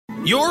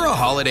You're a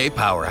holiday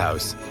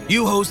powerhouse.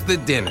 You host the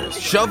dinners,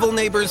 shovel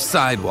neighbors'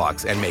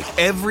 sidewalks, and make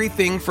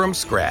everything from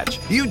scratch.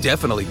 You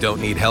definitely don't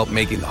need help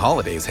making the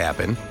holidays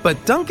happen.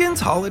 But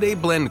Dunkin's Holiday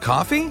Blend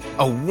Coffee?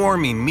 A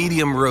warming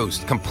medium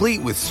roast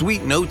complete with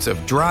sweet notes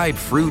of dried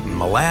fruit and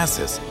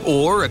molasses.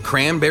 Or a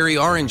cranberry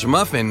orange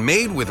muffin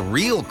made with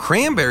real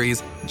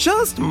cranberries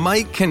just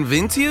might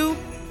convince you?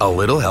 A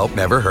little help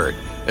never hurt.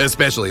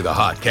 Especially the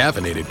hot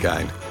caffeinated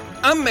kind.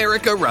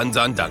 America runs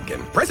on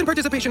Dunkin'. Price and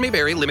participation may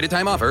vary. Limited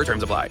time offer.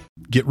 Terms apply.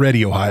 Get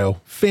ready, Ohio.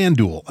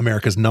 FanDuel,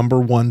 America's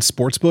 #1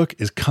 sportsbook,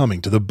 is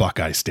coming to the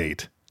Buckeye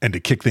State. And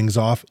to kick things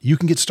off, you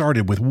can get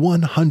started with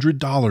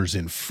 $100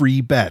 in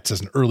free bets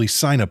as an early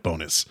sign-up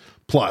bonus.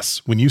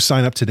 Plus, when you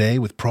sign up today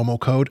with promo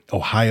code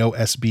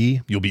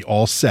OhioSB, you'll be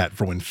all set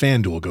for when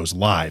FanDuel goes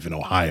live in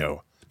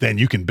Ohio. Then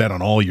you can bet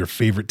on all your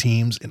favorite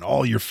teams and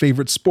all your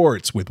favorite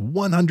sports with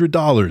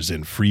 $100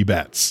 in free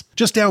bets.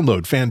 Just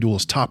download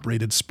FanDuel's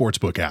top-rated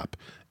sportsbook app.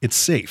 It's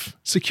safe,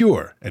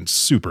 secure, and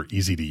super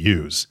easy to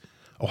use.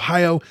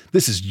 Ohio,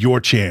 this is your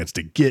chance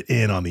to get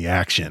in on the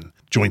action.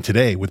 Join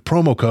today with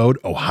promo code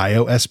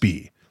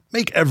OhioSB.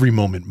 Make every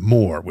moment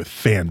more with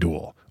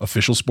FanDuel,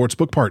 official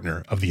sportsbook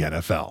partner of the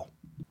NFL.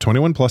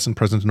 21 plus and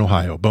present in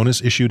Ohio.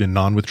 Bonus issued in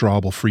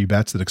non-withdrawable free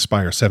bets that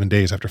expire 7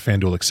 days after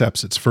FanDuel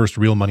accepts its first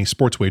real money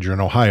sports wager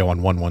in Ohio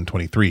on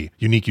 1/1/23.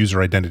 Unique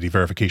user identity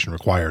verification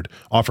required.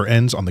 Offer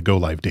ends on the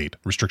go-live date.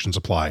 Restrictions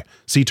apply.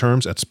 See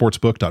terms at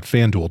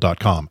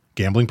sportsbook.fanduel.com.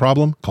 Gambling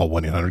problem? Call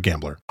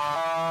 1-800-GAMBLER.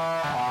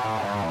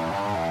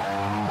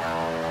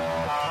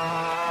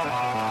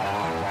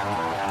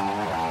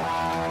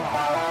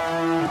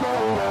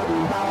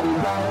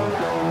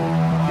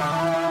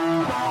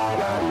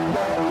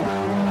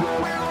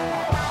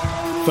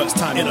 First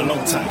time in a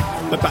long time,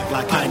 but back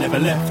like I never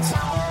left.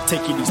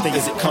 Taking these days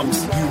as it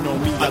comes, you know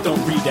me, I don't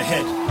read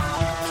ahead.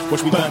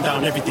 Watch me burn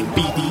down everything,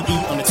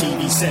 BDE on the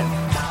TV set.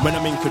 When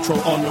I'm in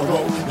control on the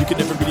road, you can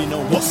never really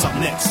know what's up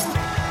next.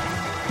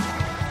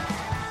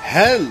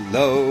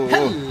 Hello.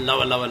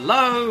 Hello, hello,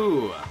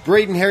 hello.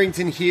 Braden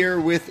Harrington here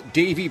with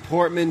Davey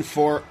Portman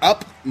for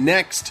Up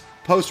Next.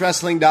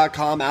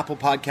 PostWrestling.com, Apple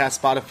Podcast,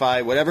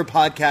 Spotify, whatever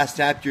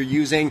podcast app you're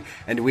using,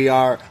 and we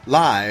are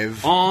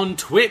live on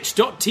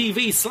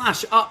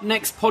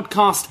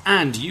twitch.tv/upnextpodcast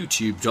and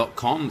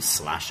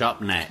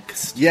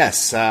youtube.com/upnext.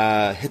 Yes,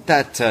 hit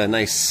that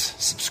nice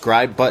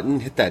subscribe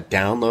button, hit that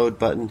download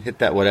button, hit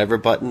that whatever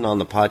button on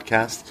the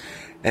podcast,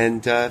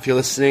 and if you're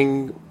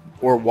listening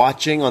or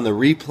watching on the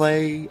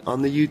replay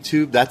on the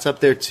YouTube, that's up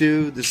there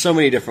too. There's so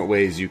many different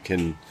ways you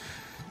can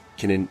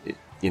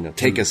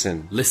take us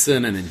in.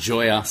 Listen and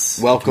enjoy us.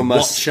 Welcome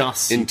us. Watch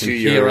us. Into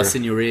you can hear us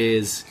in your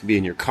ears. You can be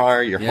in your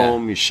car, your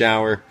home, your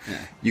shower. Yeah.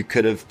 You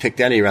could have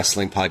picked any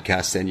wrestling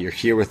podcast and you're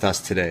here with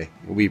us today.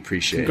 We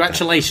appreciate it.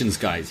 Congratulations,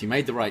 guys. You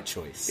made the right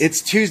choice. It's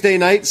Tuesday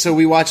night, so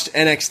we watched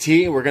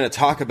NXT, and we're going to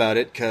talk about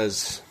it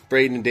because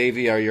Braden and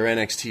Davey are your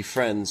NXT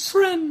friends.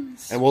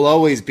 And we'll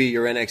always be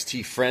your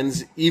NXT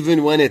friends,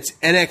 even when it's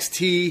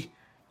NXT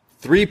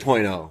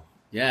 3.0.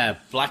 Yeah,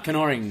 black and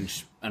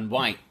orange and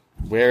white.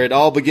 Where it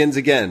all begins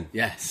again.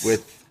 Yes.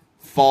 With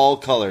fall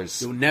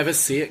colors. You'll never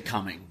see it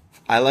coming.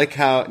 I like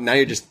how, now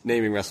you're just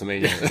naming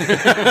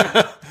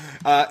WrestleMania.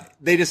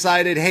 They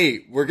decided, hey,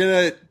 there's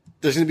going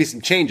to be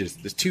some changes.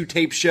 There's 2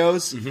 tape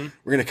shows. Mm-hmm.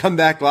 We're going to come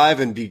back live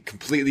and be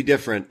completely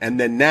different. And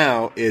then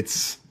now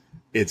it's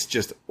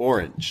just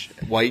orange,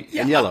 white,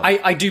 and yellow.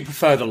 I do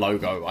prefer the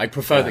logo. I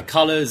prefer the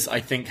colors. I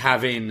think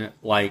having,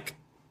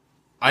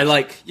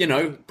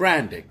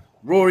 branding.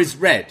 Raw is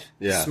red.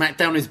 Yeah.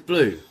 SmackDown is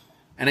blue.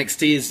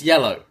 NXT is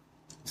yellow,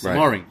 some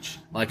orange,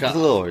 a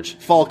little orange.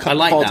 Fall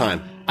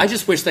time. I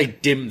just wish they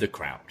dimmed the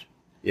crowd.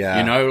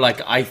 Yeah,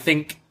 I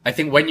think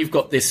when you've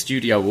got this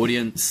studio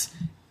audience,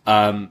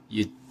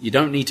 you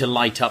don't need to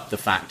light up the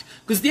fact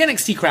because the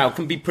NXT crowd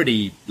can be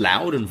pretty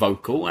loud and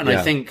vocal, and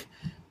I think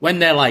when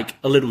they're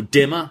a little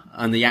dimmer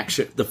and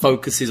the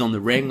focus is on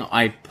the ring,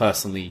 I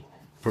personally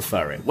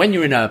prefer it. When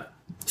you're in a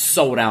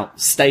sold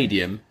out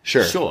stadium,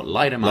 sure,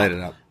 light them up. Light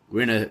it up.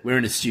 We're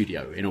in a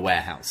studio, in a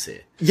warehouse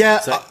here.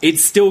 Yeah. So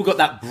it's still got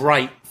that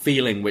bright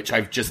feeling, which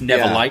I've just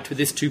never liked with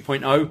this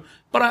 2.0.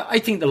 But I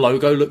think the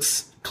logo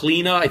looks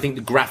cleaner. I think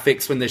the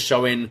graphics, when they're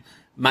showing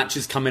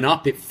matches coming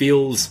up, it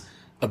feels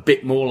a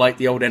bit more like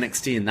the old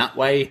NXT in that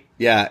way.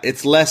 Yeah,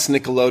 it's less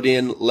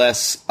Nickelodeon,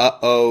 less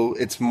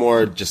It's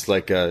more just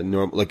like a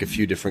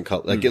few different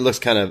colors. It looks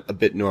kind of a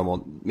bit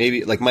normal.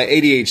 Maybe my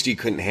ADHD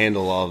couldn't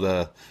handle all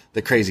the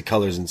crazy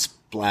colors and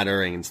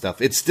splattering and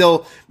stuff. It's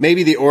still,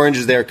 maybe the orange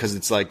is there because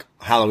it's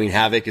Halloween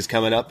Havoc is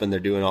coming up and they're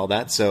doing all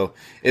that. So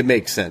it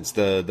makes sense.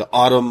 The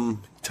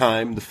autumn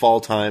time, the fall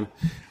time,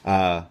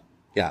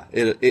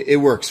 it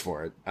works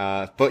for it.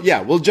 But yeah,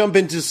 we'll jump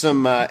into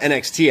some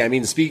NXT. I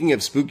mean, speaking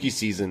of spooky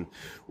season,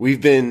 we've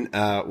been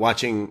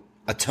watching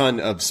a ton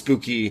of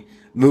spooky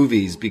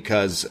movies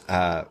because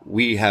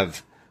we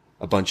have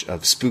a bunch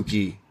of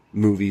spooky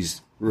movies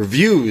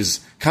reviews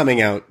coming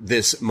out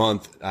this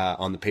month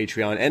on the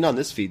Patreon and on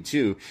this feed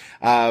too.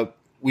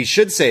 We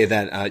should say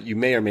that you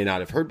may or may not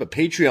have heard, but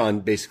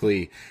Patreon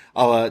basically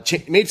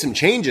made some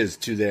changes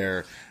to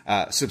their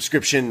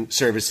subscription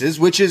services,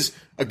 which is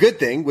a good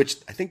thing, which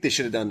I think they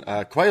should have done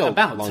quite a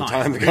long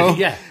time ago.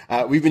 Yeah.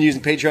 We've been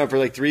using Patreon for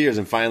like 3 years,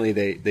 and finally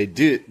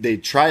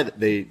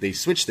they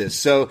switched this.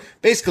 So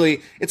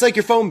basically, it's like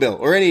your phone bill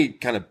or any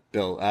kind of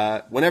bill.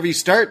 Whenever you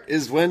start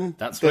is when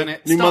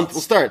new month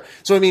will start.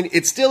 So I mean,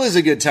 it still is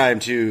a good time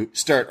to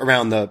start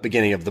around the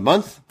beginning of the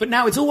month. But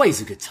now it's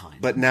always a good time.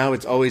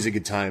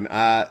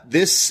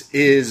 This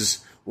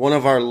is one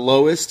of our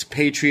lowest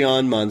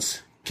Patreon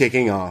months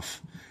kicking off.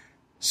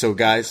 So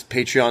guys,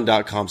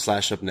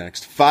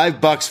 patreon.com/upNXT.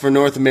 $5 for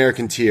North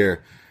American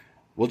tier.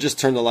 We'll just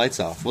turn the lights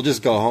off. We'll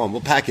just go home.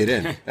 We'll pack it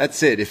in.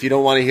 That's it. If you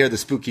don't want to hear the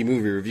spooky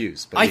movie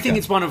reviews. But I think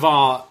it's one of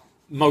our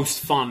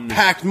most fun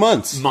packed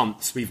months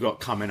we've got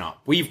coming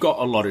up. We've got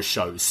a lot of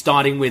shows,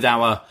 starting with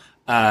our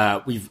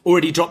we've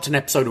already dropped an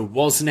episode of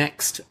Was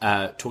Next,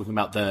 talking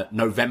about the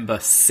November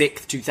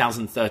 6th,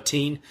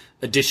 2013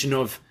 edition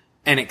of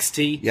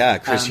NXT. Yeah,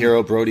 Chris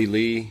Hero, Brody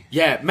Lee.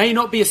 Yeah, it may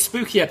not be a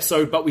spooky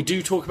episode, but we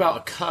do talk about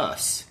a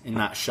curse in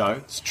that show.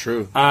 It's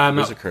true.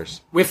 There's a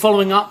curse. We're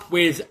following up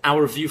with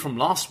our review from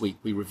last week.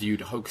 We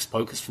reviewed Hocus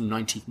Pocus from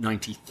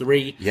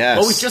 1993. Yes.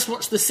 Well, we've just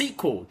watched the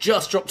sequel,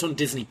 just dropped on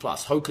Disney+,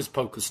 Hocus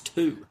Pocus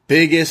 2.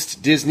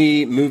 Biggest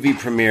Disney movie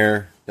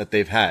premiere that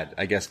they've had,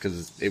 I guess,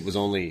 because it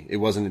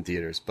wasn't in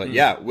theaters. But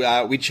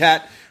yeah, we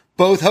chat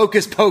both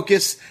Hocus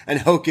Pocus and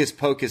Hocus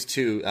Pocus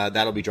 2.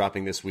 That'll be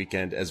dropping this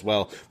weekend as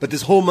well. But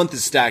this whole month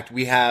is stacked.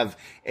 We have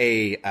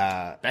a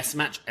best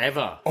match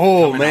ever.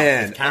 Oh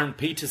man, with Karen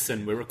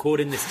Peterson. We're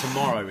recording this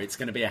tomorrow. It's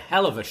going to be a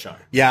hell of a show.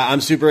 Yeah,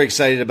 I'm super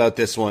excited about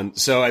this one.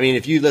 So I mean,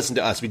 if you listen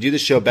to us, we do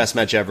this show Best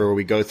Match Ever, where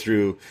we go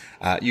through.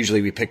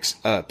 Usually we pick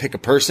a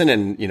person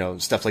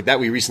and stuff like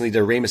that. We recently did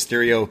a Rey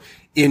Mysterio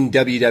in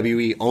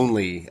WWE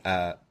only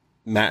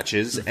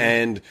matches,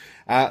 and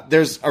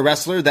there's a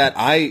wrestler that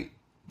I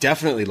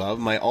definitely love,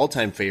 my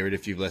all-time favorite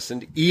if you've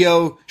listened,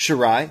 Io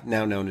Shirai,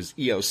 now known as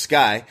Io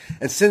Sky.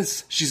 And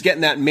since she's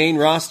getting that main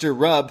roster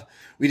rub,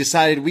 we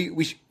decided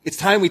it's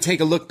time we take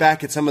a look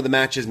back at some of the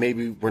matches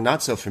maybe we're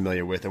not so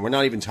familiar with. And we're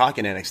not even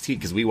talking NXT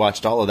because we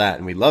watched all of that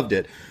and we loved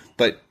it.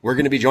 But we're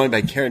going to be joined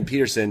by Karen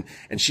Peterson,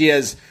 and she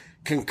has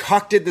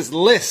created this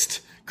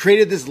list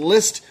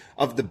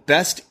of the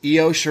best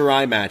Io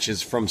Shirai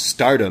matches from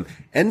Stardom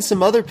and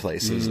some other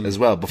places as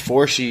well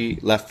before she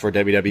left for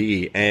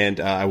WWE. And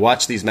I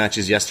watched these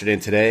matches yesterday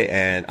and today,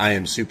 and I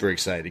am super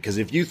excited because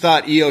if you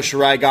thought Io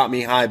Shirai got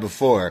me high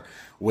before,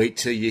 wait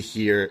till you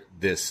hear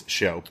this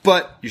show.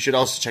 But you should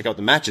also check out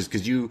the matches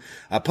because you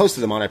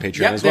posted them on our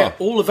Patreon as well. They're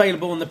all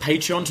available on the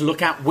Patreon to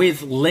look at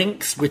with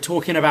links. We're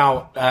talking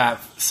about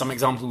some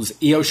examples: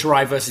 Io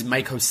Shirai versus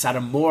Meiko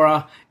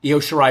Satomura, Io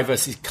Shirai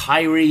versus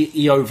Kairi,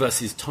 Io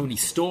versus Toni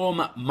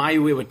Storm,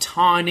 Mayu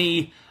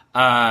Iwatani,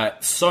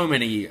 so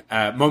many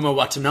Momo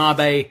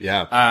Watanabe.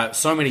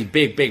 So many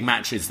big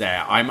matches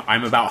there.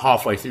 I'm about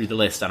halfway through the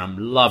list, and I'm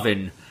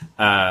loving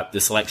the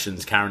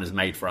selections Karen has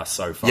made for us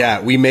so far.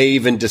 Yeah, we may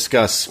even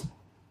discuss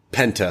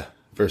Penta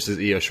versus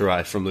Io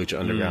Shirai from Lucha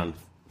Underground.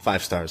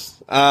 5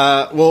 stars.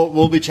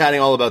 We'll be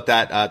chatting all about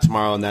that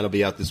tomorrow, and that'll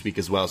be out this week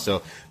as well.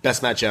 So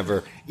best match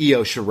ever,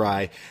 Io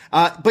Shirai.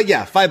 But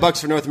yeah,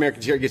 $5 for North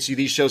American tier gets you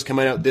these shows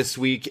coming out this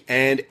week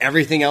and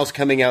everything else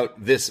coming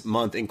out this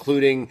month,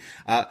 including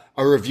a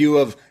review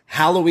of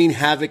Halloween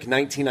Havoc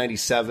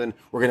 1997.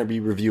 We're going to be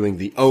reviewing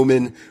The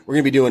Omen. We're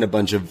going to be doing a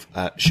bunch of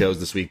shows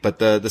this week, but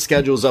the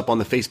schedule's up on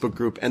the Facebook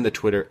group and the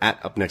Twitter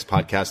at UpNXT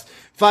Podcast.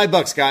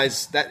 $5,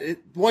 guys.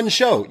 One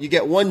show. You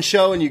get one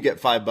show and you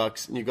get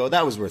 $5, and you go,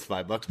 that was worth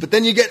 $5. But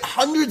then you get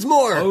hundreds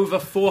more. Over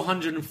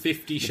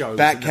 450 shows.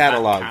 Back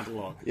catalog.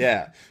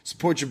 Yeah.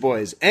 Support your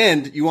boys.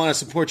 And you want to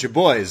support your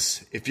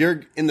boys. If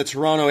you're in the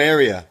Toronto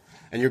area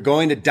and you're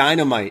going to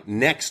Dynamite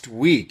next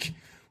week,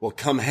 well,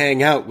 come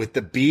hang out with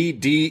the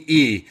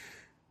BDE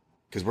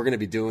because we're going to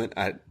be doing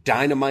a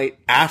Dynamite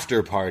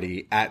after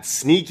party at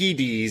Sneaky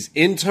D's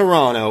in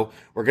Toronto.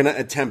 We're going to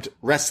attempt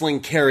wrestling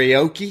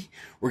karaoke.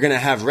 We're going to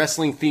have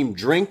wrestling themed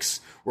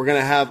drinks. We're going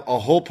to have a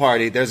whole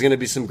party. There's going to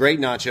be some great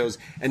nachos.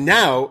 And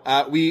now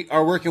we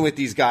are working with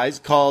these guys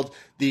called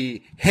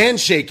the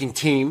Handshaking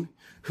Team,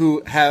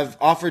 who have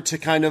offered to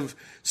kind of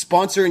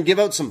sponsor and give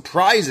out some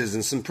prizes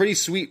and some pretty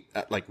sweet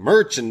like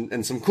merch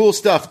and some cool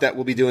stuff that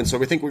we'll be doing. So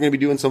we think we're going to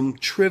be doing some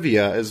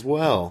trivia as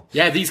well.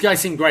 Yeah, these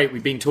guys seem great.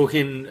 We've been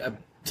talking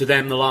to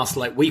them the last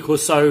week or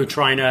so,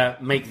 trying to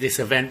make this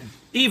event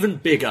even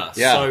bigger.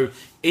 Yeah. So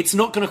it's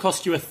not going to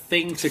cost you a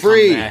thing to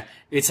Free. come there.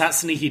 It's at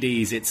Sneaky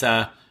D's. It's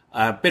a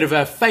bit of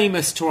a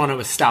famous Toronto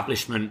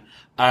establishment.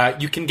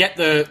 You can get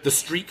the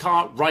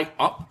streetcar right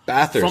up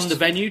Bathurst. from the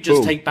venue.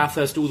 Just Boom. take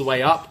Bathurst all the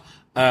way up.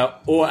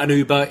 Or an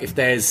Uber if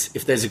there's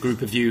a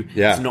group of you.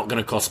 Yeah. It's not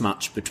going to cost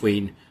much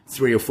between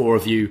 3 or 4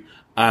 of you.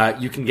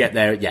 You can get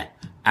there,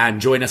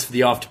 and join us for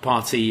the after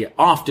party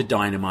after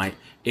Dynamite.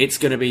 It's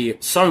going to be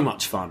so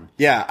much fun.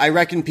 Yeah, I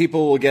reckon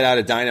people will get out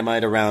of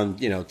Dynamite around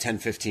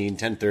 10:15,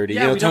 10:30.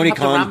 Yeah, we Tony don't have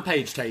Khan. the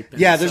Rampage taping.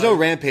 Yeah, there's no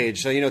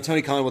Rampage, so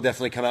Tony Khan will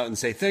definitely come out and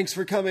say thanks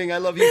for coming. I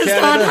love you, It's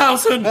Canada.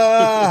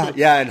 Danhausen.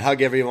 Yeah, and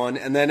hug everyone,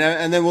 and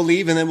then we'll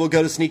leave, and then we'll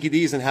go to Sneaky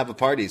D's and have a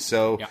party.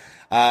 So. Yeah.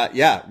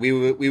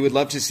 we would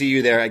love to see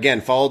you there.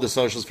 Again, follow the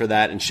socials for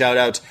that, and shout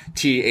out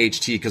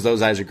THT because those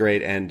guys are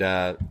great, and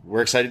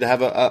we're excited to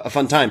have a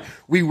fun time.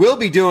 We will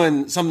be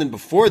doing something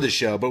before the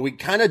show, but we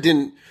kind of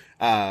didn't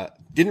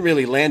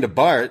really land a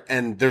bar,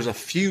 and there's a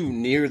few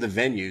near the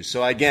venue.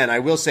 So again, I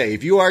will say,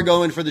 if you are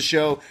going for the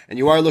show and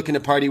you are looking to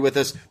party with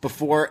us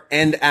before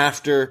and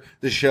after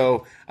the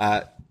show,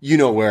 you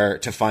know where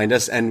to find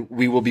us, and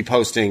we will be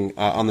posting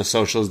on the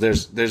socials.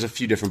 There's a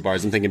few different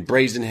bars. I'm thinking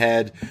Brazen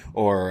Head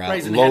or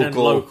Brazen local. Head and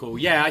local.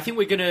 Yeah, I think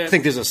we're gonna. I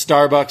think there's a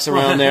Starbucks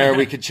around there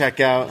we could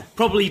check out.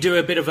 Probably do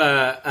a bit of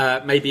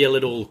a maybe a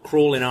little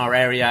crawl in our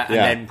area, and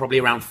then probably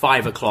around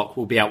 5 o'clock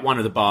we'll be at one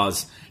of the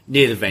bars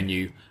near the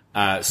venue.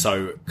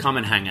 So come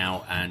and hang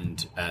out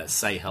and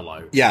say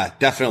hello. Yeah,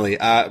 definitely.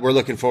 We're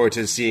looking forward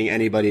to seeing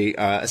anybody,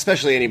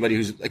 especially anybody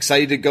who's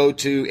excited to go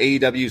to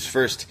AEW's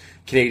first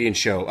Canadian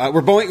show.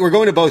 We're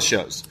going to both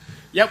shows.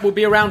 Yep, we'll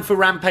be around for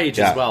Rampage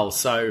as well.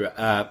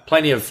 So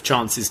plenty of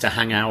chances to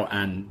hang out,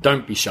 and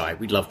don't be shy.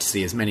 We'd love to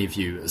see as many of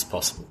you as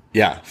possible.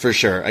 Yeah, for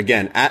sure.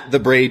 Again, at the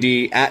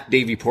Brady, at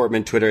Davey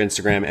Portman, Twitter,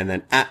 Instagram, and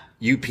then at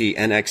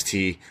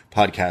upNXT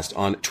podcast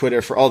on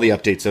Twitter for all the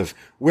updates of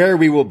where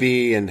we will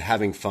be and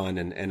having fun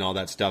and all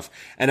that stuff.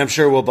 And I'm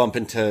sure we'll bump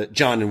into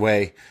John and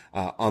Way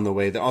on the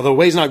way. Although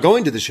Way's not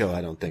going to the show,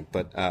 I don't think,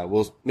 but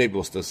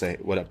we'll still say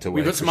what up to Way.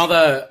 We've got some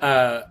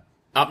other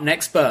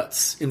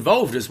upNXT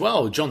involved as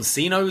well. John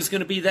Cena is going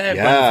to be there.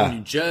 Yeah. Brandon from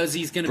New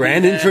Jersey is going to be there.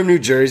 Brandon from New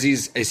Jersey,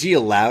 is he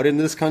allowed in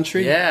this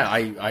country? Yeah,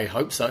 I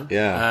hope so.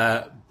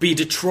 Yeah. B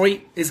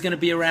Detroit is going to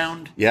be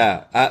around.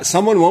 Yeah.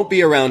 Someone won't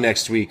be around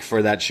next week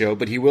for that show,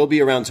 but he will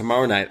be around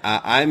tomorrow night.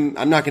 I'm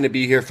not going to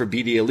be here for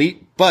BD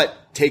Elite,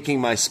 but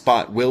taking my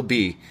spot will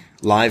be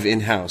live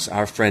in-house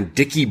our friend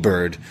Dickie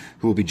Bird,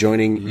 who will be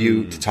joining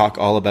you to talk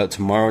all about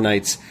tomorrow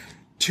night's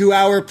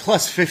 2-hour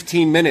plus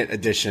 15-minute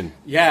edition.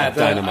 Yeah, of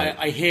Dynamite.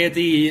 I hear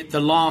the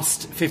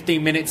last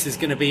 15 minutes is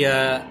going to be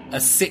a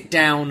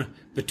sit-down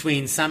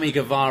between Sammy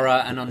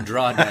Guevara and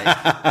Andrade.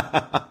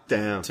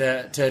 Damn.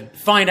 To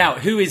find out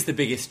who is the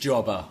biggest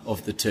jobber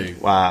of the two.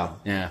 Wow.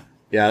 Yeah.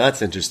 Yeah,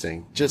 that's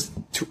interesting. Just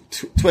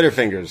Twitter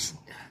fingers.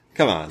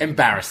 Come on.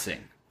 Embarrassing.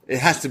 It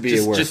has to be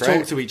a work, just right?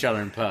 Talk to each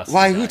other in person.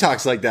 Why? Who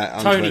talks like that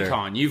on Tony Twitter?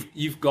 Khan,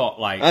 you've got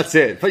like... That's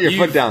it. Put your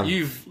foot down.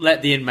 You've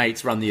let the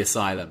inmates run the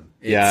asylum.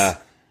 Yeah.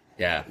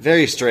 Yeah.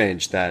 Very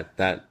strange that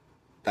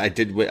I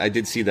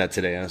did see that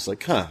today. I was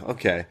like, huh,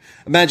 okay.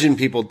 Imagine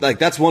people, like,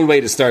 that's one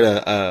way to start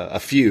a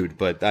feud,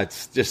 but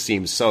that just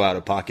seems so out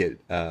of pocket.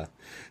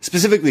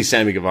 Specifically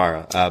Sammy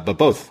Guevara, but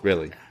both,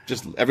 really.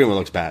 Just everyone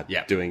looks bad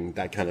doing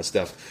that kind of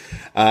stuff.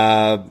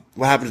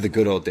 What happened to the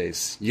good old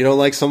days? You don't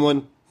like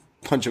someone?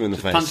 Punch him in the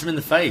face. Punch him in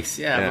the face,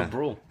 have a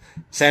brawl.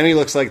 Sammy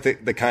looks like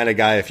the kind of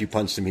guy, if you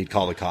punched him, he'd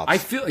call the cops. I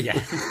feel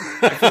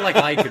like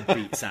I could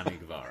beat Sammy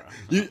Guevara.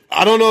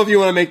 I don't know if you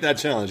want to make that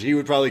challenge. He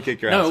would probably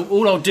kick your ass. No,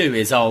 all I'll do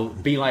is I'll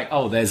be like,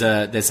 oh,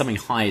 there's something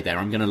high there.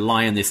 I'm going to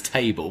lie on this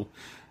table.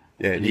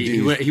 Yeah,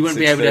 he wouldn't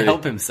be able to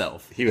help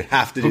himself. He would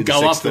have to do the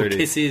go 6:30. up and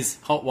kiss his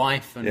hot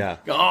wife and Yeah.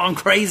 go, oh, I'm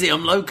crazy,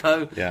 I'm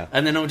loco. Yeah.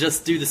 And then I'll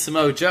just do the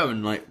Samoa Joe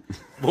and like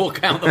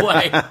walk out the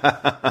way.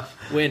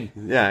 Win.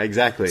 Yeah,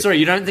 exactly. Sorry,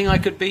 you don't think I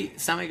could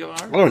beat Sammy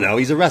Guevara? I don't know.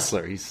 He's a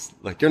wrestler. He's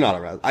like, you're not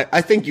a wrestler.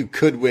 I think you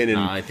could win.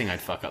 No, I think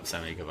I'd fuck up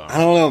Sammy Guevara. I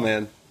don't know,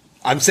 man.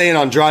 I'm saying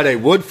Andrade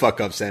would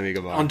fuck up Sammy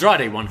Guevara.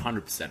 Andrade,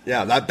 100%.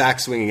 Yeah, that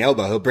back-swinging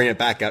elbow, he'll bring it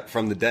back out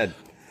from the dead.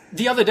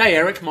 The other day,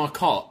 Eric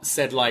Marcotte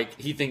said, like,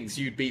 he thinks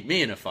you'd beat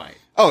me in a fight.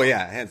 Oh,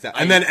 yeah, hands down.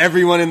 And then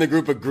everyone in the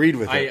group agreed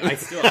with it.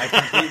 I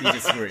completely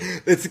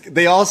disagree.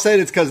 They all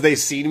said it's because they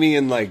seen me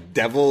in, like,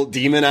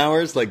 demon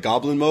hours, like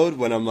goblin mode,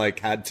 when I'm,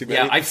 like, had too many.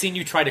 Yeah, I've seen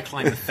you try to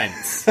climb the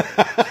fence.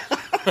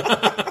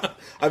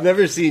 I've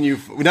never seen you.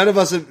 None of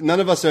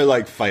us are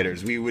like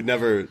fighters. We would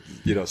never,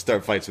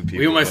 start fights with people.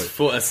 We almost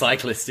fought a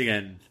cyclist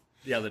again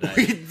the other day.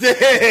 We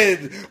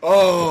did.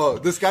 Oh,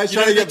 this guy's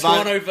trying to get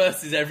by. Toronto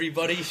versus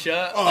everybody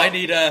shirt. Oh. I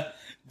need a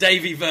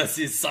Davey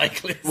versus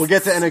cyclist. We'll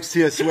get to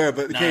NXT, I swear.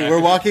 But okay,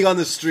 we're walking on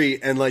the street,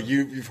 and like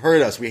you've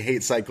heard us. We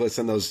hate cyclists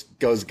and those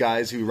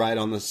guys who ride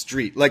on the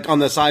street, like on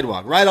the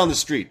sidewalk, ride on the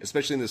street,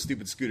 especially in the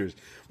stupid scooters.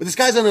 But this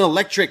guy's on an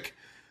electric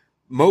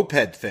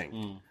moped thing.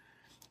 Mm.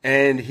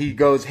 And he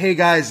goes, hey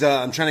guys,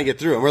 I'm trying to get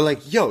through. And we're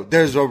like, yo,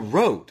 there's a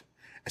road.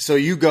 So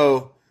you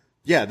go,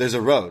 yeah, there's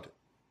a road.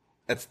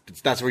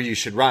 That's where you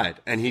should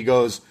ride. And he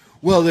goes,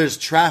 well, there's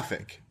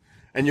traffic.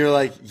 And you're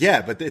like,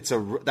 yeah, but that's the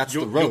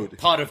road. You're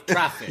part of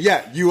traffic.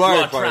 Yeah, you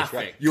are part traffic. of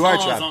traffic. You are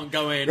Cars traffic. Aren't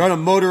going, you're on a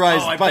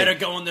motorized bike. I better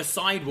go on the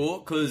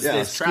sidewalk because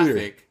there's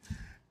traffic.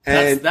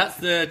 And that's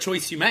the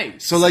choice you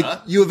made. So like,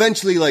 you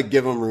eventually like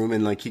give him room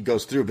and like he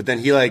goes through, but then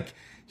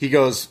he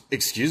goes,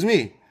 excuse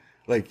me,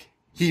 like.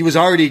 He was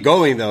already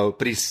going though,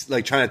 but he's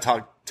like trying to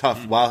talk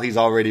tough while he's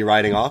already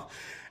riding off.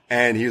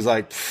 And he was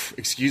like,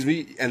 excuse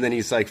me. And then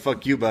he's like,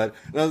 fuck you, bud.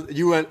 And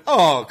you went,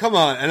 oh, come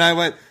on. And I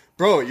went,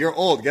 bro, you're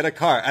old. Get a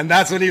car. And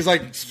that's when he's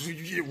like,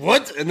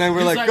 what? And then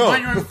we're like, go.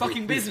 Mind your own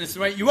fucking business,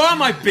 right? You are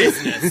my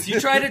business. You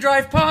try to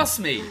drive past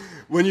me.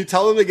 when you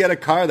tell them to get a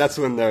car, that's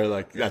when they're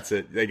like, that's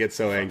it. They get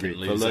so angry.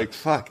 They're like,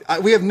 fuck.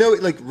 We have no,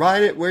 like,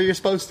 ride it where you're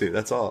supposed to.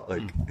 That's all.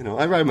 Like,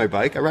 I ride my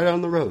bike. I ride it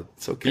on the road.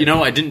 It's okay. You know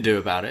what I didn't do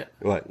about it?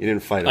 What? You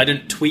didn't fight him? I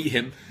didn't tweet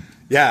him.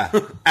 Yeah.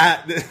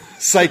 At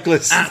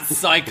cyclist. At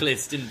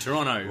cyclist in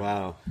Toronto.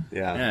 Wow.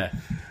 Yeah.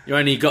 You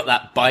only got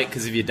that bike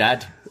because of your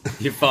dad,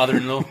 your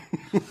father-in-law.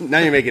 Now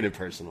you're making it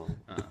personal.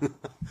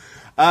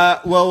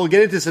 Well, we'll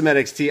get into some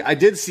NXT. I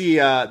did see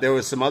there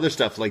was some other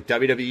stuff, like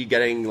WWE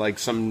getting like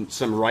some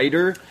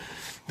writer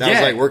that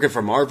was like working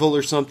for Marvel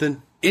or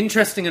something.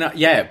 Interesting enough,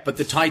 but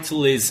the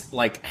title is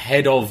like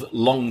head of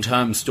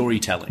long-term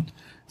storytelling.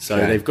 So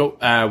they've got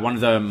one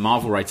of the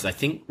Marvel writers, I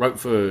think, wrote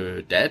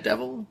for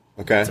Daredevil.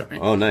 Okay. Right?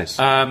 Oh, nice.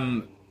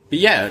 But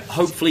yeah,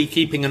 hopefully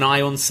keeping an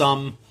eye on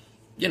some,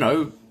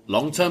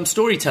 long-term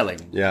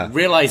storytelling. Yeah.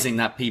 Realizing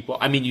that people,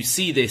 I mean, you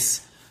see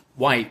this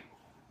White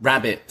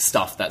Rabbit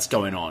stuff that's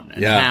going on.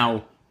 And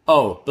now,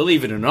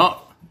 believe it or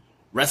not,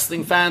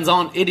 wrestling fans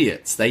aren't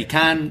idiots. They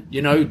can,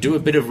 do a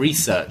bit of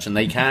research and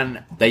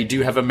they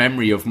do have a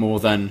memory of more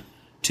than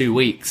 2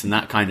 weeks and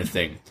that kind of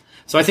thing.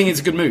 So I think it's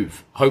a good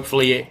move.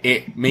 Hopefully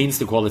it means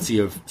the quality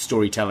of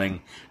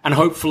storytelling, and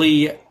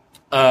hopefully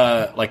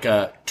like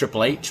a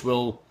Triple H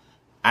will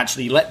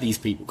actually let these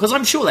people, because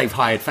I'm sure they've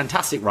hired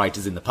fantastic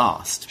writers in the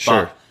past.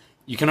 Sure. But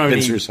you can only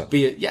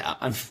be,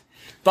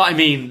 but I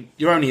mean,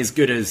 you're only as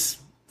good as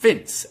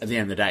Vince at the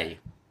end of the day,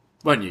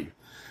 weren't you?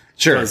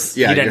 Sure. Because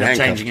he'd end up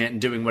changing it and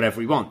doing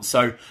whatever he wants.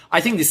 So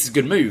I think this is a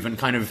good move and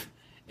kind of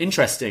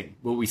interesting.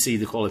 Will we see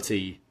the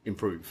quality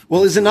improve?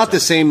 Well, is it not the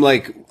same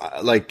like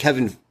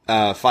Kevin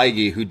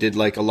Feige, who did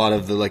like a lot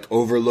of the like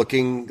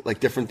overlooking like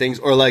different things,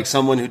 or like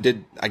someone who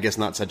did, I guess,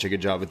 not such a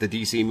good job with the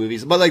DC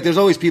movies, but like there's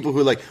always people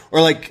who like,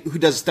 or like who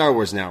does Star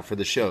Wars now for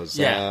the shows.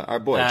 Our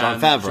boy Jon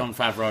Favreau. Jon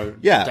Favreau.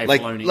 Yeah, Dave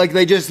like Filoni. like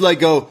they just like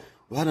go,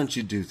 why don't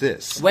you do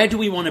this? Where do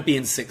we want to be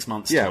in 6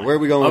 months' time? Yeah, where are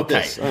we going with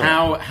this?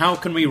 How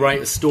can we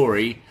write a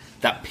story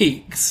that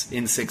peaks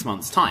in 6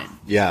 months' time?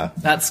 Yeah.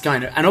 That's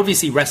kind of... And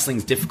obviously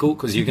wrestling's difficult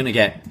because you're going to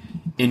get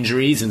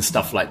injuries and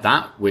stuff like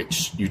that,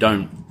 which you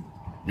don't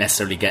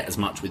necessarily get as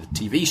much with a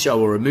TV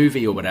show or a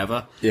movie or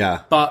whatever.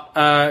 Yeah. But,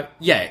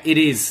 it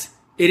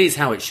is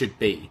how it should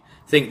be.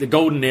 I think the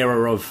golden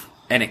era of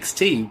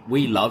NXT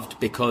we loved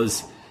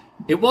because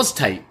it was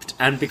taped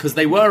and because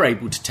they were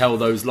able to tell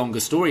those longer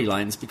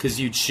storylines, because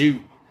you'd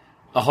shoot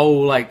a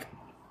whole,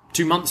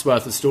 2 months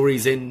worth of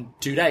stories in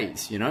 2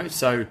 days,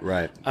 So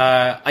right.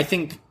 I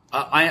think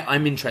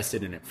I'm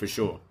interested in it for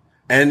sure.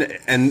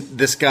 And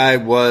this guy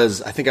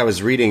was, I think I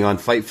was reading on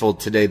Fightful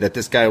today that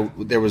this guy,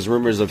 there was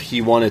rumors of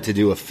he wanted to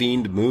do a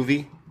Fiend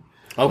movie.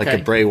 Okay. Like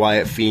a Bray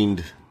Wyatt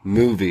Fiend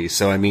movie.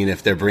 So, I mean,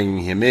 if they're bringing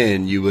him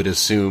in, you would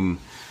assume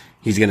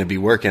he's going to be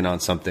working on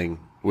something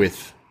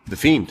with the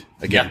Fiend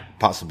again,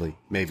 possibly,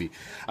 maybe.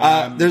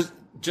 There's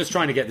just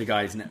trying to get the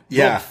guy's name.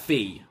 Yeah. Rob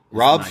Fee.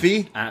 Rob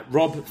Fee?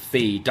 Rob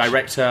Fee,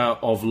 director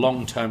of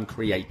Long-Term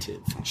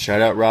Creative. Shout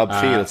out Rob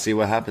Fee. Let's see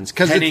what happens.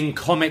 Penning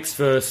comics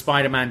for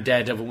Spider-Man,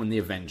 Daredevil, and the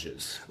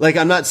Avengers. Like,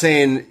 I'm not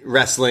saying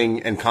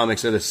wrestling and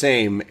comics are the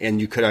same, and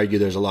you could argue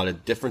there's a lot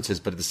of differences,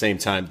 but at the same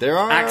time, there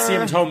are...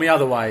 Axiom told me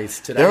otherwise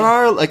today. There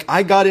are,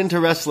 I got into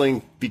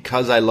wrestling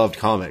because I loved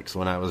comics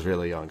when I was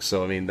really young.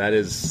 So, I mean, there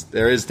is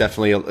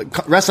definitely...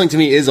 wrestling to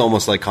me is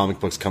almost like comic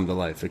books come to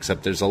life,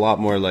 except there's a lot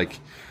more,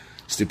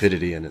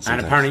 stupidity in it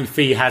sometimes. And apparently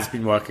Fee has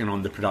been working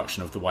on the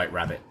production of the White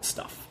Rabbit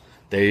stuff.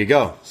 There you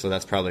go. So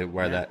that's probably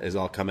where that is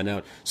all coming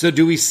out. So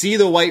do we see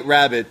the White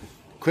Rabbit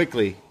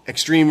quickly?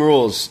 Extreme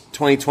Rules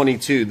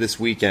 2022 this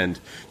weekend.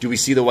 Do we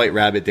see the White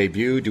Rabbit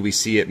debut? Do we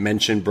see it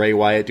mention Bray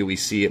Wyatt? Do we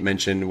see it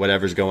mention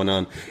whatever's going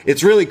on?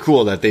 It's really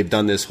cool that they've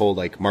done this whole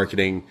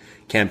marketing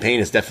campaign.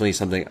 It's definitely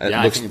something.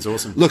 I think it's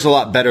awesome. Looks a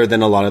lot better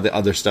than a lot of the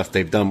other stuff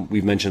they've done.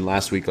 We've mentioned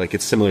last week,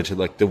 it's similar to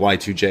the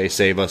Y2J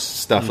Save Us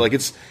stuff.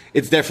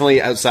 It's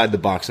definitely outside the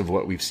box of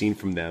what we've seen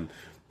from them.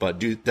 But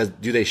does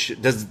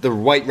the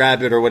White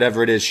Rabbit or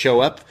whatever it is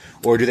show up,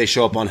 or do they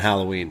show up on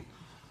Halloween,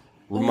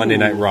 Monday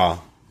Night Raw?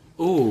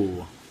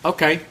 Ooh,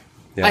 okay.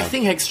 Yeah. I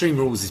think Extreme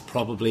Rules is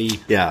probably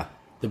the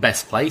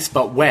best place,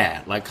 but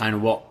where?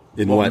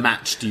 What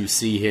match do you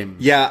see him?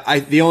 Yeah,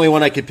 the only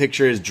one I could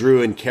picture is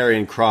Drew and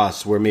Karrion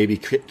Kross, where maybe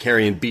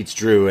Karrion beats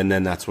Drew, and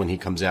then that's when he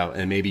comes out,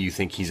 and maybe you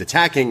think he's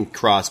attacking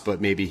Kross,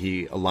 but maybe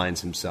he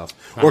aligns himself,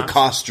 or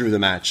costs Drew the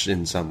match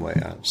in some way,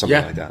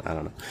 something like that. I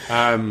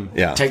don't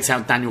know. Takes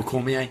out Daniel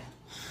Cormier.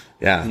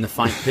 Yeah, in the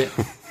fight pit.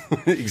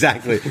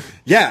 Exactly.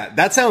 Yeah,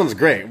 that sounds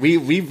great.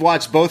 We've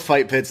watched both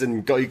fight pits,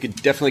 and you could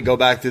definitely go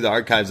back through the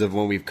archives of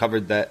when we've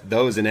covered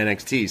those in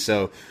NXT.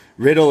 So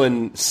Riddle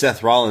and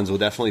Seth Rollins will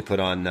definitely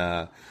put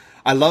on.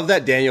 I love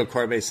that Daniel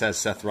Cormier says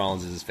Seth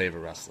Rollins is his favorite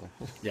wrestler.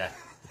 Yeah,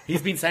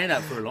 he's been saying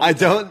that for a long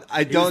time.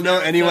 I don't know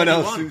anyone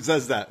else who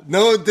says that.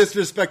 No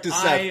disrespect to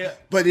Seth,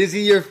 but is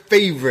he your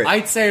favorite?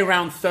 I'd say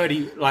around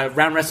 30,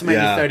 around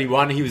WrestleMania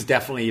 31, he was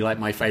definitely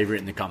my favorite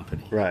in the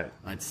company. Right.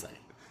 I'd say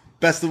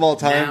best of all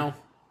time. Now,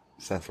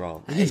 Seth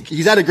Rollins.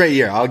 He's had a great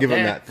year. I'll give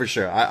him that for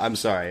sure. I'm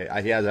sorry.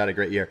 He has had a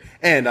great year,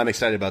 and I'm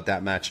excited about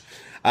that match.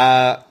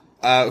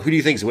 Who do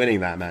you think's winning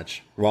that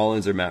match?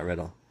 Rollins or Matt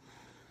Riddle?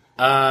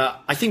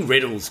 I think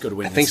Riddle's got to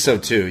win. I think so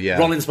too. Yeah,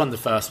 Rollins won the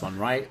first one,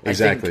 right?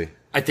 Exactly.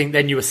 I think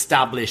then you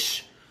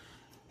establish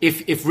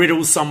if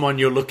Riddle's someone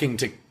you're looking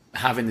to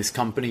have in this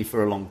company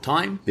for a long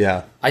time.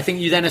 Yeah, I think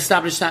you then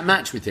establish that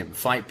match with him.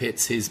 Fight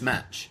Pit's his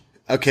match.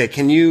 Okay,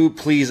 can you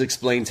please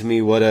explain to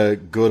me what a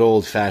good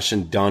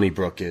old-fashioned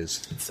Donnybrook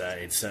is?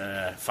 It's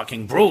a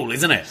fucking brawl,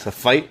 isn't it? It's a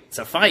fight? It's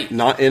a fight.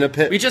 Not in a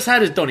pit? We just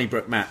had a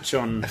Donnybrook match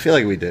on... I feel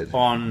like we did.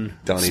 On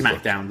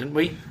Donnybrook. SmackDown, didn't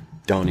we?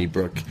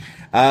 Donnybrook.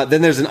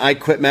 Then there's an I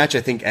Quit match.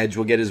 I think Edge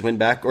will get his win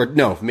back. Or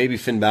no, maybe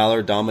Finn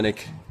Balor.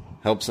 Dominic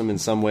helps him in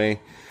some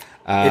way.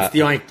 It's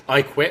the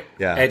I Quit,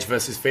 yeah. Edge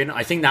versus Finn.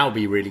 I think that would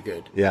be really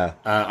good. Yeah.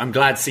 I'm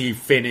glad to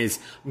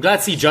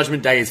see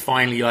Judgment Day is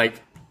finally,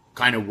 like,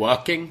 kind of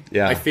working,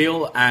 yeah. I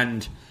feel,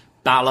 and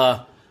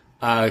Balor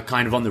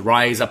kind of on the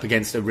rise up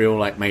against a real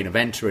like main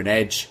eventer and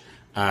Edge.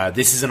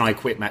 This is an I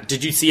Quit match.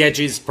 Did you see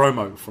Edge's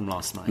promo from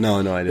last night? No,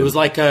 I didn't. It was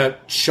like a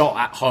shot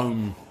at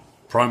home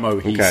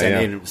promo he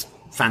sent in. It was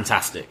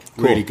fantastic,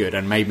 cool. Really good,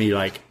 and made me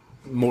like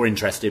more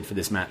interested for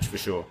this match for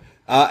sure.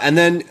 And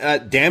then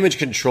Damage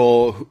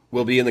Control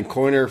will be in the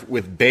corner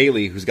with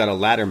Bayley, who's got a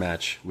ladder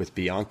match with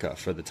Bianca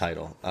for the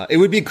title. It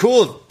would be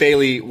cool if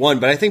Bayley won,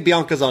 but I think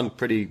Bianca's on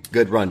pretty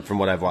good run from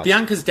what I've watched.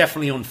 Bianca's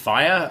definitely on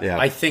fire. Yeah.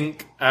 I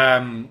think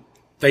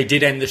they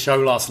did end the show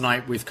last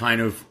night with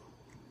kind of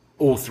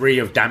all three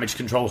of Damage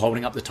Control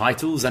holding up the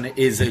titles, and it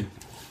is a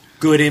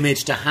good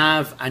image to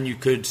have, and you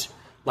could...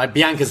 Like,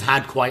 Bianca's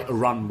had quite a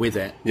run with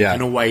it,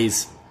 and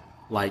always,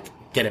 like,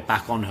 get it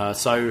back on her,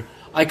 so...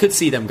 I could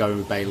see them going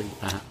with Bayley,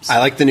 perhaps. I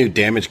like the new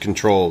Damage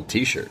Control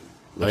T-shirt.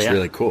 Looks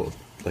really cool.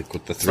 Like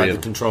with the three of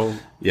them. Control.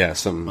 Yeah,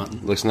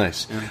 looks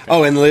nice. Yeah, okay.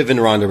 Oh, and Liv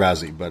and Ronda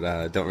Rousey,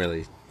 but don't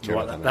really care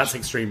about that. That's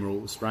Extreme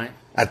Rules, right?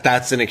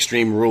 That's an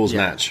Extreme Rules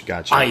match.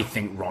 Gotcha. I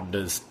think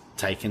Ronda's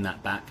taking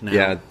that back now.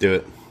 Yeah, do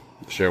it.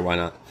 Sure, why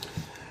not?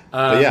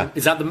 But yeah,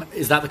 is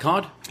that the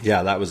card?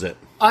 Yeah, that was it.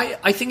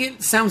 I think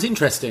it sounds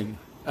interesting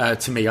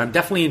to me. I'm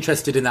definitely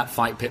interested in that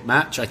Fight Pit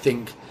match. I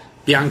think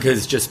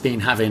Bianca's just been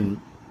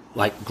having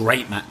like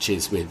great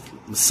matches with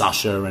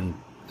Sasha and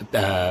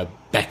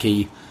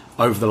Becky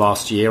over the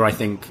last year. I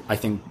think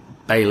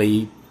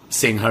Bayley,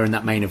 seeing her in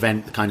that main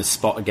event, the kind of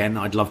spot again,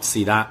 I'd love to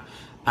see that.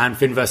 And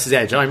Finn versus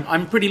Edge.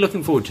 I'm pretty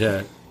looking forward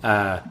to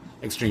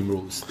Extreme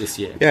Rules this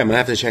year. Yeah, I'm gonna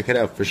have to check it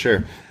out for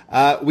sure.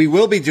 We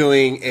will be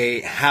doing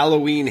a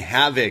Halloween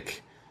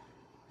Havoc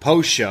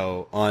post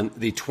show on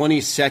the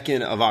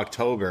 22nd of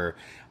October.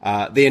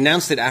 They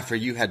announced it after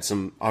you had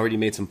already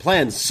made some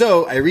plans.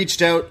 So I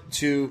reached out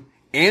to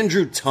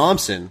Andrew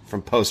Thompson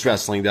from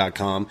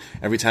postwrestling.com.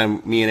 Every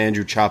time me and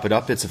Andrew chop it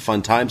up, it's a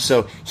fun time.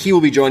 So he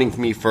will be joining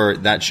me for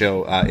that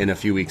show in a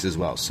few weeks as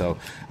well. So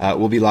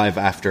we'll be live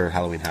after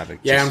Halloween Havoc.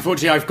 Yeah,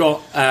 unfortunately, I've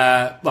got,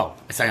 I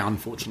say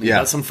unfortunately,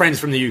 but some friends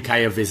from the UK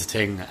are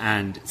visiting,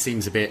 and it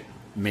seems a bit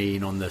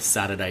mean on the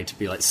Saturday to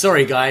be like,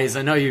 sorry guys,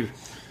 I know you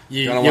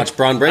watch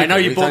Braun Breaker. I know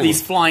you bought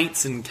these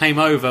flights and came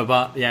over,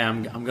 but yeah,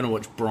 I'm going to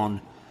watch Braun.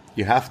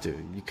 You have to.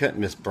 You can't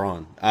miss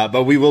Braun.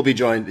 But we will be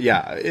joined.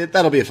 Yeah,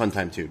 that'll be a fun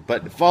time too.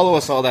 But follow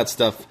us, all that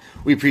stuff.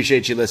 We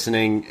appreciate you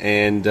listening,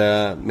 and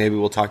maybe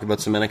we'll talk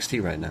about some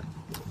NXT right now.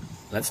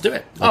 Let's do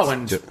it.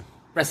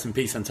 Rest in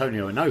peace,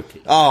 Antonio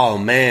Inoki. Oh,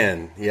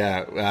 man.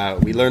 Yeah,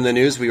 we learned the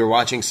news. We were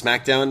watching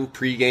SmackDown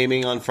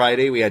pre-gaming on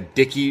Friday. We had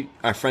Dickie,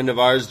 our friend of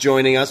ours,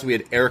 joining us. We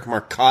had Eric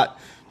Marcotte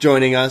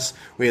joining us.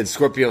 We had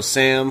Scorpio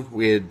Sam.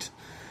 We had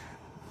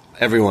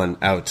everyone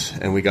out,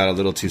 and we got a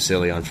little too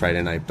silly on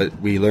Friday night. But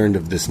we learned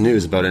of this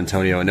news about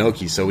Antonio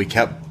Inoki, so we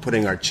kept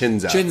putting our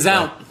chins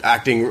out.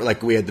 Acting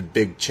like we had the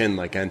big chin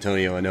like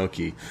Antonio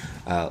Inoki.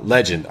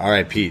 Legend,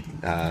 R.I.P.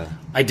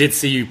 I did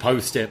see you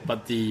post it,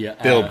 but the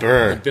Bill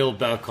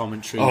Burr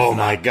commentary. Oh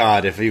my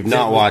God! If you've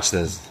not watched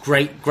this,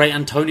 great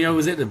Antonio,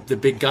 was it the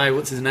big guy?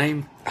 What's his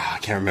name? I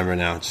can't remember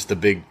now. Just the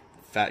big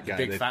fat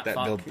guy. That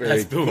Bill Burr.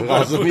 That's Bill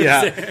Burr.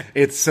 Yeah,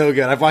 it's so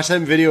good. I've watched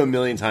that video a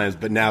million times,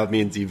 but now it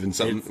means even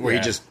something where he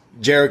just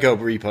Jericho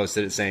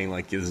reposted it saying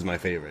like, "This is my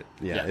favorite."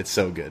 Yeah, it's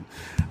so good.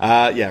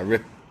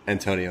 Rip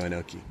Antonio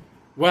Inoki.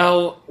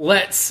 Well,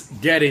 let's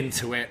get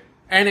into it.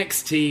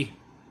 NXT.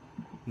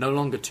 No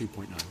longer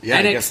 2.0.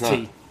 Yeah, NXT I guess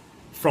not.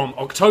 From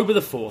October the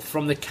 4th,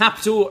 from the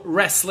Capitol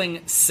Wrestling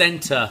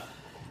Center.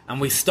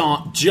 And we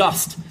start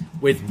just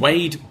with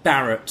Wade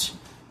Barrett,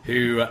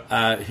 who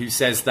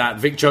says that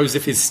Vic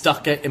Joseph is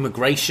stuck at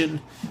immigration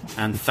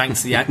and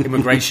thanks the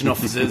immigration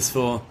officers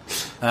for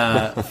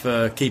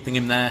keeping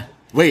him there.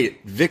 Wait,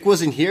 Vic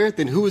wasn't here?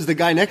 Then who was the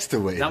guy next to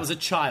Wade? That was a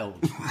child.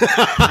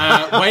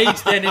 Wade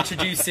then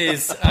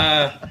introduces,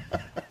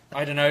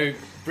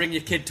 bring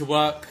your kid to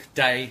work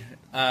day.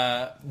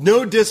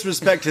 No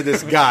disrespect to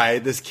this guy,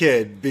 this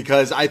kid,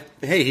 because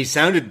he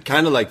sounded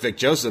kind of like Vic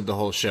Joseph the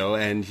whole show,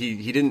 and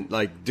he didn't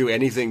like do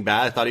anything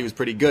bad. I thought he was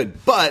pretty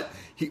good, but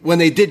when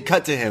they did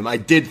cut to him, I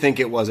did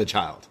think it was a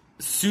child.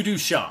 Sudu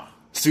Shah.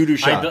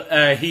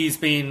 He's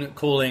been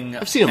calling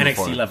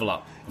NXT Level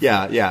Up.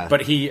 Yeah.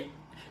 But he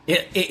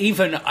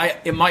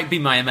It might be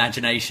my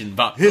imagination,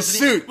 but his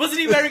suit wasn't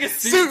he wearing a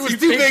suit? Suit was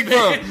too big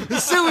for him.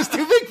 His suit was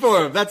too big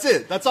for him. That's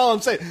it. That's all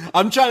I'm saying.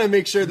 I'm trying to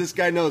make sure this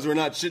guy knows we're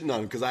not shitting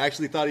on him because I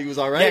actually thought he was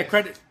all right. Yeah,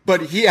 credit.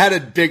 But he had a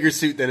bigger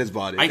suit than his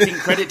body. I think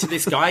credit to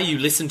this guy. You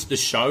listened to the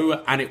show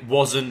and it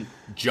wasn't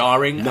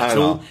jarring Not at at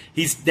all. all.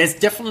 There's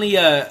definitely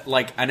a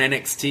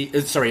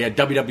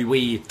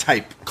WWE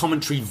Type.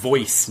 commentary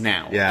voice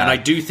now, Yeah. and I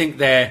do think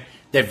they're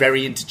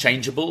very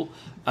interchangeable.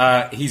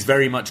 He's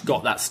very much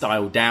got that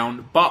style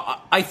down,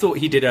 but I thought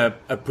he did a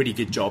pretty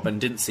good job and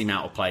didn't seem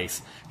out of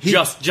place.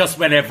 Just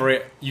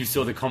whenever you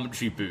saw the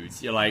commentary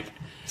booths, you're like...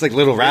 It's like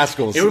Little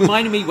Rascals. It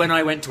reminded me when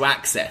I went to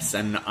Access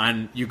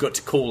and you got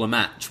to call a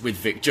match with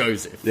Vic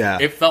Joseph. Yeah.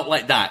 It felt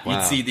like that. Wow.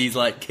 You'd see these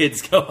like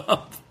kids go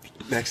up.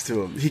 Next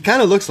to him. He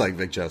kind of looks like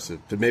Vic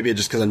Joseph, but maybe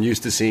just because I'm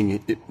used to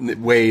seeing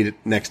Wade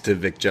next to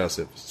Vic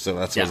Joseph. So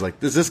that's what I was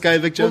like, is this guy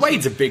Vic Joseph? Well,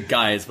 Wade's a big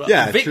guy as well.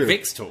 Yeah, true.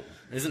 Vic's tall,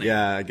 isn't he?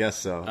 Yeah, I guess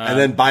so. And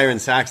then Byron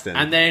Saxton.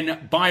 And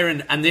then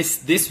Byron, and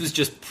this was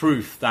just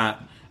proof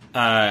that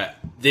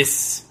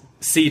this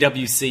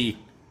CWC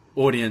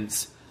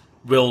audience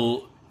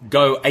will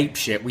go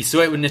apeshit. We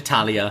saw it with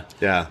Natalia.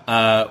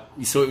 Yeah.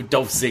 We saw it with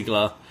Dolph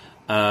Ziggler.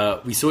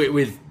 We saw it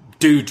with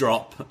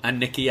Doudrop and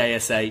Nikki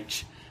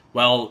ASH.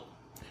 Well,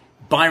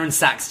 Byron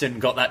Saxton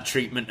got that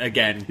treatment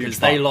again because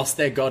they lost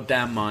their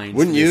goddamn minds.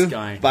 Wouldn't this you?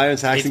 Guy. Byron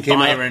Saxton it's came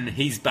out. Byron,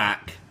 he's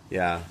back.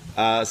 Yeah.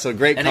 So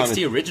great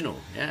NXT original.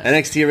 Yeah.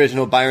 NXT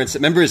original Byron.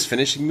 Remember his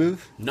finishing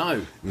move? No.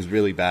 It was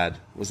really bad.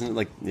 Wasn't it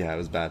like... Yeah, it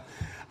was bad.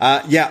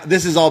 Yeah,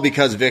 this is all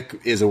because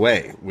Vic is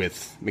away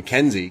with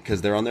Mackenzie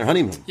because they're on their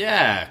honeymoon.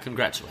 Yeah,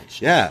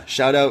 congratulations. Yeah,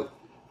 shout out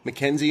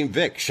Mackenzie and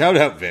Vic. Shout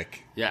out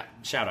Vic. Yeah,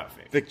 shout out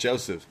Vic. Vic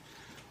Joseph.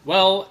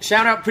 Well,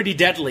 shout out Pretty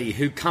Deadly,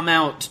 who come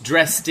out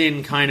dressed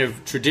in kind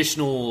of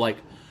traditional, like,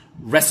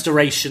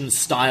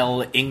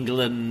 restoration-style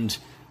England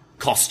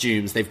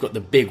costumes. They've got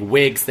the big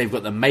wigs, they've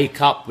got the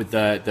makeup with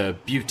the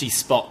beauty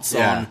spots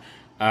on,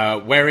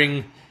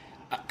 wearing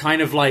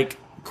kind of like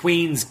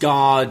Queen's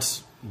Guard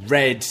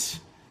red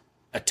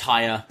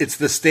attire. It's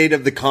the State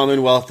of the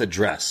Commonwealth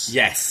address.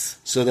 Yes.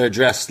 So they're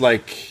dressed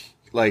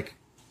like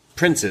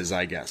princes,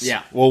 I guess.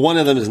 Yeah. Well, one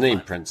of them is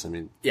named Prince. I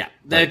mean. Yeah,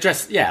 they're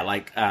dressed. Yeah,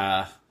 like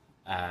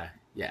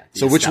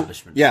So which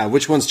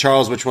one's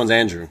Charles? Which one's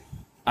Andrew?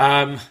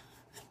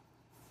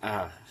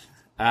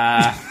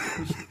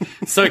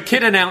 So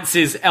Kid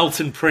announces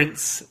Elton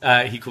Prince.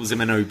 He calls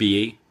him an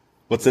OBE.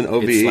 What's an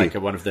OBE? It's like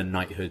one of the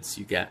knighthoods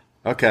you get.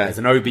 Okay. There's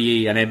an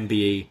OBE, an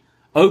MBE.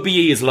 OBE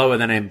is lower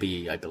than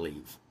MBE, I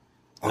believe.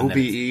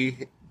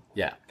 OBE?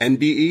 Yeah.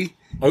 NBE?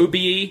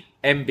 OBE,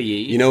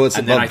 MBE. You know what's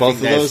and above both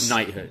of those?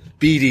 Knighthood.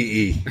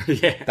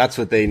 BDE. Yeah. That's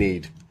what they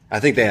need. I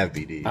think they have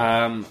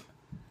BDE.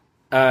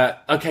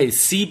 Okay,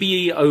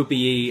 CBE,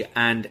 OBE,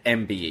 and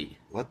MBE.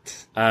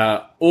 What?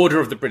 Order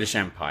of the British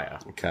Empire.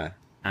 Okay.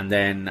 And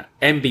then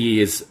MBE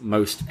is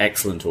most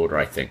excellent order,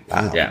 I think.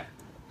 Wow. Yeah.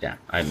 Yeah.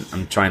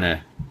 I'm trying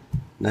to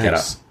Nice. get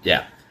up.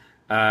 Yeah.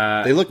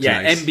 They look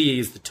yeah, nice. MBE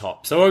is the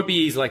top. So OBE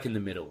is like in the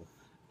middle.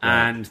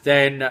 Right. And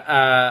then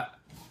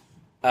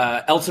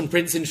Elton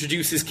Prince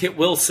introduces Kit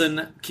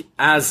Wilson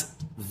as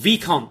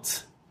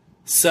Viscount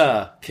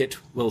Sir Kit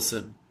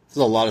Wilson. There's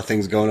a lot of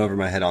things going over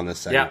my head on this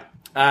segment.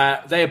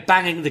 Yeah. They are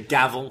banging the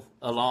gavel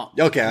a lot.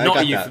 Okay, I not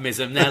got a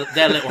euphemism.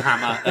 Their little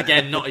hammer.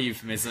 Again, not a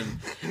euphemism.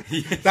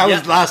 That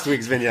was last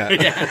week's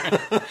vignette. Yeah.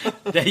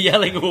 They're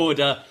yelling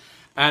order.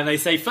 And they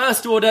say,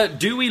 first order,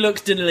 do we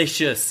look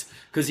delicious?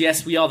 Because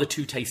yes, we are the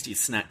two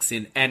tastiest snacks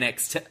in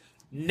NXT.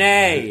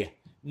 Nay.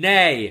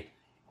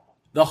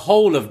 The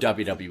whole of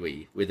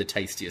WWE, we're the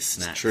tastiest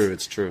snacks.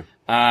 It's true.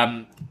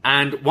 And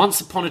once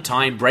upon a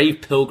time,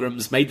 brave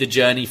pilgrims made the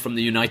journey from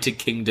the United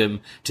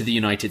Kingdom to the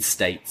United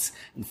States.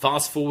 And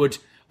fast forward,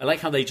 I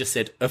like how they just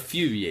said a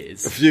few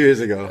years. A few years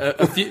ago.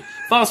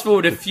 Fast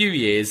forward a few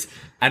years,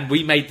 and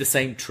we made the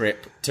same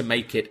trip to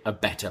make it a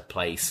better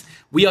place.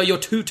 We are your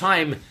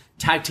two-time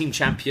tag team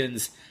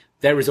champions.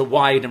 There is a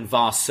wide and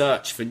vast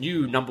search for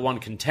new number one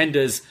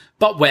contenders,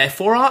 but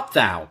wherefore art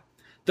thou?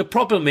 The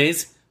problem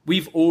is,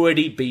 we've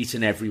already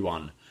beaten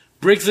everyone.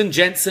 Briggs and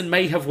Jensen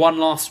may have won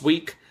last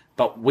week,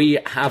 but we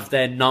have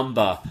their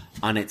number,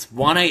 and it's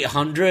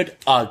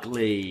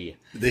 1-800-UGLY.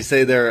 They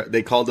say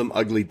they called them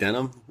Ugly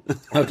Denim.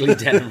 Ugly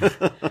Denim.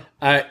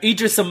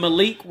 Idris and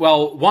Malik,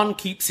 well, one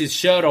keeps his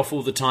shirt off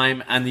all the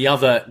time, and the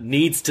other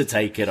needs to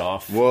take it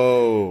off.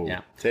 Whoa.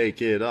 Yeah.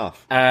 Take it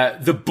off.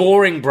 The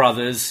Boring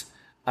Brothers,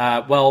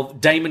 well,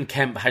 Damon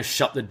Kemp has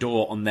shut the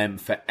door on them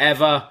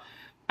forever.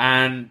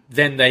 And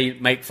then they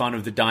make fun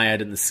of the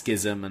Dyad and the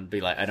Schism and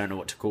be like, I don't know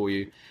what to call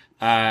you.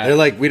 They're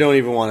like, we don't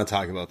even want to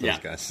talk about those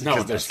guys no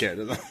because they're scared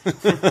of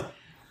them.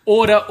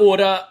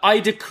 Order. I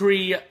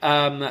decree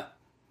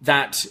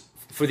that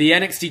for the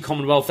NXT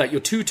Commonwealth, that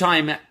your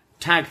two-time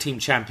tag team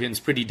champions,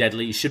 Pretty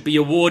Deadly, should be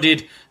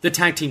awarded the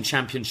tag team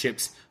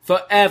championships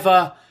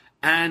forever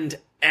and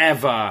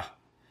ever.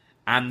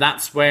 And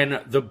that's when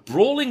the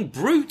Brawling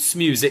Brutes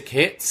music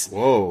hits.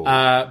 Whoa.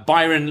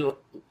 Byron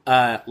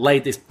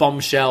laid this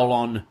bombshell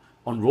on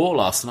Raw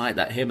last night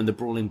that him and the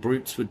Brawling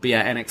Brutes would be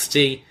at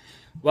NXT.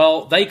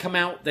 Well, they come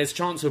out. There's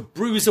chance of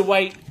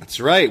Bruiserweight. That's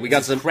right. We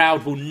got some. The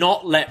crowd will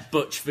not let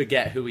Butch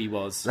forget who he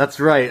was. That's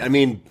right. I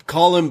mean,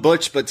 call him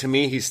Butch, but to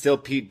me, he's still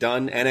Pete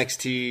Dunne,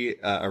 NXT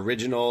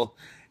original.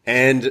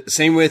 And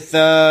same with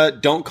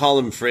don't call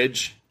him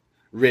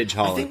Ridge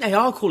Holland. I think they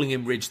are calling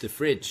him Ridge the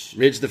Fridge.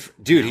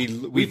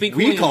 Dude,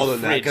 we called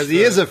him that because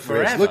he is a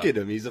fridge. Forever. Look at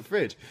him, he's a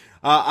fridge.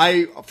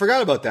 I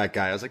forgot about that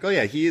guy. I was like, oh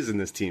yeah, he is in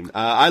this team.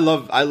 I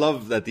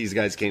love that these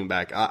guys came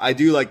back. I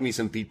do like me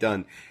some Pete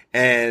Dunne,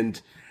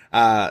 and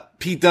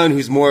Pete Dunne,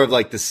 who's more of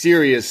like the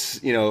serious,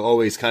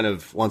 always kind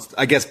of wants.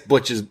 I guess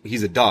Butch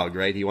he's a dog,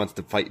 right? He wants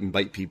to fight and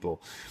bite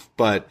people,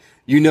 but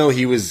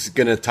he was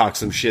gonna talk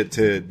some shit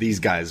to these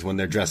guys when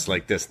they're dressed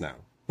like this now.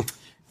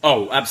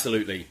 Oh,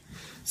 absolutely.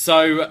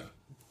 So.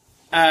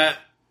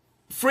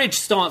 Fridge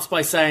starts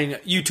by saying,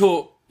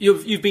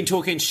 you've been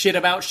talking shit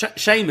about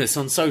Sheamus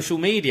on social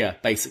media,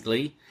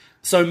 basically.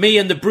 So me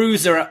and the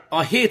Bruiser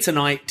are here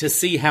tonight to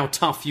see how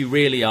tough you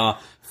really are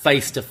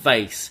face to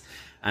face.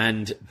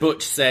 And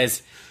Butch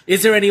says,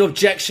 is there any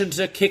objection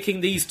to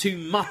kicking these two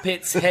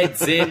Muppets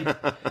heads in?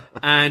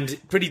 And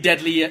Pretty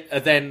Deadly are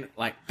then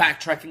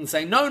backtracking,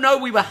 saying, no,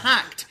 we were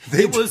hacked.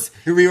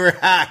 We were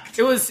hacked.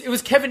 It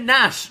was Kevin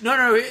Nash.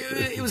 No,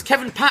 it was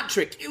Kevin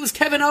Patrick. It was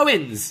Kevin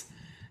Owens.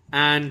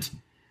 And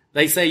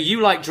they say,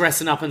 you like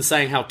dressing up and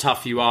saying how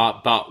tough you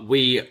are, but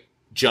we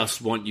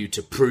just want you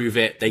to prove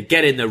it. They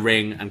get in the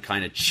ring and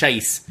kind of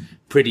chase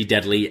Pretty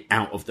Deadly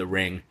out of the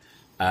ring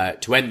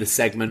to end the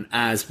segment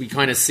as we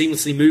kind of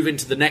seamlessly move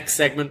into the next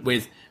segment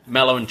with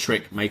Mello and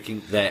Trick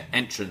making their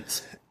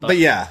entrance. But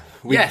yeah.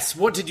 Yes,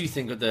 what did you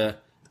think of the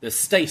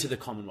state of the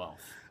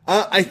Commonwealth?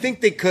 I think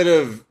they could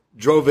have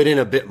drove it in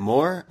a bit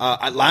more.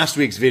 Last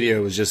week's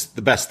video was just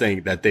the best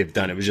thing that they've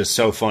done. It was just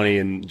so funny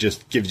and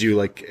just gives you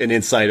an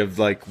insight of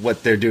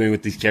what they're doing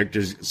with these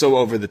characters so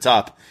over the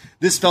top.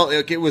 This felt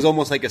like it was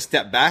almost like a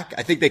step back.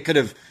 I think they could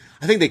have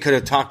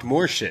talked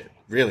more shit,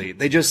 really.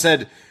 They just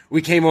said,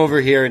 we came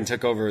over here and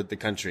took over the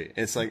country.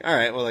 And it's like, all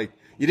right, well,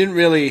 you didn't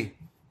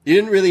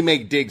really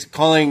make digs.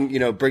 Calling,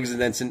 Briggs and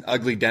Denson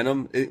ugly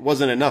denim, it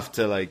wasn't enough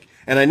to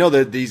and I know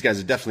that these guys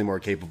are definitely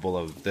more capable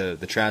of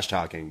the trash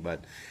talking,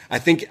 but I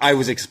think I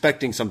was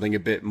expecting something a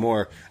bit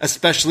more,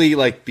 especially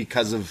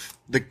because of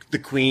the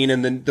Queen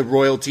and the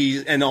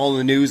royalties and all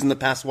the news in the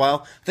past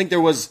while. I think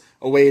there was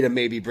a way to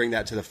maybe bring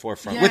that to the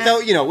forefront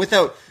without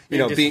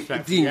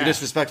being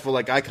disrespectful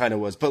like I kind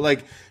of was,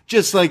 but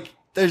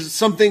there's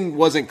something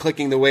wasn't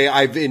clicking the way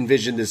I've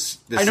envisioned this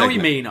I know segment. What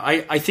you mean.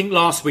 I think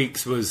last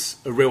week's was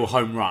a real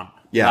home run.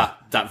 Yeah.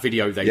 That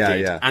video they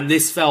did. Yeah. And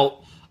this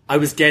felt, I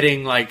was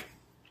getting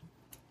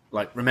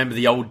remember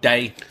the old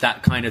day,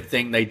 that kind of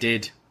thing they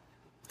did,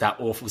 that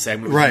awful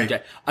segment with New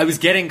Day. I was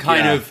getting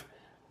kind of,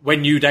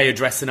 when New Day are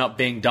dressing up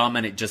being dumb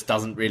and it just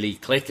doesn't really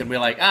click and we're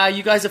like,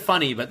 you guys are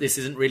funny, but this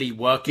isn't really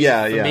working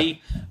for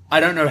me.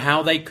 I don't know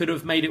how they could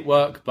have made it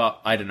work,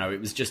 but I don't know.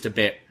 It was just a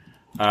bit,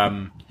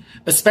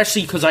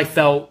 especially because I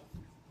felt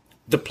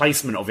the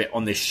placement of it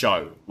on this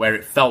show, where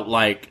it felt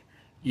like,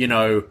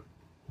 we're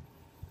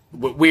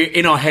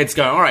in our heads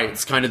going, all right,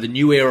 it's kind of the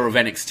new era of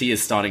NXT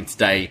is starting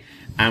today,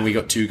 and we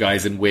got two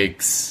guys in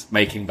wigs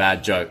making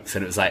bad jokes,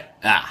 and it was like,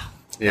 all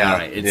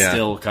right, it's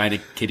still kind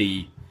of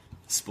kiddie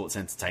sports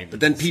entertainment. But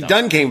then Pete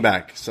Dunne came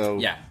back, so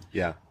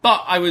yeah.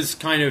 But I was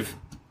kind of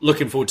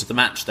looking forward to the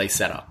match they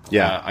set up.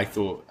 I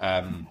thought,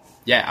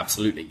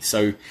 absolutely.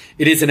 So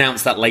it is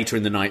announced that later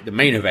in the night, the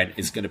main event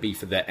is going to be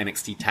for the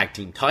NXT Tag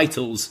Team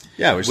titles.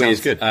 Yeah, which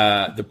sounds good.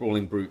 The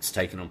Brawling Brutes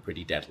taking on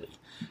Pretty Deadly.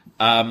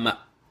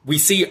 We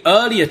see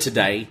earlier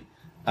today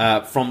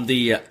from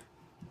the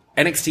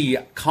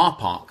NXT car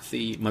park,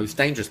 the most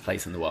dangerous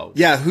place in the world.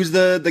 Yeah, who's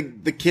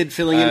the kid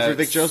filling in for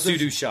Vic Joseph?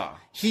 Sudu Shah.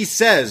 He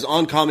says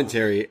on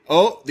commentary,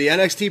 the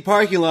NXT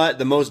parking lot,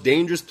 the most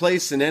dangerous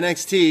place in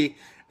NXT.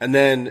 And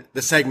then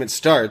the segment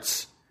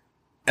starts,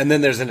 and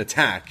then there's an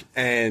attack.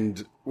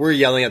 And we're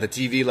yelling at the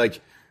TV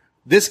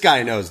this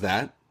guy knows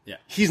that. Yeah.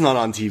 He's not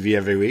on TV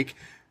every week.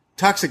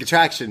 Toxic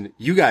Attraction,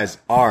 you guys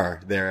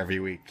are there every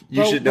week.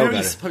 You should know better.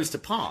 Where are you supposed to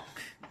park?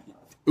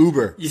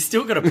 Uber. You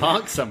still got to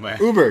park somewhere.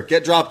 Uber,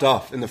 get dropped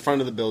off in the front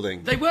of the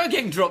building. They were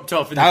getting dropped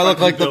off in the front of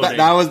the building.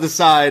 That was the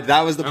side.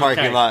 That was the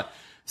parking lot.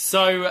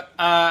 So,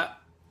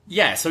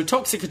 so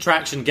Toxic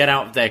Attraction get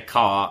out of their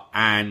car,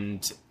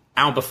 and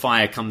Alba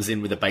Fire comes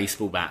in with a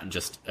baseball bat and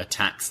just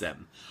attacks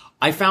them.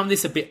 I found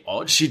this a bit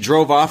odd. She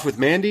drove off with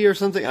Mandy or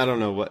something? I don't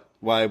know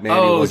why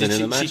Mandy wasn't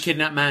in the match. She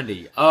kidnapped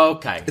Mandy. Oh,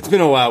 okay. It's been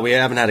a while. We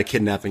haven't had a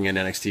kidnapping in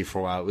NXT for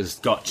a while. It was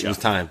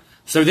time.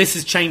 So this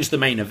has changed the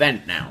main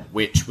event now,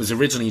 which was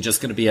originally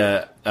just going to be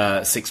a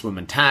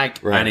 6-woman tag,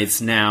 and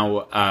it's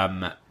now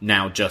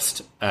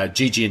just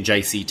Gigi and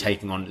JC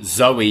taking on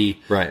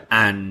Zoe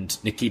and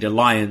Nikita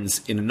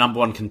Lyons in a number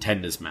 1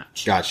 contenders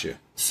match. Gotcha.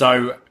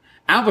 So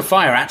Alba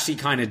Fire actually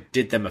kind of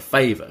did them a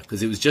favor,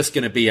 because it was just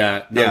going to be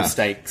a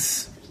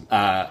no-stakes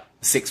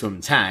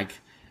 6-woman tag,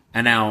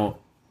 and now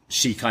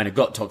she kind of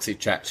got Toxic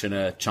Attraction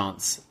a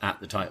chance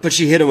at the title. But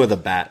she hit him with a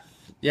bat.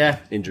 Yeah.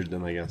 Injured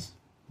them, I guess.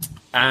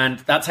 And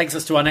that takes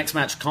us to our next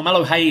match,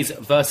 Carmelo Hayes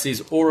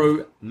versus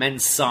Oro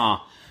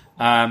Mensah.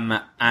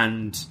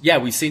 And yeah,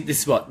 we've seen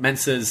this is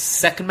Mensa's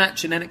second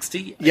match in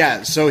NXT.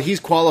 Yeah, so he's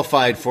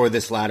qualified for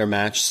this ladder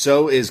match.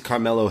 So is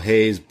Carmelo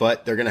Hayes,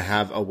 but they're going to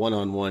have a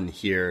one-on-one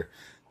here.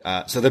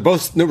 So they're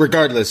both,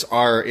 regardless,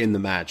 are in the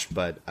match,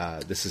 but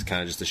this is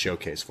kind of just a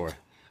showcase for it.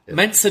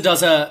 Mensa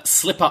does a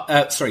step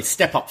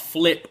up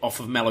flip off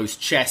of Melo's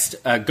chest,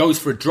 goes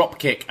for a drop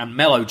kick, and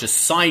Melo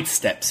just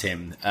sidesteps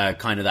him,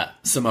 kind of that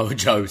Samoa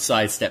Joe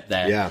sidestep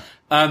there. Yeah.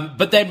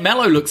 But then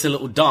Melo looks a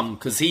little dumb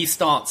because he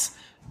starts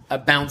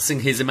bouncing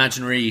his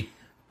imaginary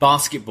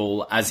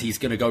basketball as he's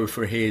going to go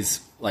for his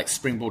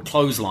springboard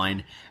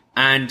clothesline,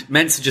 and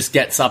Mensa just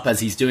gets up as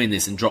he's doing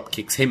this and drop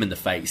kicks him in the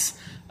face.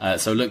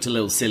 So it looked a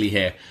little silly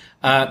here.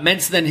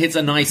 Mensa then hits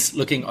a nice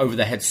looking over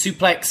the head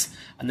suplex,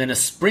 and then a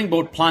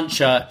springboard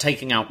plancher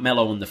taking out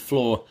Melo on the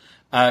floor.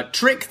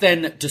 Trick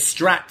then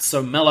distracts,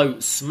 so Melo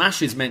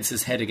smashes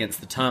Mensa's head against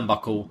the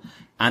turnbuckle,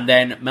 and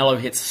then Melo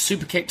hits a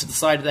super kick to the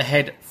side of the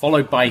head,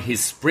 followed by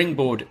his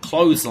springboard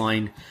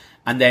clothesline,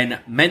 and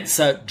then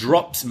Mensa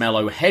drops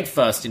Melo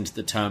headfirst into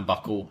the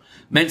turnbuckle.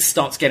 Mensa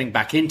starts getting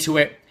back into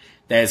it.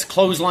 There's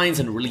clotheslines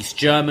and release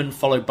German,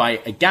 followed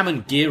by a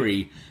Gammon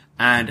Geary,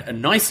 and a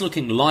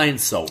nice-looking lion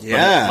salt.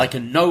 Yeah. Like a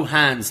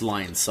no-hands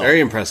lion salt. Very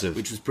impressive.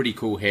 Which was pretty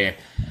cool here.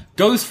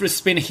 Goes for a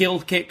spin heel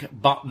kick,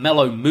 but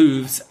Melo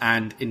moves,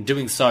 and in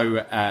doing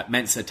so,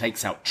 Mensa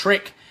takes out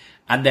Trick.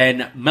 And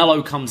then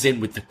Melo comes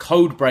in with the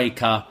code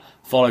breaker,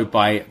 followed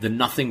by the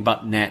nothing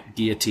but net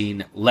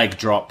guillotine leg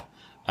drop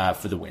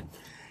for the win.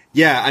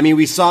 Yeah, I mean,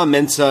 we saw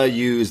Mensa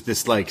use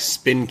this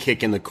spin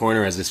kick in the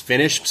corner as his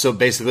finish. So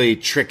basically,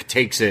 Trick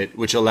takes it,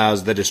 which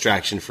allows the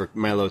distraction for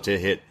Melo to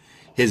hit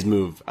his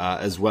move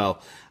as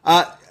well.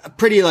 A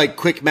pretty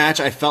quick match.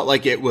 I felt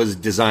like it was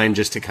designed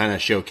just to kind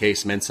of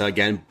showcase Mensa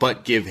again,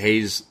 but give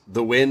Hayes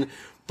the win.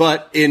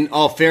 But in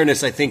all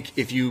fairness, I think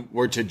if you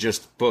were to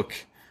just book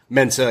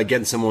Mensa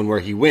against someone where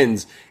he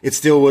wins, it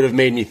still would have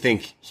made me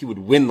think he would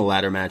win the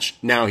ladder match.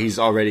 Now he's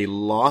already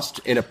lost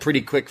in a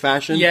pretty quick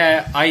fashion.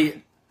 Yeah,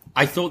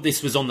 I thought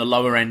this was on the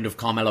lower end of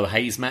Carmelo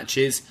Hayes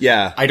matches.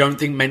 Yeah. I don't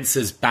think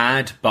Mensa's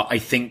bad, but I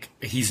think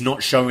he's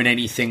not showing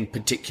anything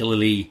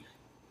particularly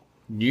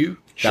new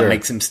that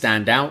makes him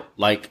stand out.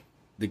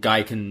 The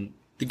guy can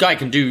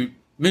do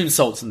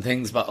moonsaults and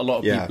things, but a lot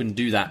of people can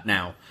do that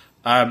now.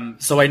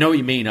 So I know what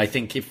you mean. I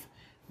think if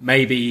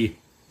maybe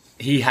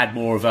he had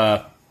more of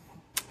a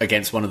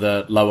against one of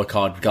the lower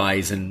card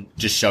guys and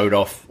just showed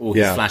off all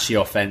his flashy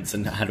offense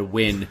and had a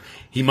win,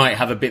 he might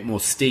have a bit more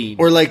steam.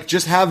 Or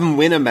just have him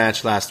win a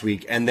match last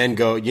week and then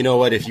go, you know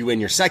what, if you win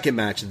your second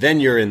match, then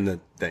you're in the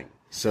thing.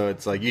 So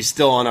it's you're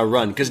still on a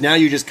run because now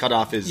you just cut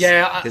off his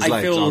legs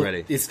I feel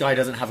already. This guy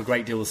doesn't have a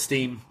great deal of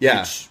steam.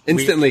 Yeah,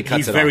 instantly cuts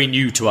he's it very off.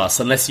 new to us.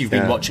 Unless you've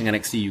been watching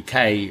NXT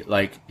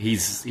UK,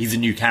 he's a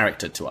new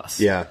character to us.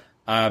 Yeah.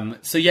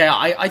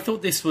 I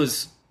thought this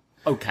was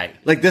okay.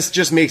 This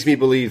just makes me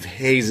believe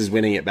Hayes is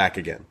winning it back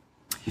again.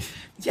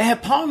 Yeah,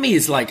 part of me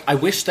is I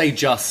wish they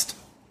just,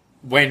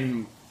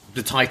 when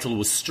the title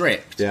was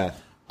stripped,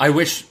 I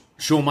wish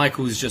Shawn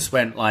Michaels just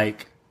went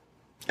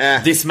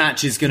this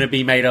match is going to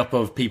be made up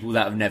of people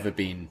that have never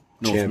been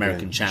North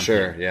American champion.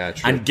 Sure, yeah,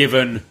 true. And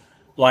given,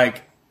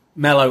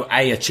 Melo,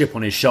 a chip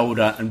on his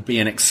shoulder and be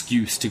an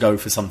excuse to go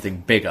for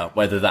something bigger,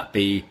 whether that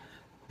be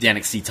the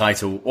NXT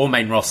title or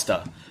main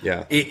roster.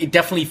 Yeah. It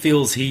definitely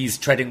feels he's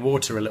treading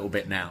water a little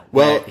bit now.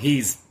 Well,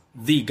 he's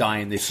the guy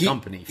in this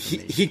company for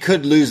me. He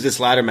could lose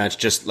this ladder match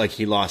just like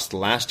he lost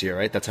last year,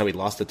 right? That's how he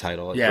lost the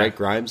title, right,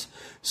 Grimes?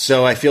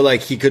 So I feel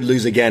like he could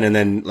lose again and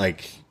then,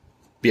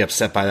 be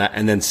upset by that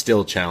and then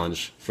still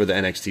challenge for the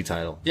NXT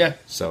title. Yeah.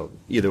 So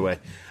either way.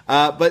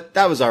 But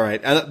that was all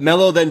right.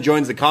 Melo then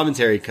joins the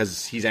commentary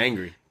because he's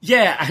angry.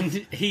 Yeah, and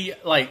he,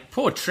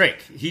 poor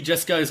Trick. He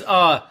just goes,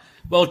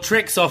 well,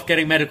 Trick's off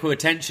getting medical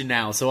attention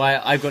now, so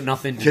I've got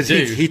nothing to do.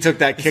 Because he took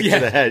that kick to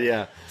the head,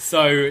 yeah.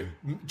 So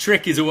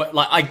Trick is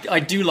I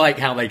do like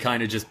how they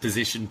kind of just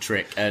position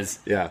Trick as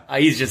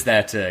he's just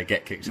there to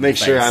get kicked in the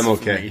face. Make sure I'm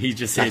okay. He's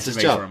just here to make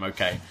sure I'm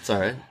okay. It's all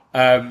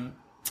right.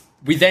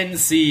 We then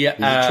see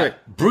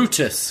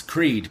Brutus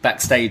Creed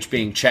backstage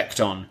being checked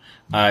on.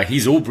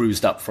 He's all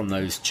bruised up from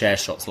those chair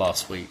shots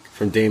last week.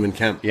 From Damon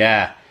Kemp.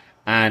 Yeah.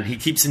 And he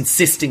keeps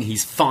insisting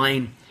he's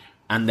fine.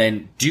 And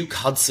then Duke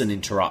Hudson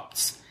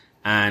interrupts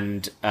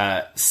and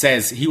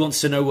says he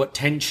wants to know what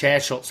 10 chair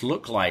shots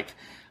look like.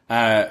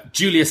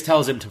 Julius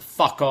tells him to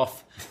fuck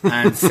off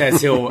and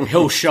says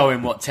he'll show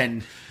him what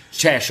 10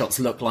 chair shots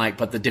look like,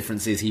 but the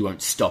difference is he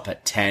won't stop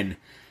at 10.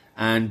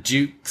 And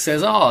Duke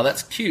says,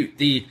 that's cute.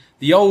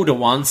 The older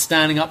one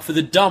standing up for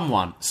the dumb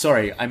one.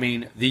 Sorry, I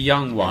mean the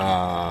young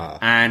one.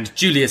 And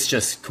Julius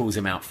just calls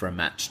him out for a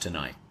match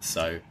tonight.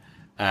 So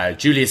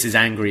Julius is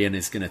angry and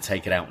is going to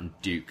take it out on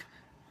Duke.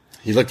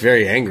 He looked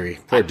very angry.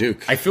 Poor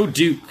Duke. I feel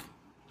Duke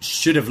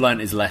should have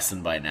learned his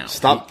lesson by now.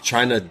 Stop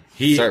trying to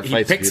start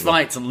fights. He picks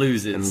fights and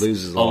loses. And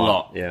loses a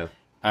lot.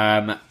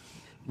 Yeah.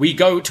 We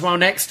go to our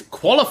next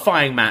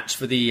qualifying match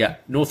for the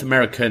North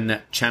American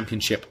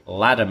Championship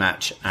ladder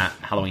match at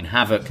Halloween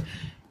Havoc.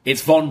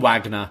 It's Von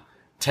Wagner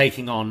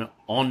taking on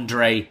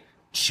Andre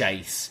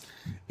Chase.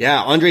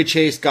 Yeah, Andre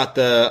Chase got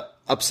the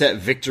upset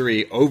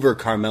victory over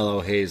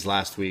Carmelo Hayes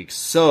last week.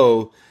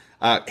 So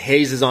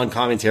Hayes is on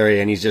commentary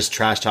and he's just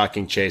trash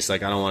talking Chase.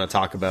 Like, I don't want to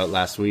talk about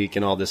last week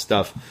and all this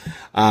stuff.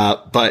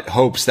 But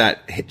hopes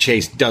that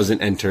Chase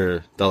doesn't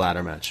enter the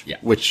ladder match. Yeah.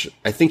 Which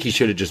I think he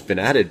should have just been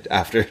added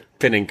after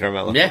pinning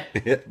Carmelo. Yeah.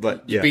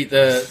 But you beat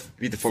the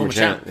former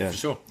champ. Yeah. For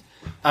sure.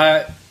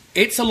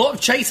 It's a lot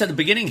of Chase at the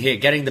beginning here,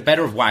 getting the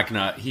better of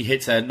Wagner. He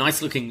hits a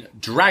nice looking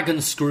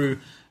dragon screw.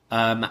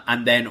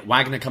 And then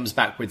Wagner comes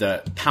back with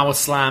a power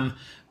slam.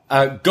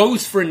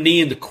 Goes for a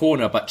knee in the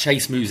corner, but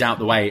Chase moves out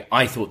the way.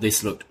 I thought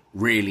this looked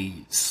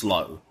really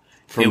slow.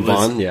 From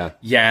Vaughn, yeah.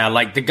 Yeah,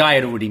 like the guy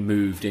had already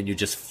moved and you're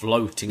just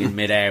floating in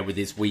midair with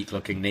his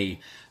weak-looking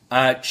knee.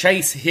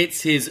 Chase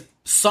hits his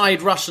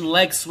side Russian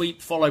leg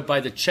sweep, followed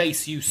by the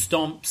Chase U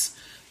stomps.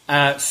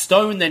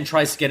 Stone then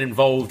tries to get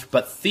involved,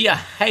 but Thea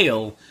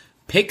Hale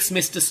picks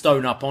Mr.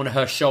 Stone up on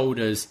her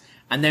shoulders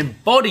and then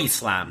body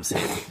slams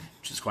him,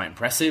 which is quite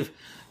impressive.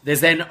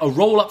 There's then a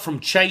roll-up from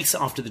Chase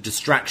after the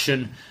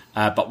distraction,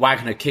 but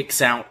Wagner kicks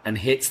out and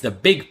hits the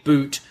big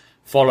boot,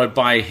 followed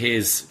by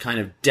his kind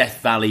of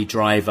Death Valley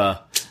driver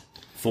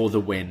for the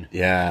win.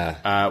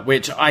 Yeah.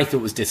 Which I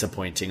thought was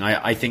disappointing.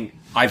 I think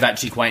I've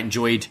actually quite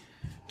enjoyed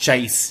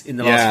Chase in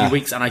the last few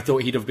weeks, and I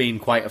thought he'd have been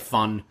quite a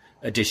fun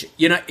addition.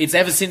 You know, it's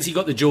ever since he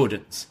got the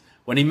Jordans.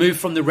 When he moved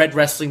from the red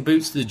wrestling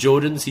boots to the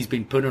Jordans, he's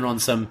been putting on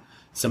some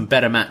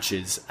better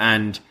matches.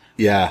 And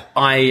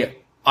I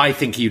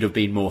think he would have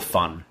been more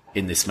fun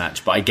in this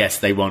match, but I guess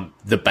they want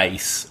the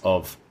base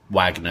of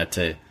Wagner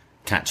to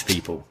catch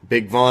people.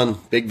 Big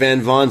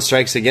Van Vaughn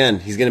strikes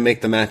again. He's going to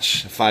make the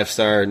match a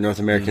 5-star North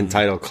American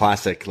title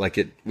classic, like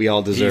we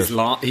all deserve.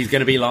 He's going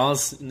to be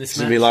Lars in this match. He's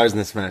going to be Lars in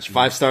this match.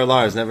 5-star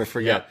Lars, never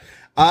forget.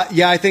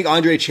 Yeah. I think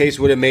Andre Chase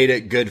would have made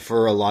it good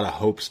for a lot of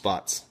hope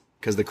spots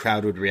because the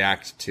crowd would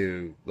react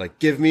to, like,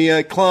 give me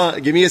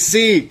a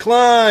C,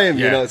 climb.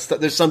 Yeah. You know,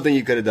 there's something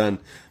you could have done,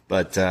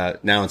 but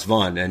now it's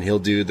Vaughn, and he'll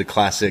do the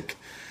classic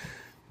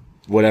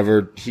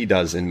whatever he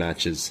does in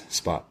matches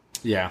spot.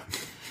 Yeah.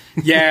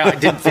 Yeah, I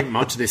didn't think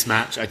much of this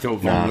match. I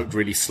thought Vaughn looked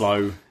really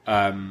slow.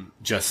 He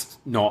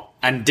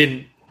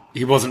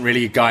wasn't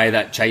really a guy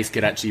that Chase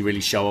could actually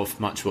really show off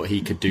much what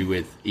he could do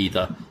with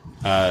either.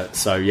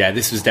 So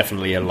this was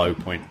definitely a low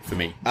point for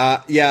me.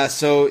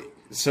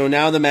 So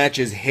now the match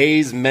is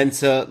Hayes,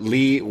 Mensah,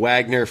 Lee,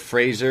 Wagner,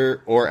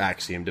 Fraser, or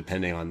Axiom,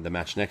 depending on the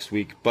match next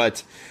week.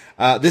 But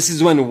this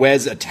is when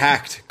Wes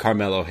attacked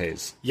Carmelo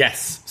Hayes.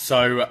 Yes.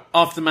 So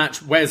after the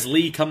match, Wes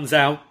Lee comes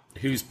out,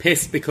 who's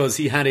pissed because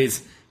he had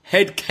his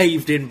head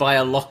caved in by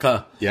a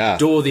locker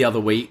door the other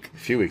week. A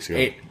few weeks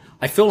ago.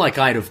 I feel like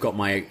I'd have got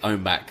my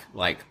own back,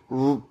 like,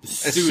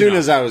 as soon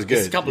as I was good.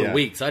 Just a couple of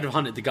weeks, I'd have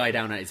hunted the guy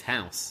down at his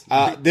house.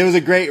 There was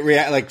a great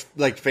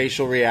like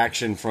facial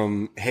reaction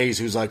from Hayes,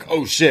 who's like,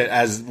 "Oh shit!"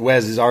 As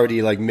Wes is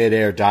already like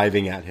midair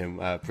diving at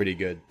him, pretty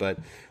good. But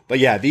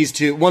yeah,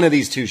 one of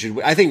these two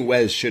should. I think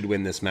Wes should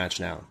win this match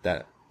now.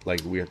 That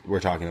like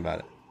we're talking about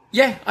it.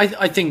 Yeah,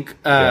 I think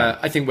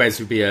Wes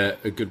would be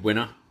a good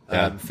winner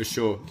for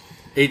sure.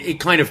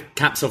 It kind of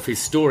caps off his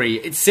story.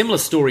 It's a similar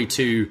story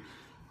to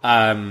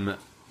Grimes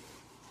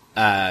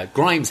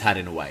had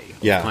in a way,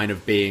 of kind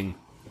of being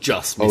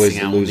just missing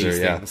out on these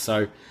things.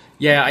 So,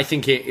 I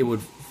think it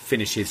would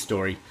finish his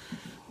story.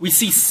 We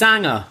see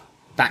Sanger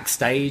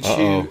backstage.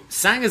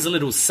 Sanger's a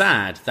little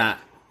sad that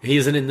he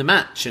isn't in the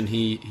match and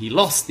he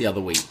lost the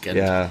other week.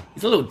 And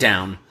he's a little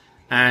down.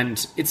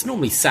 And it's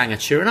normally Sanger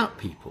cheering up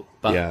people.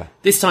 But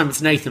this time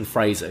it's Nathan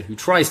Fraser who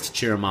tries to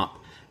cheer him up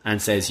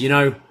and says, you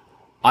know,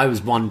 I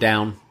was 1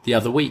 down the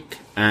other week.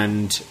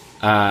 And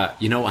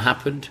you know what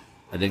happened?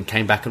 I then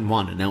came back and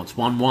won, and now it's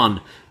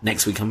 1-1.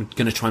 Next week I'm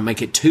going to try and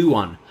make it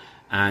 2-1.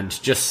 And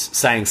just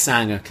saying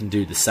Sanger can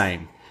do the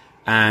same.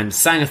 And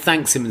Sanger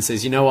thanks him and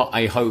says, you know what,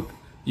 I hope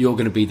you're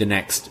going to be the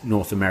next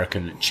North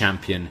American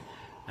champion.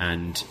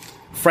 And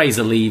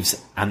Fraser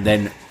leaves, and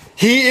then...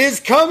 He is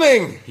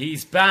coming!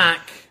 He's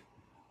back.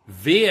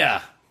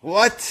 Veer.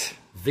 What?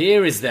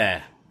 Veer is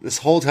there. This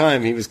whole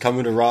time he was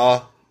coming to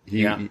Raw.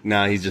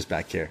 Now he's just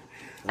back here.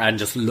 And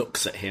just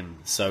looks at him.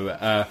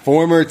 So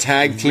former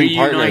tag team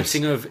partners.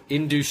 Reuniting of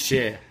Indus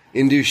Sher.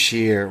 Indus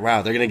Sher.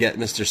 Wow, they're going to get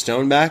Mr.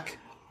 Stone back?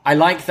 I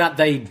like that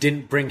they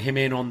didn't bring him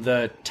in on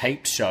the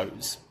taped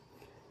shows.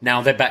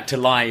 Now they're back to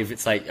live.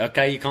 It's like,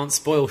 okay, you can't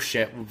spoil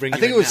shit. We'll bring you in.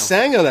 I think it was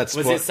Sanger that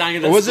spoiled it. Was it Sanger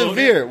that spoiled it? Or was it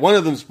it Veer? One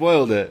of them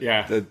spoiled it.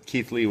 Yeah. The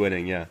Keith Lee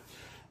winning, yeah.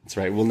 That's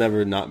right. We'll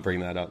never not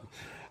bring that up.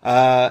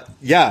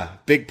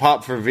 Big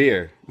pop for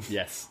Veer.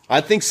 Yes.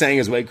 I think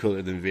Sanga's way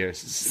cooler than Veer.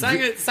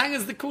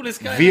 Sanga's the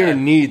coolest guy. Veer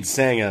needs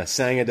Sanga.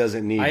 Sanga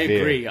doesn't need Veer. I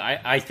agree.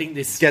 I think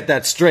this... Get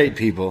that straight,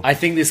 people. I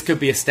think this could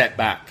be a step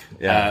back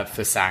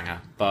for Sanger.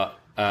 But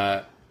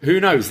who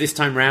knows? This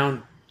time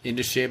round,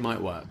 Indus Sher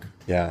might work.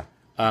 Yeah.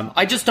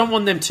 I just don't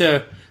want them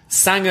to...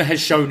 Sanger has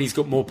shown he's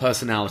got more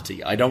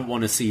personality. I don't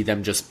want to see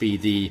them just be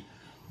the,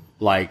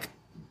 like,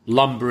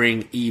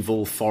 lumbering,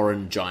 evil,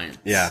 foreign giants.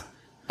 Yeah.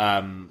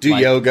 Do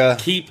yoga.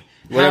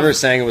 Whatever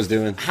Sanger was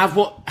doing. Have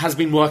what has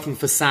been working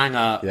for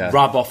Sanger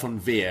rub off on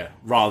Veer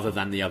rather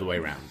than the other way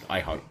around,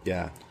 I hope.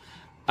 Yeah.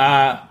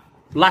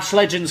 Lash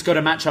Legend's got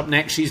a match up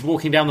next. She's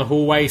walking down the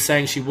hallway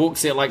saying she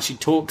walks it like she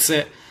talks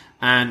it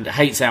and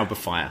hates Alba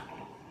Fire.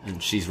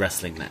 And she's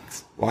wrestling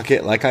next. Walk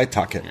it like I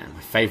talk it. Yeah,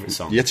 my favourite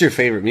song. It's your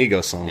favourite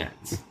Migos song. Yeah,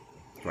 it's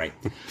great.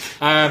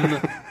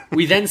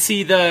 We then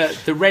see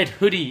the red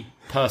hoodie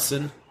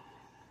person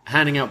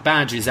handing out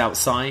badges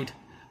outside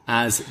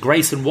as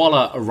Grayson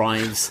Waller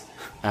arrives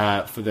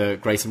for the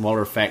Grayson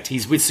Waller effect.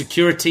 He's with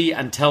security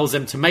and tells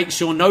them to make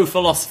sure no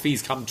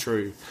philosophies come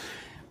true.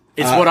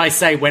 It's what I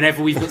say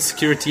whenever we've got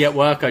security at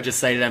work. I just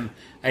say to them,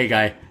 hey,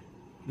 guy,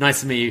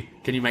 nice to meet you.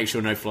 Can you make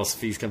sure no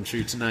philosophies come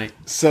true tonight?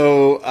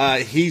 So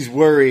he's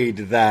worried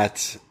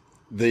that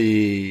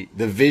the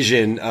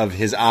vision of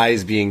his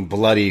eyes being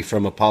bloody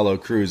from Apollo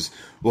Crews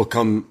will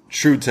come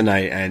true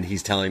tonight, and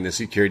he's telling the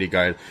security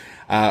guard.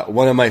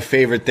 One of my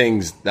favorite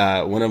things,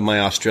 one of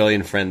my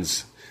Australian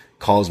friends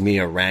calls me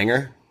a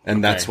ranger,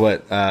 and that's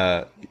what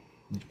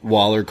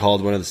Waller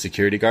called one of the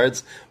security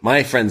guards.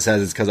 My friend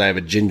says it's because I have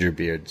a ginger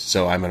beard,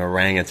 so I'm an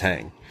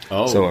orangutan.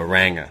 Oh. So a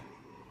ranga.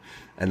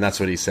 And that's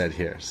what he said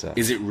here. So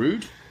Is it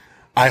rude?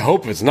 I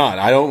hope it's not.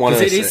 I don't want to.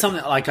 Because it is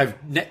something like I've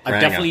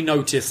definitely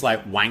noticed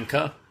like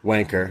wanker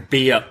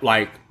be at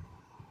like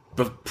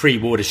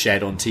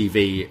pre-Watershed on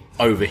TV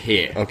over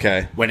here.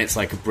 Okay. When it's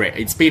like a Brit.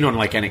 It's been on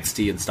like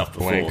NXT and stuff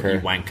before. Wanker. You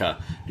wanker.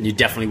 And you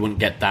definitely wouldn't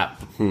get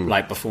that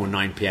like before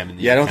 9 p.m. in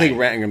the UK. I don't think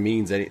ranga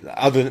means any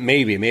other than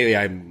maybe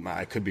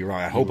I could be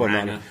wrong. I hope I'm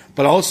Ranga. not.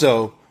 But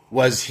also,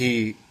 was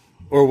he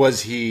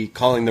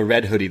calling the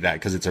red hoodie that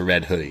because it's a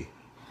red hoodie?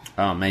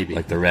 Oh, maybe.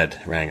 Like the red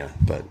ranga,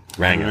 but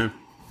ranga.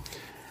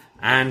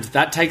 And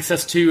that takes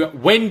us to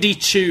Wendy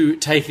Chu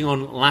taking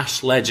on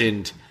Lash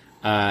Legend.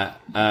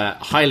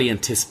 Highly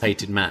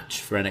anticipated match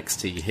for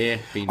NXT here.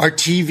 Our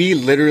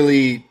TV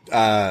literally,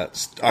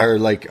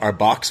 our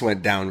box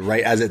went down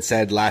right as it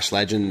said Lash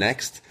Legend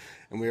next.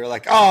 And we were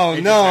like, oh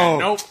no.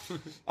 Nope.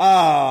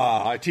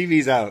 Our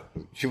TV's out.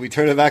 Should we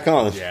turn it back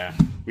on? Yeah.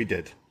 We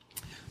did.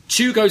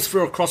 Chu goes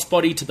for a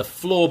crossbody to the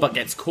floor but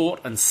gets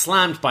caught and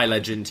slammed by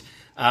Legend.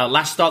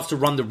 Lash starts to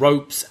run the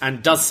ropes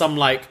and does some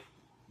like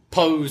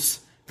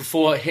pose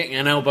before hitting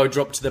an elbow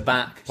drop to the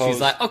back. Pose.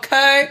 She's like,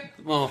 okay.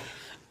 Well,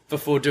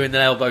 before doing the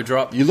elbow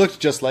drop. You looked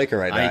just like her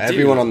right now.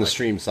 Everyone on the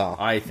stream saw.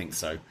 I think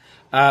so.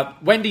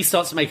 Wendy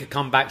starts to make a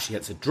comeback. She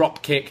hits a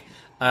drop kick.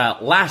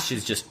 Lash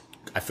is just,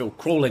 I feel,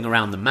 crawling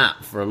around the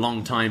mat for a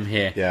long time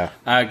here.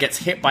 Yeah. Gets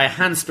hit by a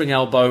handspring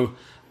elbow.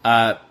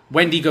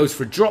 Wendy goes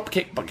for a drop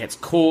kick but gets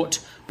caught.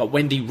 But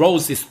Wendy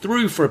rolls this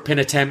through for a pin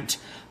attempt.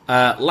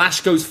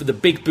 Lash goes for the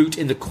big boot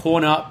in the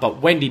corner,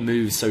 but Wendy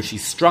moves, so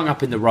she's strung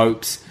up in the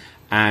ropes.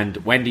 And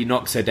Wendy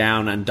knocks her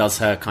down and does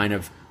her kind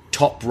of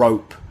top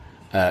rope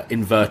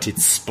inverted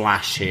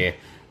splash here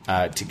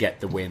to get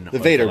the win. The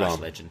Vader Lash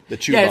bomb. Legend. The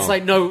Chew bomb. bomb. It's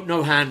like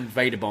no hand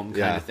Vader bomb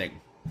kind of thing.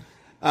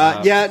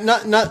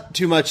 Not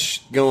too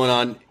much going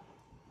on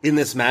in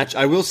this match.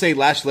 I will say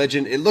Lash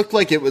Legend, it looked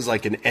like it was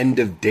like an end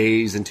of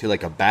days into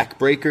like a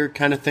backbreaker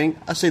kind of thing.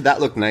 I'll say that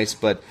looked nice,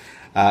 but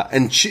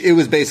it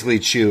was basically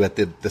Chew at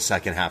the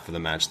second half of the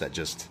match that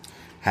just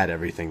had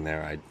everything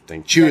there. I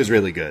think Chew is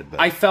really good. But.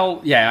 I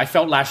felt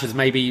Lash is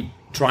maybe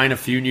trying a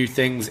few new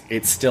things.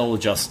 It's still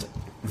just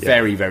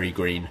very, very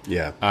green.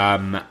 Yeah.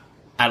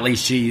 At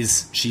least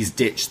she's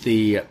ditched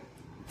the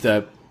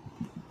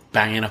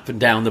banging up and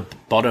down the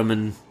bottom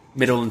and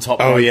middle and top.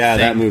 Oh yeah,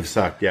 thing. that move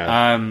sucked.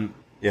 Yeah.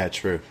 Yeah,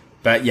 true.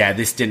 But yeah,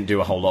 this didn't do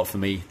a whole lot for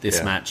me.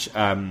 This match,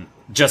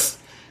 just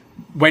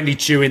Wendy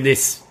Chu in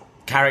this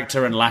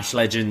character and Lash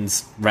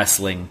Legends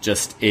wrestling.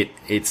 Just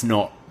it's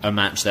not a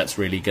match that's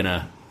really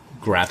gonna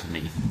grab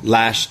me.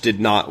 Lash did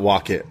not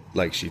walk it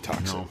like she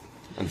talks it,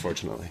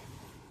 unfortunately.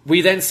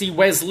 We then see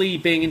Wesley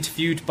being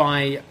interviewed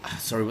by...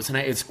 Sorry, what's her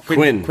name? It's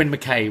Quinn. Quinn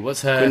McKay.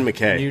 What's her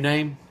new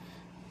name?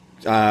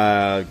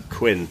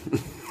 Quinn.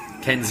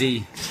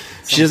 Kenzie.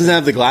 She doesn't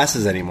have the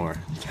glasses anymore.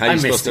 How are you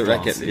supposed to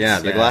wreck it? Glasses, Yeah,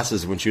 the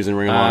glasses when she was in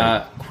Ring of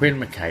Honor.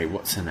 Quinn McKay.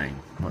 What's her name?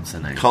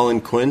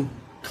 Colin Quinn?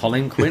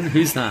 Colin Quinn?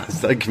 Who's that?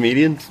 Is that a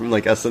comedian from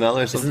like SNL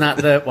or something?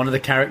 Isn't that one of the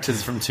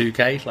characters from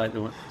 2K? Like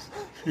the one...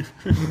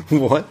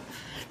 What?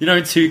 You know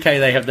in 2K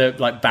they have the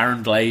like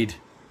Baron Blade.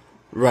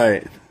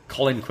 Right.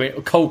 Colin Quinn.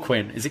 Or Cole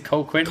Quinn. Is it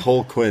Cole Quinn?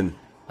 Cole Quinn.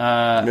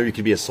 Maybe you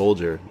could be a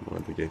soldier in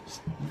one of the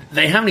games.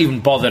 They haven't even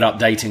bothered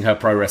updating her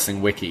pro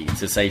wrestling wiki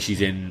to say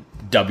she's in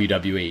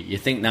WWE. You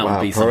think that would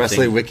be Pro something...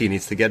 Wrestling Wiki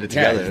needs to get it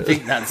together. Yeah, you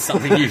think that's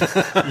something you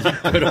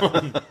put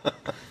on.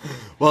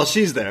 Well,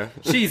 she's there.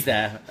 She's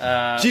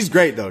there. She's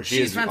great, though.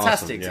 She's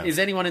fantastic. Awesome, yeah. Is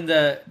anyone in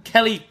the...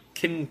 Kelly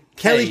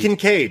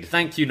Kincaid.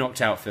 Thank you,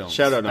 Knocked Out Films.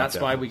 Shout out That's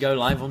Knocked why Out. we go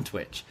live on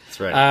Twitch. That's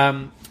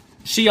right.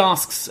 She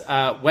asks,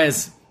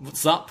 Wes,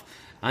 what's up?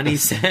 And he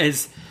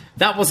says,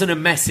 that wasn't a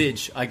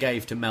message I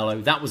gave to Mello.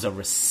 That was a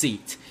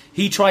receipt.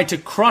 He tried to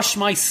crush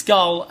my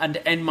skull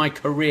and end my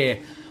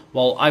career.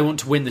 Well, I want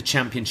to win the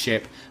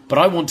championship, but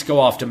I want to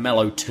go after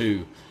Mello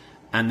too.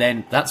 And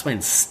then that's when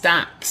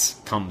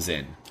Stax comes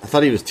in. I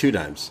thought he was 2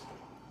 Dimes.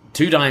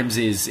 2 Dimes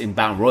is in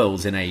Battle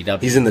Royals in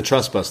AEW. He's in the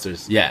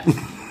Trustbusters. Yeah.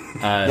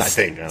 I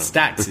think.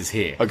 Stax is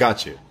here. I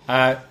got you.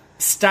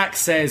 Stax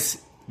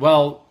says,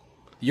 well,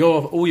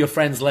 all your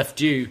friends left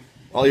you.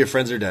 All your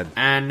friends are dead.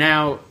 And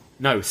now,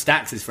 no,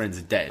 Stax' friends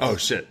are dead. Oh,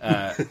 shit.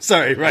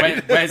 Sorry,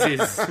 right. Where's his...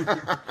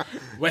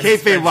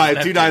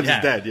 Kayfabe-wise, Two Dimes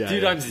is dead. Yeah, Two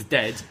Dimes is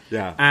dead.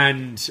 Yeah.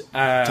 And...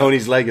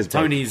 Tony's leg is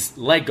broken. Tony's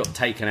leg got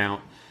taken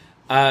out.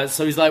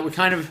 So he's like,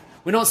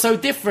 we're not so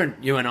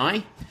different, you and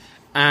I.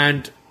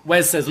 And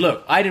Wes says,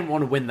 look, I didn't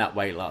want to win that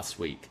way last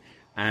week.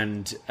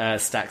 And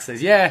Stax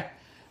says, yeah,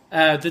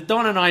 the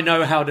Don and I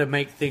know how to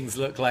make things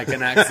look like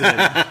an accident.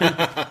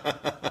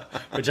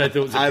 Which I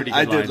thought was a pretty good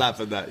line. I did laugh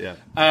at that,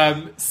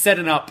 yeah.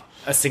 Setting up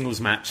a singles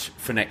match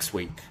for next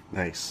week.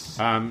 Nice.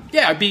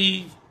 I'd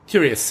be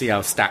curious to see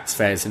how Stax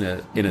fares in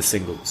a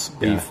singles.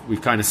 Yeah.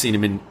 We've kind of seen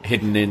him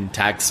hidden in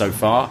tags so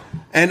far.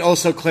 And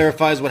also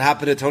clarifies what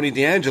happened to Tony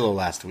D'Angelo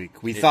last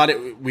week. We thought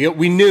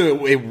we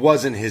knew it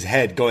wasn't his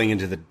head going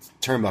into the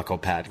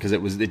turnbuckle pad because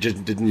it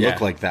just didn't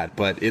look like that,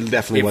 but it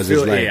definitely was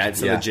his leg. Yeah,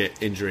 it's a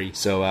legit injury.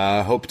 So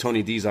I hope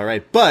Tony D's all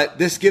right. But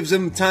this gives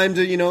him time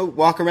to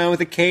walk around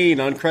with a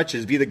cane on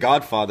crutches, be the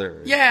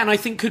Godfather. Yeah, and I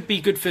think could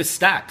be good for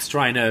Stax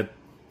trying to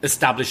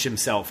establish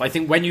himself. I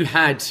think when you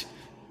had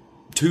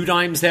Two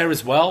Dimes there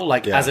as well,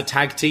 as a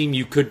tag team,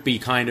 you could be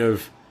kind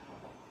of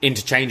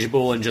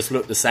interchangeable and just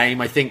look the same.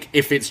 I think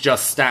if it's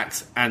just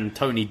Stax and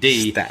Tony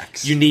D,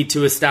 you need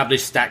to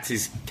establish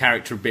Stax's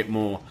character a bit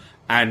more,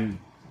 and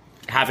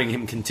having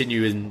him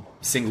continue in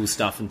single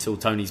stuff until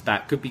Tony's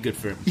back could be good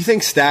for him. You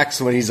think Stax,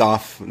 when he's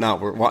off,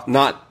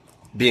 not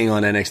being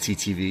on NXT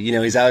TV,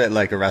 he's out at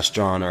like a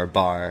restaurant or a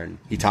bar and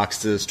he talks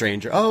to a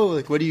stranger.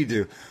 Oh, what do you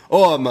do?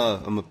 Oh, I'm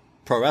a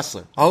pro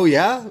wrestler. Oh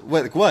yeah,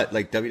 what?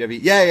 Like WWE?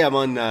 Yeah, I'm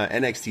on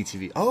NXT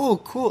TV.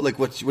 Oh, cool. Like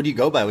what do you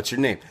go by? What's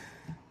your name?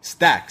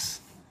 Stax.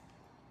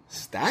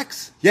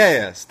 Stax?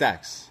 Yeah,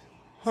 Stax.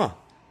 Huh.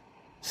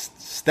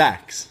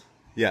 Stax.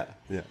 Yeah.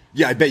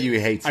 I bet you he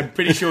hates it. I'm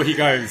pretty sure he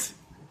goes,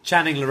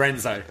 Channing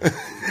Lorenzo.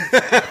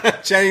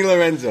 Channing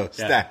Lorenzo.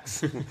 Yeah.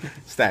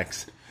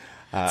 Stax.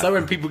 So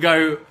when people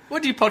go,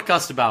 what do you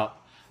podcast about?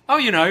 Oh,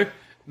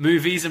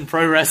 movies and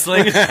pro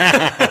wrestling. They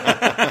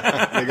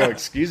go,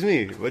 excuse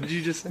me, what did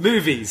you just say?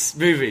 Movies.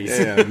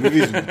 Yeah,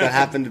 movies that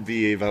happen to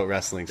be about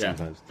wrestling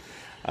sometimes.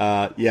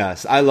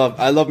 Yes, I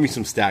love me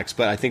some Stax,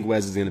 but I think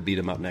Wes is going to beat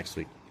him up next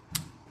week.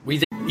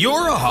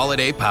 You're a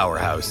holiday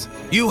powerhouse.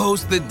 You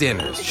host the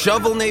dinners,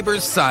 shovel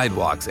neighbors'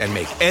 sidewalks, and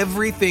make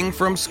everything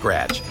from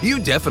scratch. You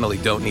definitely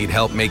don't need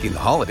help making the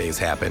holidays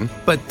happen.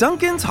 But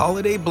Dunkin's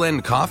Holiday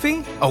Blend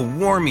Coffee? A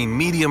warming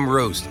medium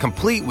roast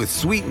complete with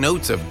sweet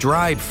notes of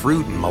dried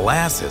fruit and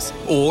molasses.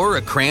 Or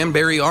a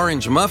cranberry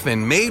orange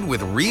muffin made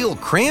with real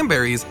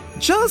cranberries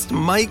just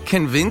might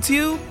convince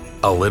you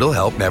a little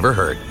help never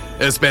hurt.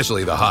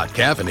 Especially the hot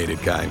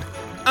caffeinated kind.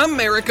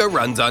 America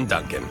runs on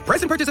Dunkin'.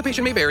 Price and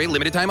participation may vary.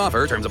 Limited time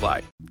offer. Terms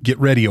apply. Get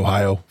ready,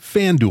 Ohio.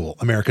 FanDuel,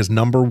 America's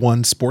 #1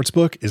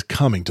 sportsbook, is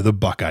coming to the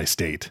Buckeye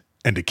State.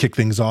 And to kick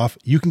things off,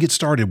 you can get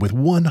started with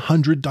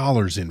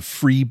 $100 in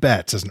free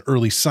bets as an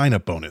early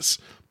sign-up bonus.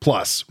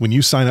 Plus, when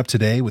you sign up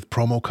today with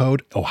promo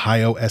code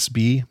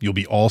OhioSB, you'll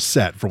be all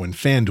set for when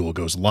FanDuel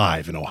goes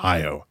live in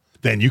Ohio.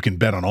 Then you can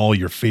bet on all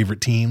your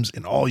favorite teams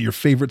and all your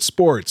favorite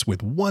sports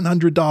with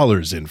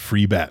 $100 in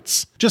free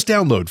bets. Just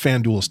download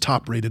FanDuel's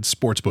top-rated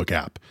sportsbook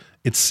app.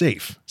 It's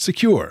safe,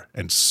 secure,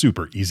 and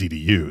super easy to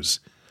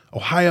use.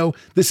 Ohio,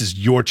 this is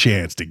your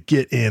chance to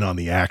get in on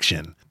the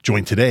action.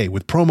 Join today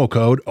with promo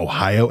code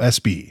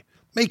OhioSB.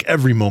 Make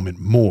every moment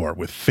more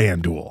with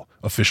FanDuel,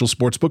 official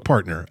sportsbook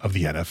partner of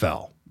the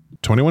NFL.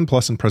 21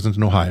 plus and present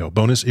in Ohio.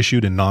 Bonus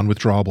issued in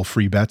non-withdrawable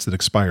free bets that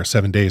expire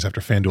 7 days after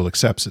FanDuel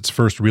accepts its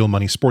first real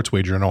money sports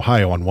wager in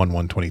Ohio on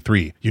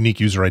 1/1/23. Unique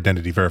user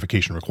identity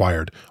verification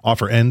required.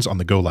 Offer ends on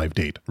the go-live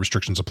date.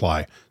 Restrictions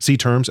apply. See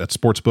terms at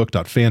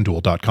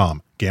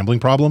sportsbook.fanduel.com.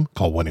 Gambling problem?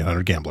 Call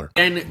 1-800-GAMBLER.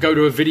 Then go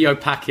to a video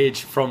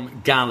package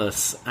from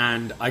Gallus,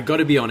 and I got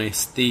to be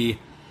honest, the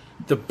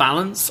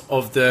balance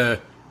of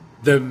the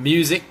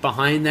music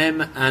behind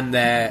them and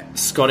their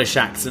Scottish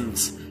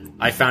accents,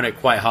 I found it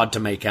quite hard to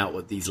make out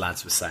what these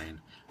lads were saying.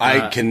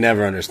 I can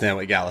never understand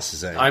what Gallus is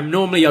saying. I'm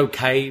normally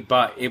okay,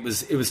 but it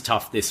was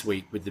tough this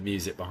week with the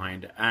music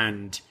behind it.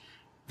 And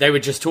they were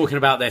just talking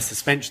about their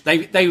suspension.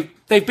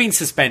 They've been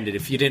suspended,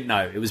 if you didn't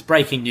know. It was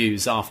breaking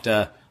news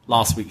after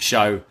last week's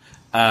show.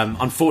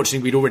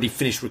 Unfortunately, we'd already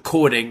finished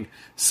recording,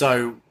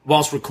 so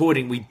whilst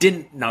recording, we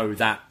didn't know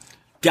that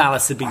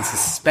Gallus had been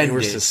suspended. They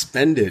were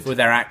suspended for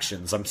their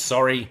actions. I'm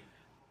sorry,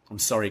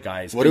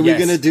 guys. What are we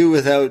going to do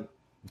without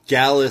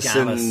Gallus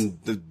and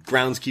the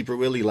groundskeeper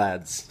Willie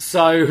lads?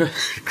 So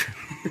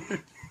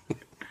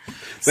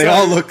they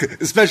all look,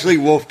 especially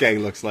Wolfgang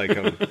looks like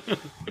him.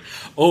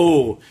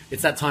 Oh,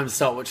 it's that time to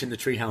start watching the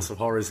Treehouse of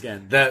Horrors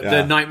again.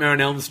 The Nightmare on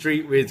Elm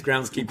Street with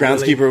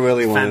Groundskeeper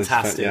Willie.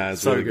 Fantastic.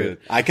 It's so really good.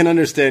 I can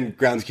understand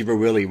Groundskeeper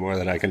Willie more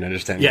than I can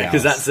understand Gallus.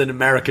 Because that's an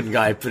American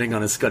guy putting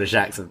on a Scottish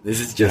accent.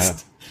 This is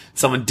just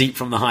someone deep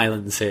from the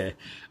Highlands here.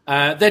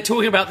 They're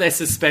talking about their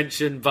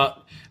suspension, but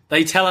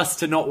they tell us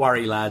to not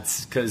worry,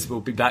 lads, because we'll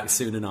be back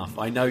soon enough.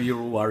 I know you're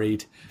all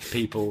worried,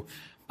 people.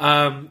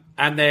 And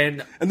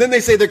then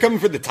they say they're coming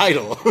for the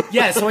title.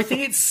 So I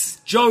think it's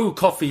Joe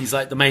Coffey's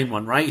like the main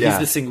one, right? Yeah. He's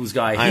the singles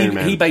guy.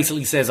 He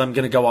basically says, I'm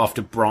going to go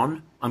after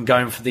Bron I'm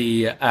going for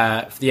the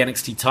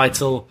NXT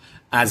title,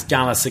 as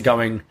Gallus are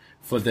going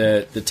for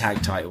the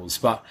tag titles.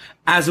 But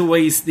as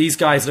always, these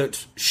guys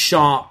looked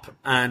sharp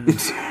and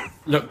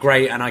look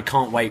great, and I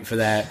can't wait for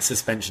their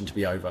suspension to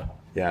be over.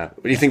 Yeah.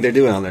 What do you think they're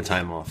doing on their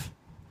time off?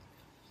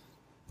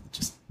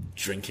 Just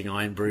drinking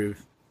Iron Brew.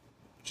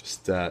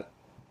 Just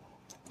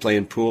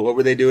playing pool. What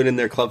were they doing in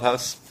their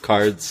clubhouse?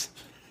 Cards.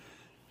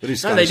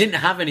 No, they didn't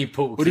have any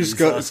pool. What do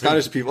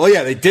Scottish people? Oh,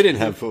 yeah, they didn't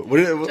have pool.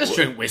 Just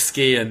drink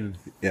whiskey and...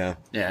 Yeah.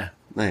 Yeah.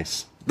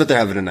 Nice. But they're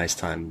having a nice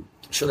time.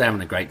 I'm sure they're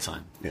having a great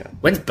time. Yeah.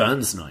 When's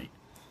Burns Night?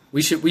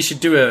 We should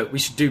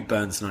do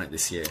Burns Night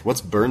this year.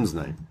 What's Burns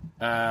Night?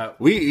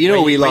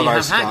 We love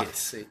our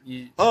Scotch.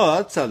 Oh,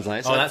 that sounds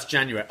nice. Oh, that's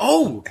January.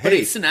 Oh, but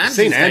hey, it's St. Andrew's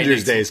St. Day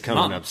Andrew's Day is next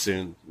coming month. up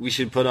soon. We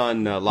should put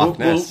on Loch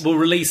Ness. We'll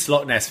release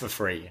Loch Ness for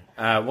free.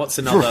 What's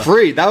another for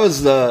free? That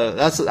was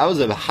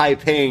a high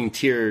paying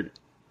tiered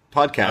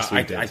podcast.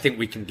 I think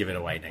we can give it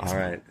away next All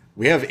month. right,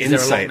 we have Is there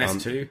a Loch insight Ness on.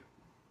 too?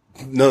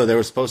 No, there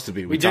was supposed to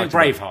be. We do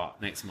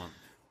Braveheart next month.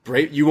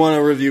 You want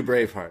to review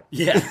Braveheart?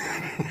 Yeah.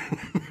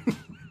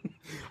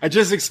 I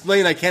just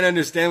explained I can't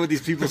understand what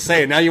these people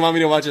say. Now you want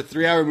me to watch a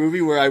 3-hour movie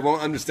where I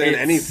won't understand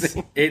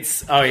anything?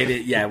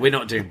 Yeah, we're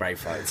not doing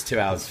Braveheart. It's 2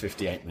 hours,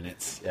 58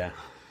 minutes. Yeah.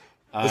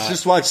 Let's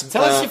just watch.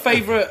 Tell us your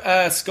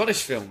favourite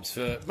Scottish films.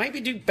 Maybe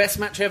do Best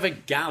Match Ever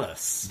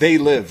Gallus. They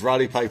Live,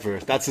 Roddy Piper.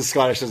 That's as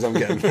Scottish as I'm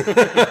getting.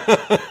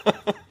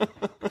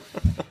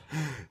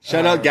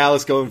 Shout out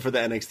Gallus going for the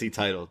NXT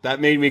title.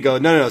 That made me go,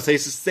 no, stay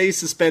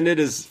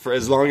suspended for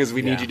as long as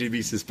we need you to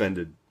be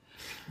suspended.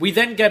 We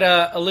then get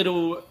a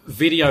little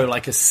video,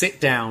 like a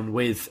sit-down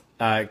with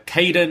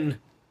Caden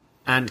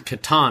and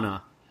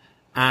Katana.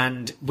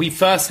 And we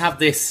first have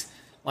this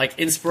like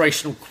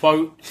inspirational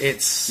quote.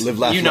 It's, Live,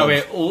 laugh, you know love.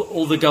 it,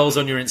 all the girls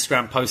on your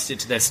Instagram post it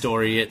to their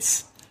story.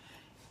 It's,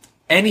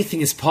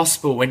 anything is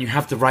possible when you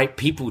have the right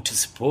people to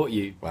support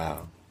you.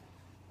 Wow.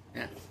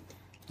 Yeah.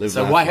 Live,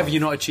 So laugh, why have love. you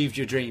not achieved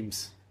your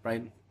dreams,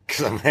 right?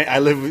 Because I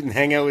live and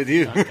hang out with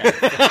you. Okay.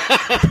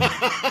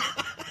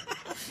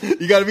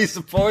 You got to be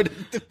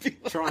supportive to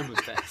people. Try my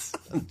best.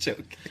 I'm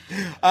joking.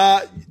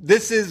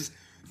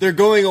 They're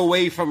going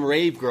away from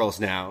rave girls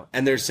now,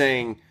 and they're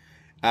saying,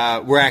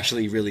 we're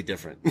actually really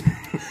different.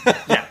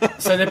 Yeah.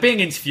 So they're being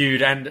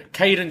interviewed, and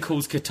Caden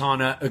calls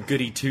Katana a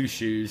goody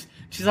two-shoes.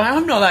 She's like,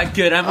 I'm not that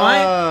good, am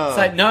I? It's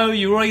like, no,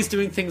 you're always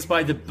doing things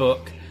by the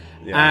book.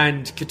 Yeah.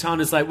 And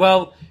Katana's like,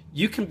 well,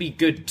 you can be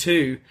good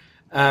too.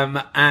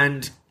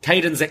 And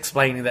Caden's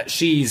explaining that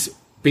she's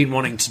been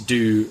wanting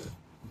to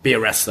be a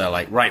wrestler,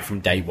 like, right from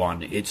day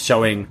one. It's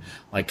showing,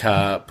 like,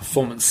 her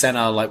performance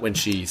center, like, when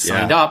she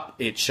signed up.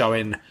 It's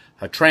showing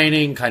her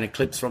training, kind of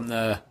clips from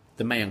the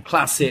Mayan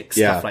Classic,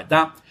 stuff like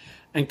that.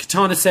 And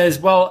Katana says,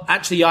 well,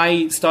 actually,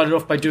 I started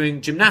off by doing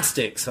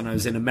gymnastics, and I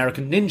was in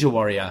American Ninja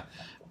Warrior.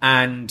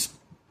 And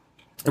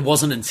it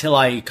wasn't until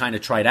I kind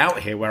of tried out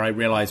here where I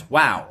realized,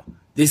 wow,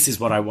 this is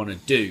what I want to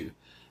do.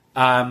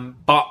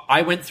 But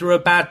I went through a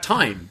bad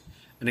time.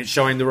 And it's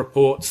showing the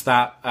reports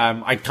that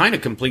I kind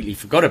of completely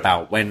forgot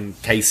about when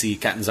Casey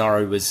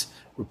Catanzaro was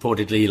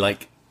reportedly,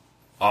 like,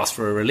 asked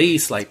for a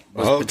release, like,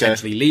 was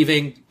potentially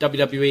leaving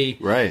WWE.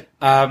 Right.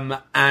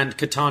 And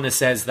Katana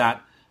says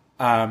that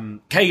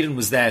Caden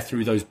was there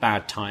through those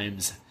bad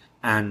times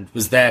and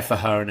was there for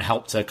her and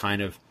helped her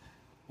kind of,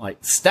 like,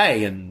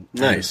 stay and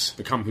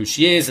become who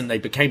she is. And they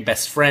became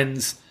best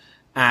friends.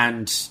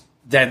 And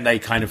then they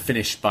kind of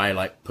finished by,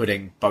 like,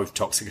 putting both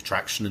Toxic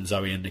Attraction and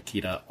Zoe and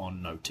Nikita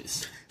on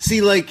notice.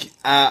 See, like,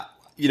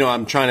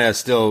 I'm trying to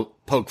still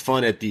poke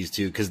fun at these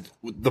two because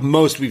the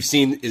most we've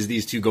seen is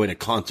these two going to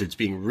concerts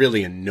being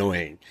really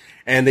annoying.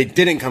 And they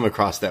didn't come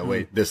across that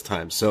way this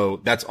time.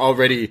 So that's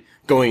already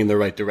going in the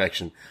right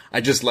direction.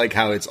 I just like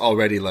how it's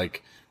already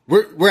like,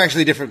 we're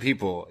actually different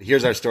people.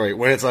 Here's our story.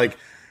 When it's like,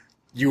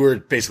 you were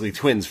basically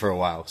twins for a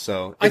while.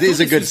 So it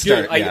is a good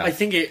start. Yeah. I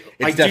think it's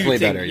definitely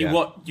think better.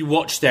 You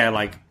watch their,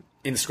 like,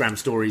 Instagram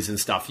stories and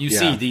stuff. You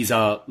see these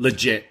are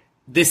legit.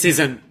 This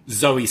isn't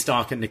Zoe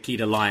Stark and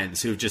Nikita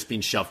Lyons who have just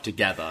been shoved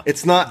together.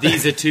 It's not.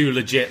 These are two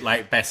legit,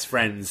 like, best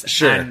friends.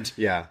 Sure. And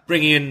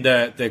bringing in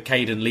the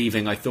Caden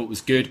leaving, I thought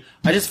was good.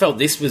 I just felt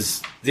this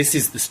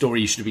is the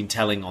story you should have been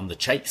telling on The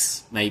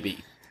Chase, maybe.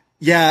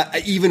 Yeah,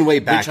 even way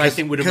back. Which I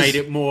think would have made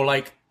it more,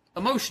 like,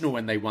 emotional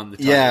when they won the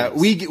titles. Yeah,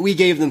 we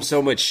gave them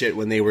so much shit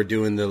when they were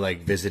doing the,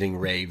 like, visiting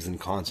raves and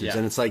concerts.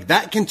 And it's like,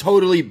 that can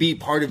totally be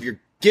part of your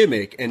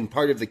gimmick and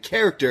part of the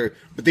character,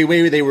 but the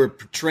way they were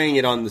portraying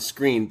it on the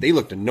screen, they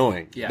looked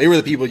annoying. Yeah. They were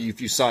the people if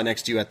you saw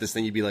next to you at this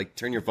thing, you'd be like,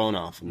 turn your phone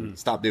off and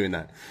stop doing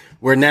that.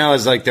 Where now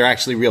is like, they're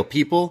actually real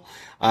people.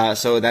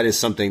 So that is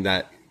something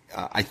that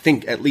I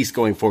think at least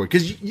going forward,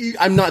 because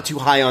I'm not too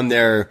high on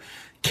their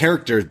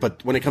characters,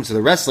 but when it comes to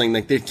the wrestling,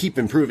 like, they keep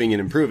improving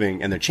and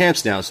improving, and they're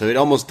champs now, so it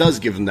almost does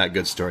give them that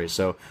good story.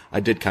 So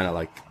I did kind of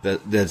like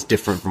that's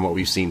different from what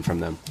we've seen from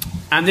them.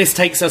 And this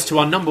takes us to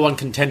our number one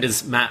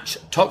contenders match,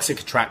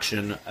 Toxic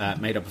Attraction,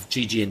 made up of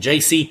Gigi and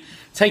JC,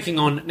 taking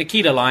on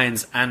Nikita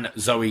Lyons and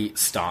Zoe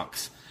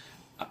Starks.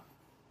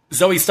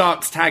 Zoe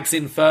Starks tags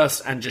in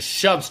first and just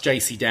shoves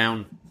JC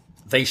down.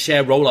 They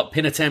share roll-up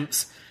pin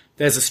attempts.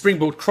 There's a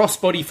springboard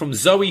crossbody from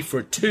Zoe for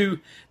a 2.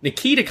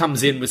 Nikita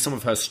comes in with some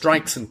of her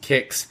strikes and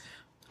kicks.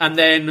 And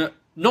then,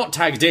 not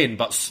tagged in,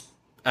 but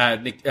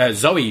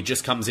Zoe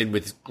just comes in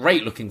with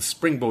great-looking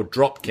springboard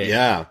drop kick.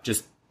 Yeah.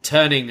 Just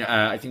turning,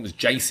 I think it was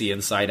JC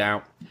inside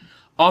out.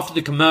 After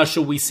the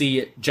commercial, we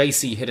see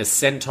JC hit a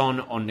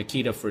senton on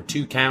Nikita for a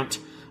 2 count.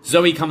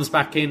 Zoe comes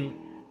back in.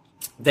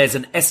 There's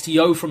an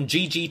STO from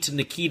Gigi to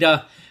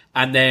Nikita.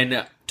 And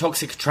then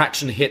Toxic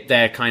Attraction hit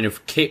their kind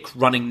of kick,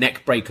 running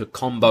neck breaker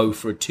combo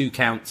for a 2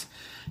 count.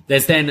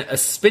 There's then a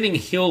spinning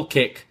heel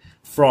kick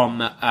from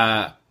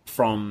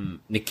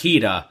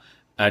Nikita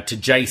to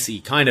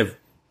JC. Kind of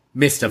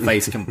missed her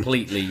face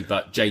completely,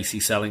 but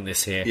JC selling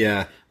this here.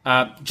 Yeah.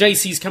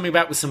 JC's coming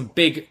back with some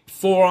big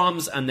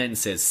forearms and then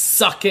says,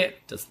 suck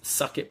it. Does the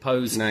suck it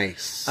pose.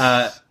 Nice.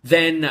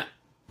 Then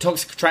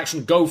Toxic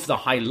Attraction go for the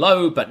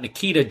high-low, but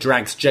Nikita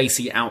drags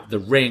JC out the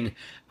ring,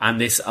 and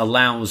this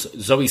allows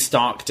Zoe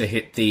Stark to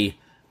hit the,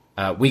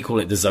 we call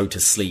it the Zota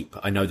Sleep.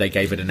 I know they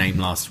gave it a name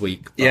last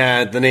week.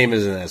 Yeah, the name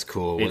isn't as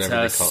cool. It's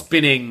Whatever a they call it.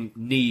 spinning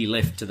knee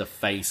lift to the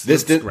face.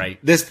 This Looks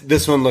great.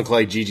 This one looked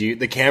like Gigi.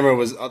 The camera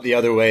was the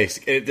other way.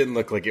 It didn't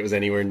look like it was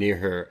anywhere near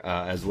her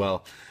as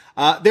well.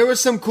 There was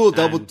some cool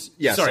double.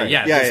 There's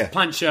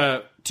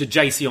plancha to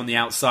JC on the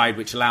outside,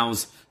 which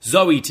allows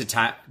Zoe to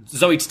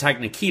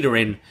tag Nikita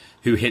in,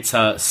 who hits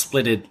her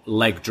splitted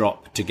leg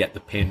drop to get the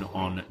pin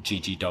on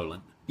Gigi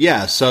Dolan.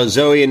 Yeah, so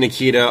Zoe and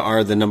Nikita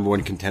are the number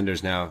 1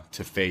 contenders now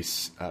to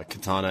face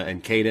Katana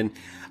and Kaden.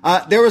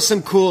 There was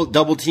some cool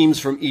double teams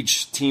from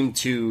each team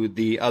to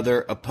the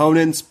other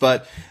opponents,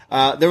 but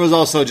there was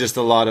also just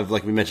a lot of,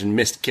 like we mentioned,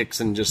 missed kicks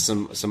and just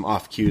some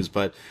off cues,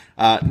 but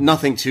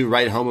nothing to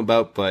write home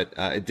about, but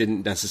it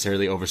didn't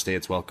necessarily overstay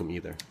its welcome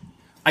either.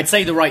 I'd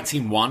say the right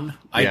team won.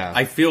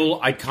 I feel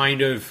I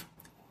kind of,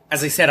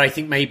 as I said, I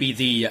think maybe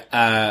the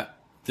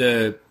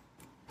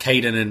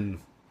Kaden and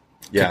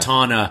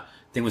Katana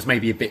thing was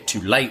maybe a bit too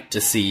late to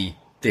see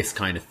this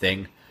kind of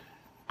thing.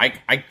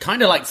 I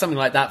kind of like something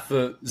like that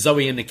for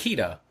Zoe and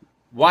Nikita.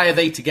 Why are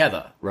they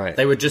together? Right.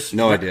 They were just...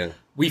 No idea.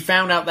 We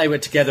found out they were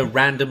together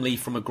randomly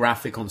from a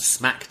graphic on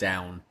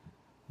SmackDown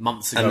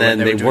months ago. And then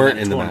they weren't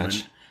in the tournament.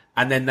 match.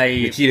 And then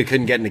they... Nikita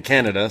couldn't get into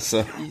Canada,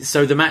 so...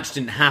 So the match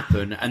didn't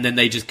happen, and then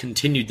they just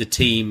continued the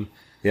team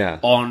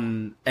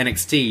on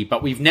NXT.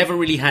 But we've never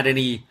really had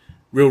any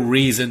real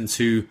reason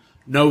to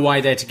know why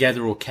they're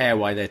together or care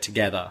why they're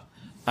together.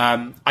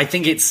 I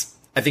think it's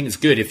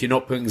good if you're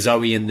not putting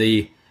Zoe in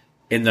the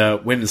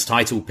women's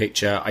title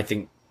picture. I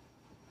think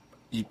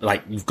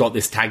you've got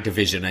this tag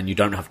division and you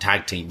don't have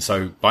tag teams,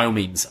 so by all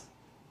means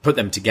put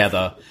them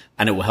together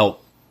and it will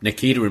help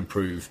Nikita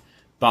improve.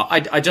 But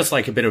I just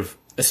like a bit of,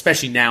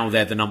 especially now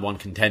they're the number 1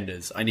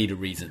 contenders, I need a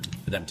reason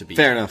for them to be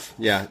fair enough.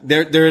 Yeah,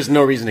 there is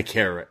no reason to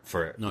care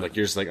for it. No. Like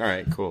you're just like, all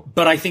right, cool.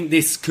 But I think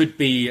this could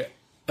be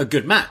a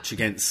good match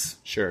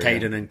against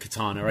Kaden and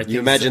Katana. I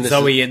think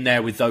Zoe in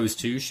there with those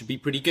two should be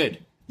pretty good.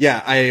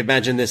 Yeah, I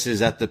imagine this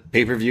is at the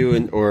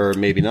pay-per-view, or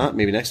maybe not.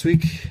 Maybe next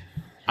week.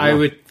 I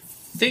would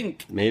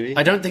think. Maybe.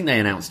 I don't think they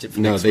announced it for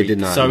next week. No, they did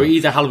not. So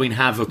either Halloween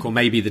Havoc or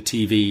maybe the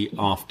TV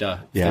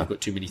after. If they've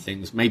got too many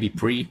things. Maybe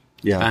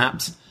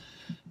perhaps.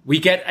 We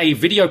get a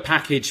video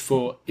package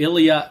for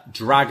Ilya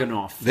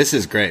Dragunov. This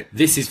is great.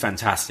 This is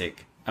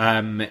fantastic.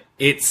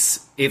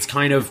 It's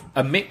kind of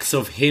a mix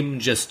of him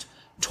just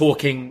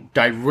talking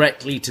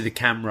directly to the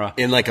camera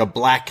in like a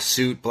black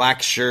suit,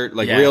 black shirt,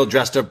 like real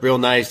dressed up, real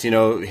nice,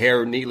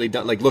 hair neatly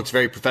done, like looks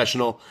very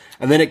professional.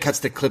 And then it cuts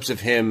to clips of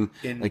him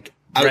in like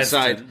Dresden.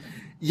 outside.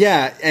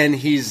 Yeah, and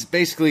he's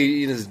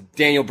basically in his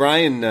Daniel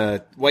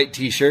Bryan white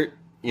t-shirt,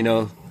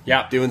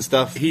 doing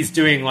stuff. He's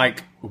doing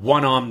like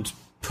one-armed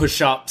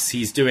push-ups.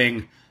 He's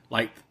doing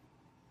like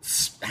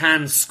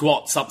hand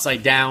squats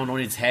upside down on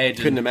his head.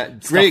 Couldn't imagine.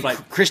 Great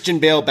Christian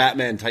Bale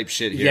Batman type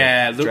shit here.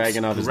 Yeah, looks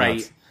Dragunov is great.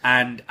 nuts.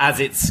 And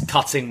as it's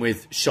cutting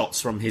with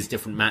shots from his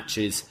different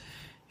matches,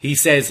 he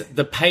says,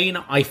 the pain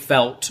I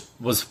felt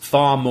was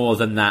far more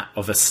than that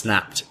of a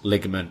snapped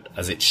ligament,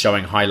 as it's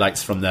showing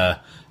highlights from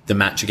the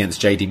match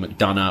against JD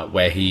McDonough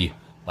where he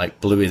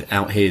blew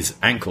out his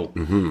ankle.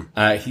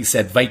 Mm-hmm. He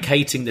said,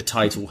 vacating the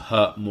title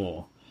hurt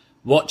more.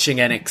 Watching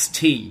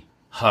NXT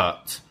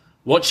hurt.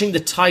 Watching the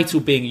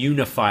title being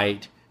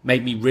unified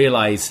made me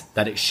realize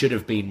that it should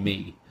have been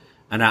me.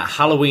 And at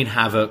Halloween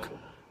Havoc,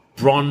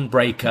 Bron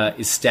Breakker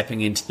is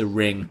stepping into the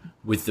ring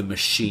with the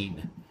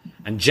Machine.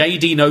 And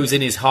JD knows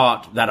in his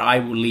heart that I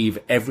will leave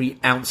every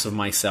ounce of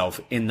myself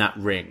in that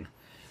ring.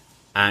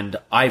 And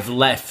I've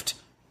left,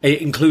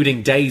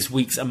 including days,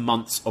 weeks, and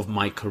months of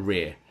my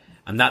career.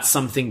 And that's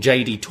something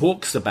JD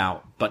talks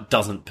about, but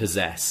doesn't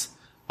possess.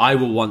 I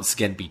will once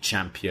again be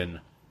champion.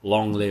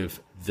 Long live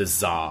the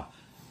Tsar.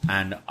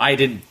 And I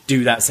didn't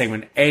do that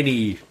segment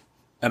any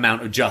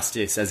amount of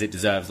justice as it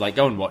deserves.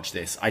 Go and watch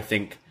this. I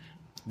think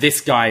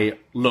this guy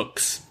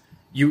looks...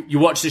 You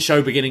watch the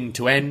show beginning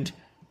to end,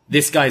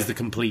 this guy's the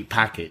complete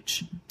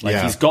package.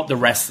 He's got the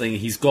wrestling,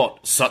 he's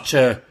got such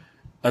a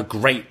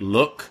great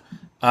look.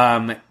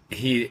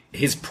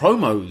 His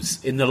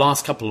promos in the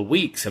last couple of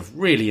weeks have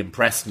really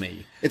impressed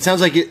me. It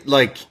sounds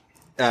like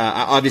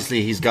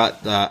obviously he's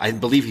got, I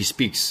believe he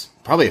speaks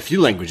probably a few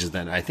languages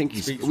then. I think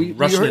we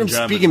Russian heard him and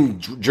German. speaking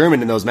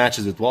German in those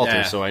matches with Walter,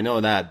 Yeah. so I know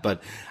that.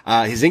 But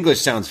his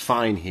English sounds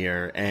fine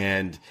here,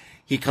 and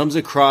he comes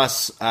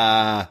across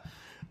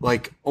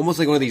like almost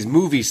like one of these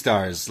movie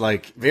stars,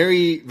 like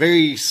very,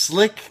 very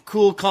slick,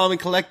 cool, calm, and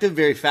collective,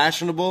 very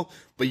fashionable.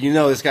 But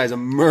this guy's a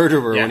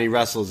murderer when he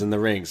wrestles in the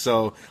ring.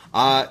 So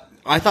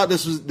I thought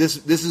this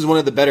is one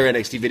of the better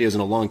NXT videos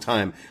in a long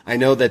time. I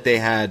know that they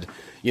had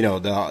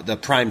the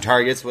prime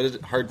targets, what is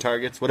it, hard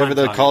targets, whatever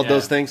they're called,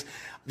 those things.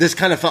 This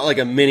kind of felt like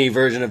a mini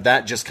version of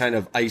that, just kind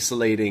of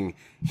isolating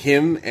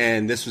him,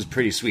 and this was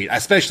pretty sweet.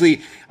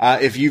 Especially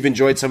if you've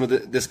enjoyed some of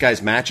this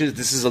guy's matches,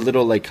 this is a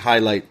little like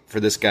highlight for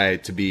this guy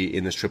to be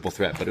in this triple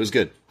threat. But it was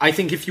good. I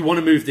think if you want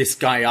to move this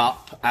guy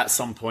up at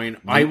some point,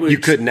 I would. You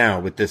could now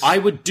with this. I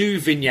would do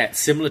vignettes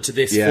similar to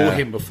this for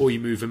him before you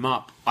move him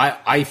up.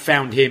 I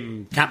found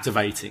him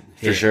captivating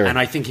here. For sure. And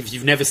I think if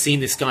you've never seen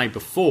this guy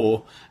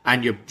before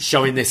and you're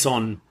showing this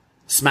on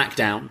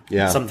SmackDown,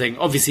 something,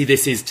 obviously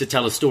this is to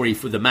tell a story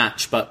for the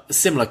match, but a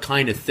similar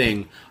kind of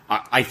thing,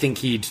 I think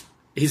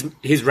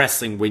his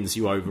wrestling wins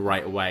you over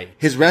right away.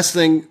 His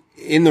wrestling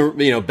in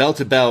the belt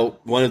to belt,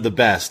 one of the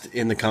best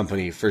in the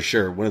company for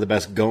sure, one of the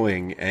best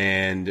going,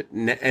 and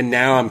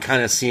now I'm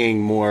kind of seeing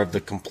more of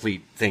the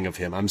complete thing of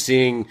him. I'm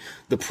seeing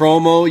the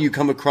promo. You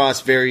come across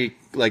very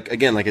like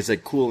I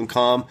said, cool and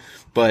calm,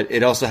 but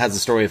it also has the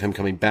story of him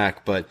coming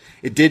back. But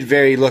it did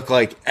look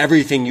like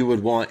everything you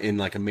would want in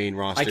like a main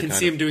roster. I can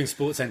see him doing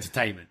sports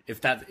entertainment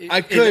if that.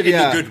 I could, in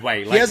a good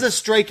way. Like, he has a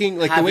striking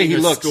the way he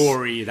looks.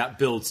 Story that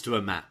builds to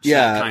a match.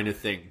 That kind of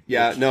thing.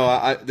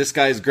 Yeah, this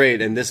guy is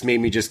great, and this made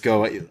me just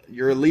go,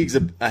 you're leagues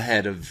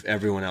ahead of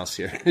everyone else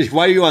here.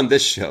 Why are you on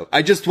this show?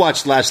 I just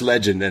watched Lash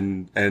Legend,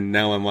 and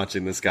now I'm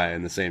watching this guy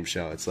in the same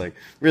show. It's like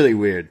really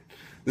weird.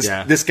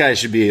 This guy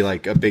should be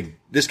like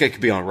this guy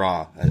could be on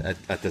Raw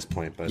at this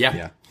point, but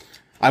yeah.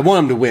 I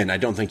want him to win. I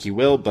don't think he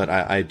will, but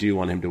I do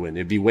want him to win.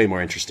 It'd be way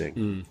more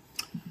interesting.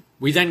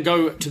 We then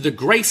go to the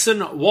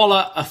Grayson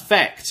Waller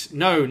effect.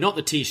 No, not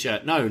the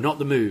t-shirt. No, not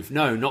the move.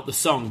 No, not the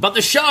song, but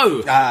the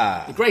show.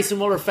 The Grayson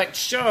Waller effect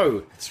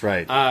show. That's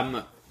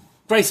right.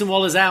 Grayson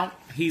Waller's out.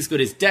 He's got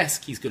his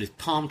desk. He's got his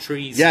palm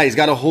trees. Yeah, he's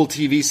got a whole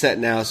TV set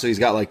now. So he's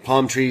got like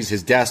palm trees,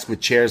 his desk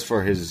with chairs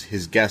for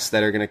his guests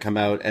that are going to come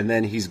out. And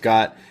then he's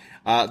got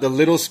the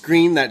little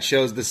screen that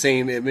shows the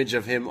same image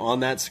of him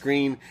on that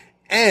screen.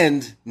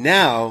 And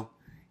now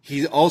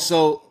he's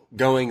also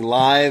going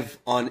live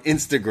on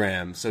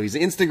Instagram. So he's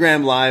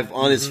Instagram live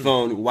on his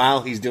phone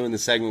while he's doing the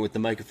segment with the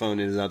microphone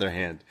in his other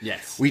hand.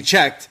 Yes. We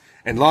checked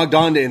and logged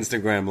on to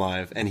Instagram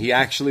Live, and he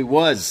actually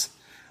was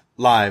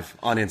live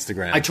on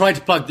Instagram. I tried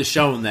to plug the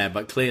show on there,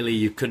 but clearly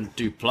you couldn't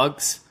do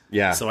plugs.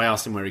 Yeah. So I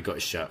asked him where he got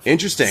his shirt from.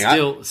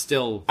 Interesting.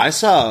 Still. I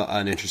saw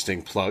an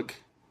interesting plug.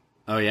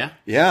 Oh, yeah?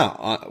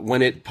 Yeah.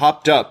 When it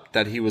popped up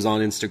that he was on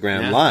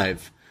Instagram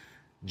Live,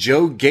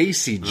 Joe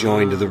Gacy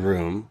joined the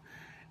room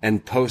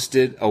and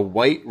posted a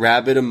white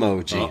rabbit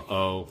emoji.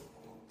 Uh-oh.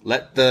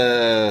 Let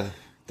the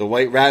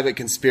white rabbit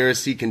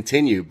conspiracy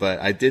continue, but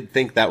I did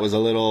think that was a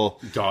little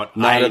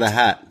nod of the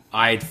hat.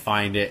 I'd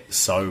find it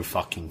so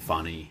fucking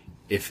funny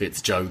if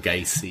it's Joe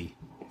Gacy.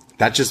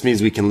 That just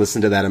means we can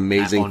listen to that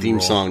amazing theme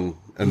song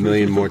a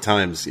million more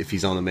times if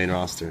he's on the main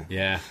roster.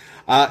 Yeah.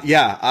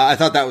 I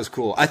thought that was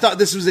cool. I thought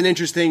this was an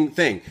interesting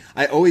thing.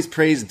 I always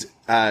praised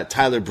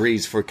Tyler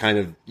Breeze for kind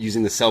of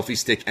using the selfie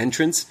stick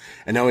entrance,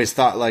 and I always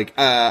thought like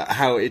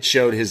how it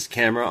showed his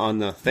camera on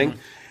the thing.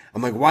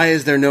 I'm like, why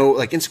is there no,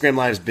 like, Instagram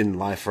Live's been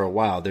live for a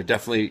while. There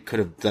definitely could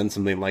have done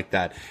something like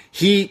that.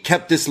 He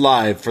kept this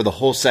live for the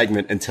whole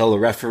segment until the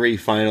referee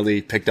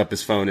finally picked up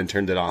his phone and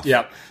turned it off.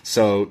 Yep.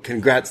 So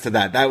congrats to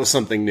that. That was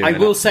something new. I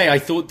will say, I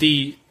thought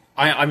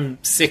I'm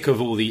sick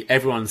of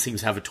everyone seems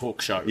to have a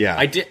talk show. Yeah.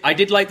 I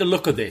did like the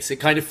look of this. It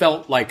kind of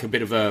felt like a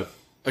bit of a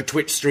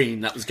Twitch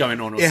stream that was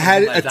going on. It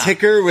had a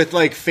ticker with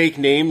like fake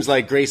names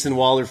like Grayson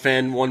Waller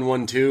fan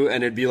 112,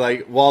 and it'd be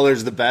like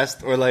Waller's the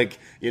best, or like,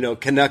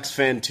 Canucks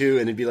fan 2,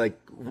 and it'd be like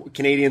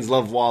Canadians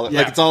love Waller. Yeah.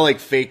 Like it's all like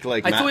fake.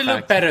 Like I thought it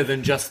looked better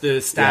than just the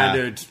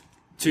standard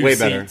two Way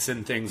seats better.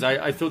 and things.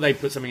 I thought they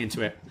put something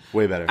into it.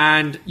 Way better.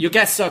 And your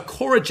guests are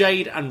Cora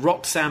Jade and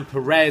Roxanne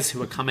Perez,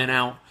 who are coming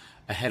out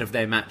ahead of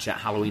their match at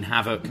Halloween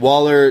Havoc.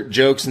 Waller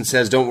jokes and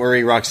says, "Don't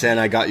worry, Roxanne,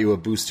 I got you a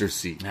booster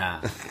seat."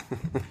 Yeah.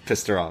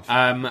 Pissed her off.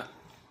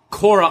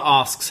 Cora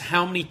asks,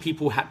 how many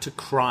people had to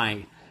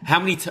cry? How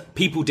many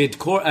people did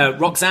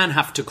Roxanne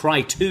have to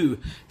cry to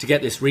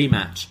get this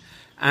rematch?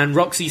 And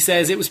Roxy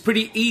says, it was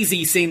pretty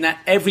easy seeing that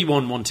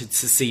everyone wanted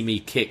to see me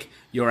kick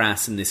your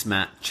ass in this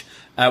match.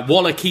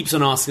 Waller keeps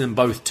on asking them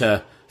both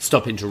to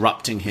stop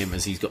interrupting him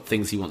as he's got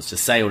things he wants to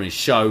say on his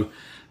show.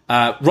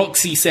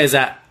 Roxy says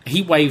at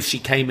Heat Wave she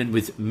came in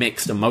with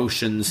mixed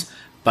emotions,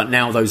 but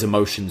now those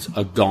emotions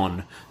are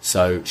gone,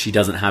 so she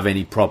doesn't have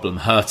any problem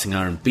hurting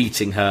her and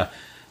beating her.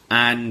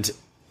 And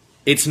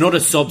it's not a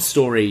sob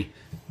story.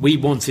 We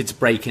wanted to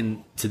break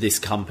into this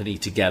company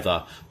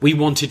together. We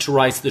wanted to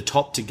rise to the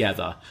top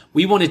together.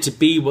 We wanted to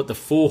be what the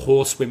 4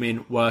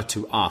 horsewomen were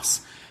to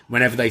us.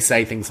 Whenever they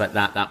say things like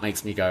that, that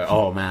makes me go,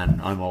 oh man,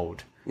 I'm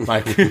old.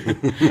 Like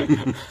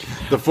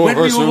The four when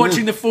we were horsewomen?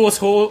 watching the Four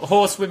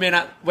Horsewomen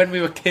when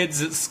we were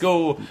kids at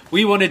school,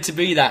 we wanted to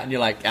be that, and you're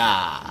like,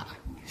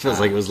 Feels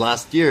like it was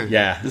last year.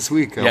 Yeah. This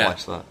week I Yeah.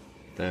 watched that.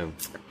 Damn.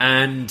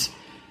 And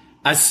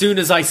as soon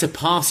as I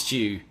surpassed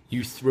you,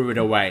 you threw it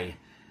away.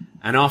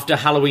 And after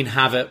Halloween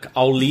Havoc,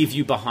 I'll leave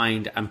you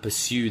behind and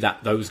pursue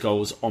those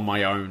goals on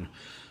my own.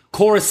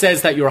 Cora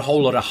says that you're a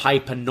whole lot of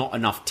hype and not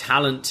enough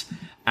talent,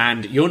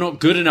 and you're not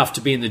good enough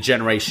to be in the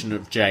generation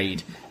of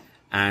Jade.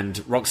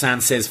 And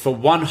Roxanne says, for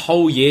one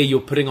whole year,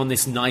 you're putting on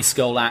this nice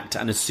girl act,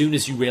 and as soon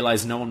as you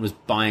realize no one was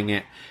buying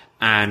it,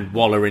 and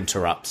Waller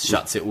interrupts,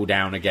 shuts it all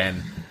down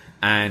again,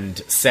 and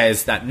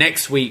says that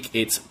next week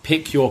it's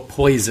pick your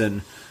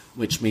poison,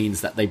 which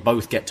means that they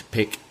both get to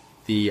pick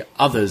the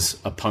other's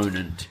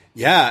opponent.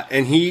 Yeah,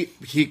 and he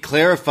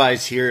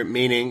clarifies here,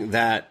 meaning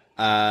that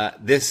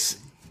this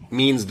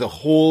means the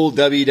whole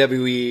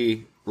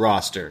WWE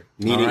roster,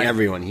 meaning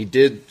everyone. He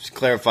did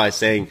clarify,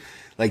 saying,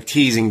 like,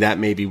 teasing that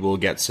maybe we'll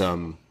get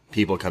some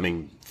people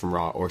coming from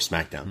Raw or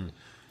SmackDown.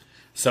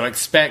 So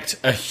expect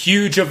a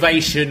huge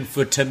ovation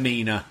for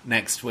Tamina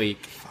next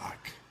week.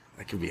 Fuck,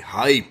 that could be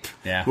hype.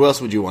 Yeah. Who else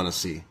would you want to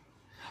see?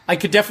 I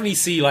could definitely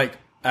see, like,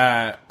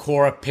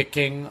 Cora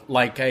picking,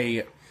 like,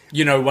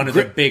 one of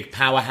the big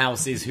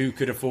powerhouses who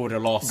could afford a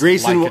loss.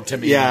 Grayson, like a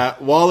Tamina. yeah,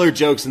 Waller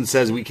jokes and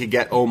says we could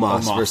get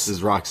Omos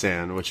versus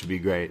Roxanne, which would be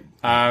great.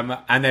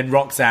 And then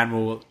Roxanne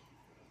will...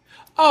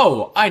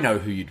 Oh, I know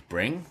who you'd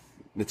bring.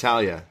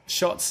 Natalia.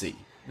 Shotzi.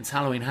 It's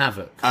Halloween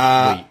Havoc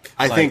week.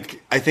 I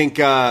think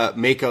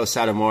Mako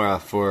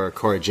Satomura for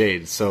Cora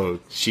Jade, so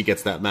she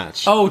gets that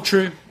match. Oh,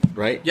 true.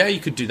 Right? Yeah, you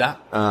could do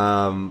that.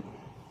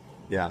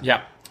 Yeah.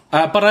 Yeah.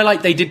 But I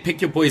like they did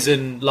pick your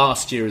poison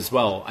last year as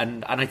well,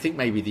 and I think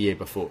maybe the year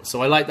before.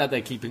 So I like that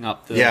they're keeping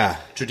up the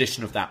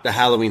tradition of that. The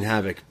Halloween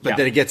Havoc. But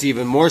then it gets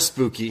even more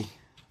spooky.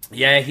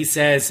 Yeah, he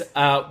says,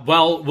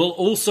 well, we'll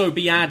also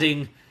be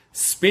adding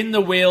spin the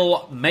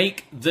wheel,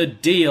 make the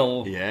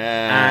deal.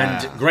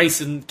 Yeah. And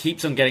Grayson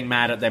keeps on getting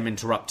mad at them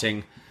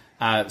interrupting.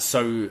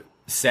 So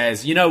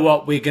says, you know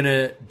what, we're going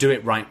to do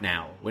it right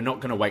now. We're not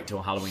going to wait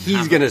till Halloween Havoc.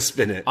 He's going to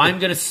spin it. I'm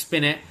going to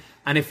spin it.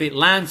 And if it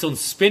lands on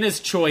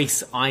Spinner's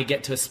choice, I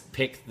get to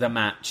pick the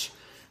match.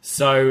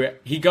 So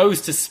he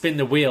goes to spin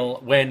the wheel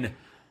when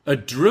a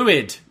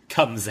druid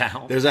comes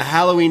out. There's a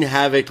Halloween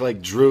Havoc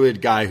like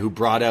druid guy who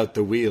brought out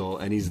the wheel,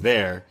 and he's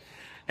there.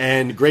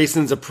 And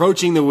Grayson's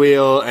approaching the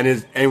wheel,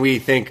 and we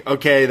think,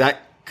 okay,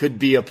 that could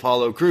be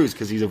Apollo Crews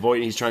because he's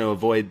trying to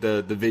avoid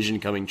the vision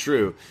coming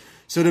true.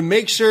 So to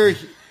make sure,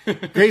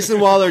 Grayson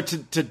Waller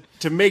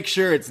to make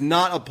sure it's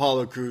not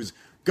Apollo Crews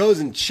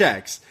goes and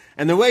checks.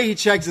 And the way he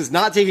checks is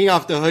not taking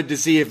off the hood to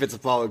see if it's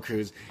Apollo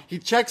Crews. He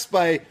checks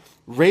by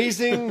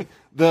raising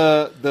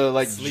the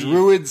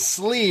druid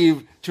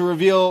sleeve to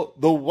reveal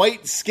the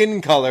white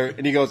skin color,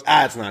 and he goes,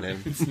 it's not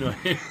him. It's not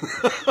him.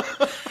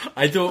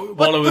 I thought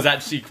Waller was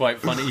actually quite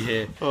funny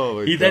here. Oh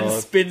my he God.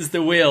 then spins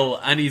the wheel,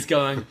 and he's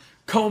going,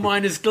 coal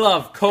miner's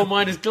glove, coal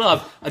miner's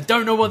glove. I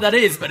don't know what that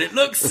is, but it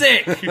looks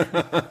sick.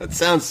 It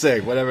sounds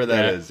sick, whatever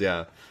that is,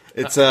 yeah.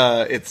 It's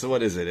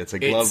what is it? It's a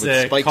glove it's with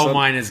a spikes coal on.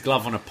 miner's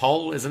glove on a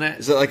pole, isn't it?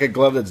 Is it like a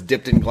glove that's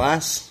dipped in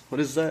glass? What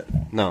is that?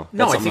 No,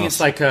 No, that's I think something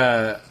it's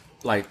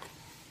else.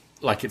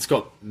 like it's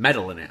got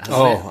metal in it, hasn't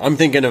Oh, it? I'm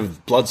thinking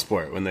of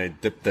Bloodsport when they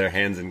dip their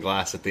hands in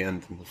glass at the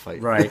end of the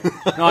fight. Right.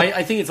 No,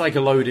 I think it's like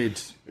a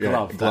loaded Yeah,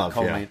 glove. glove, that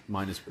coal yeah.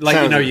 miners, like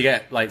Sounds- you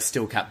get like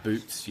steel cap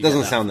boots. You Doesn't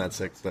get that. sound that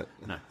sick, but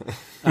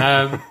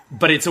No.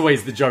 But it's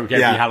always the joke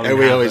every Yeah, Halloween.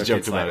 we always Havoc. joked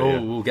It's about like,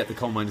 it, yeah. we'll get the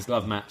coal miners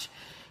glove match.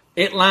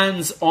 It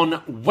lands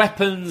on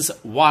Weapons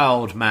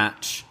Wild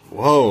match.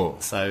 whoa.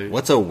 So-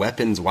 what's a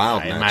weapons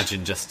wild I match?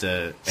 imagine just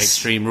a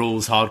Extreme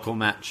Rules hardcore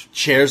match.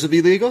 Chairs would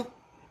be legal.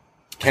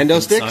 Kendo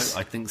sticks, So,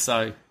 I think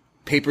so.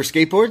 paper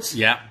skateboards.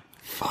 Yeah.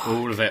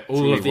 All of it.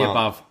 All gonna of be the wild.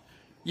 above.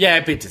 Yeah,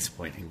 a bit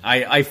disappointing.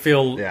 I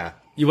feel Yeah.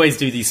 you always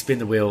do these spin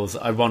the wheels.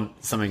 I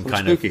want something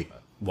kind spooky. of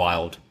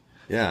wild.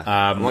 Yeah,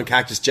 I want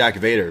Cactus Jack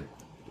Vader.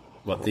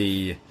 What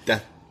the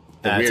Death.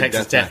 The weird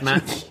Texas Death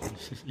match. match?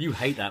 You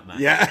hate that match.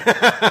 Yeah.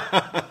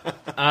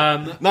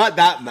 Not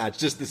that match,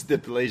 just the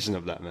stipulation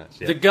of that match.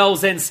 Yeah. The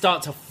girls then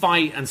start to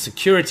fight, and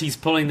security's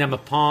pulling them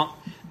apart.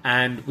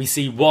 And we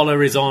see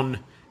Waller is on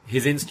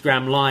his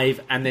Instagram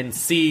Live, and then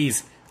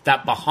sees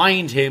that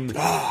behind him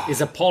is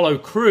Apollo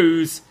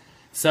Crews.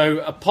 So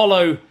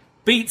Apollo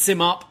beats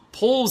him up,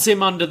 pulls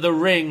him under the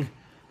ring,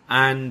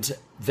 and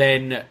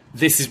then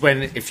this is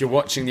when, if you're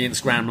watching the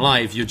Instagram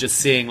Live, you're just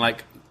seeing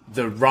like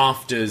the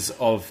rafters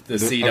of the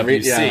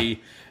CWC. yeah.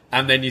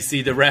 And then you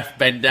see the ref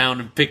bend down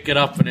and pick it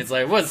up, and it's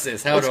like, what's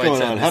this? What's do I going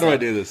turn on? this How do I off?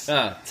 do this?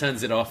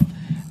 Turns it off.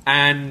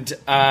 And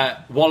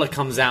Waller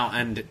comes out,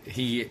 and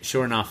he,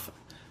 sure enough,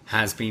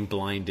 has been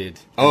blinded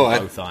Oh, in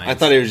both eyes. I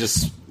thought he was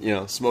just,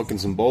 smoking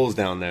some bowls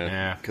down there.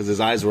 Yeah. Because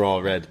his eyes were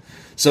all red.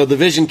 So the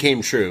vision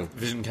came true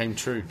Vision came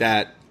true.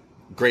 that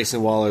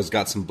Grayson Waller's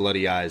got some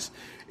bloody eyes.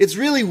 It's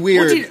really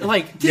weird.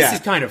 This is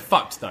kind of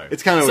fucked, though.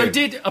 It's kind of so weird.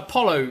 did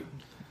Apollo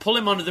pull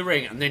him under the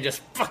ring and then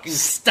just fucking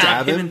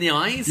stab him in the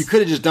eyes? You could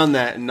have just done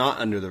that and not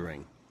under the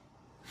ring.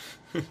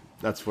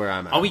 That's where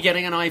I'm at. Are we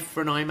getting an eye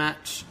for an eye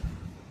match?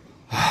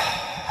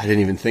 I didn't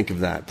even think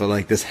of that, but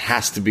like this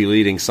has to be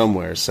leading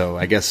somewhere. So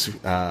I guess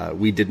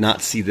we did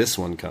not see this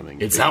one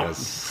coming. It's out.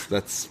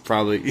 That's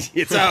probably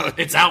it's out.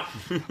 It's out.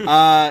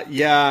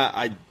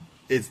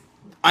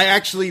 I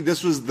actually,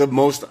 this was the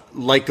most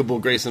likable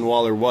Grayson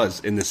Waller was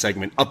in this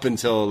segment up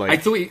until like I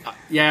thought he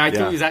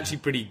was actually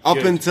pretty good.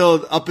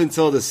 Up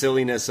until the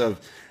silliness of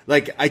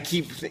like I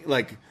keep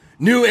like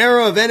new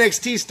era of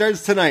NXT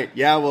starts tonight.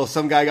 Yeah, well,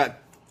 some guy got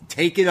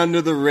taken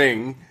under the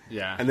ring.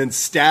 Yeah. And then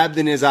stabbed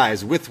in his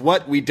eyes with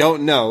what we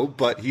don't know,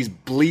 but he's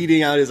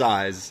bleeding out his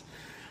eyes.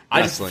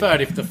 I just preferred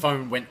if the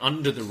phone went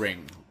under the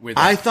ring.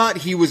 I thought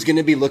he was going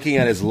to be looking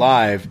at his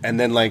live and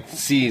then like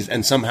sees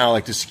and somehow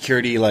like the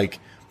security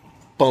like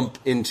bump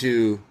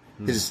into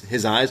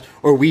his eyes.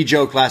 Or we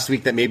joked last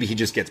week that maybe he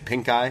just gets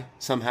pink eye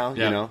somehow,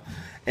 you know?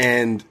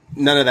 And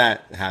none of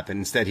that happened.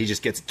 Instead, he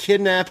just gets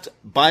kidnapped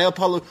by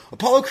Apollo.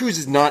 Apollo Crews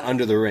is not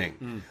under the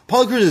ring.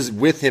 Apollo Crews is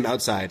with him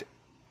outside.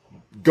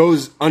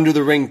 Goes under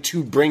the ring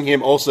to bring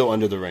him also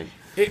under the ring.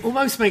 It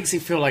almost makes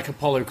it feel like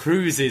Apollo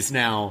Crews is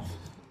now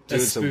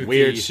doing some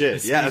weird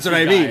shit. Yeah, that's what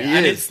I mean.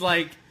 And it's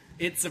like,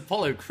 it's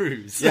Apollo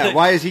Crews. Yeah,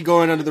 why is he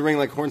going under the ring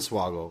like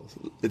Hornswoggle?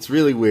 It's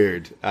really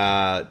weird.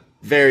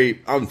 Very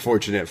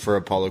unfortunate for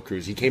Apollo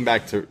Crews. He came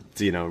back to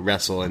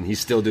wrestle, and he's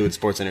still doing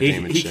sports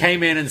entertainment shit. He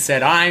came in and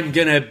said, I'm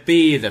going to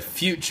be the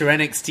future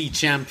NXT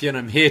champion.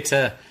 I'm here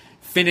to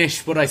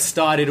finish what I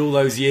started all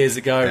those years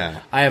ago. Yeah.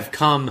 I have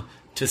come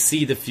to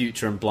see the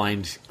future and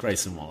blind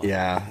Grayson Waller.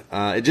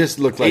 Yeah, it just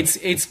looked like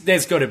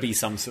there's got to be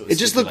some sort of. It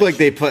just looked like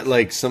they put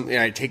like some.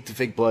 Take the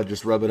fake blood,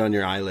 just rub it on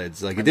your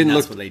eyelids. Like it didn't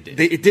look. What they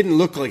did. It didn't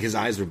look like his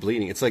eyes were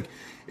bleeding. It's like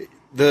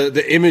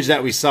the image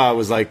that we saw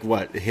was like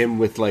him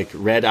with like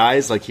red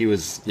eyes, like he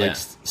was like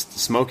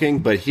smoking.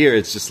 But here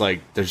it's just like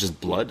there's just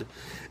blood.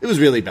 It was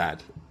really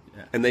bad.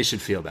 And they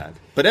should feel bad,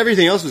 but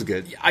everything else was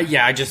good.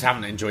 I just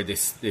haven't enjoyed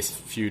this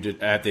feud,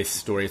 this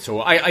story at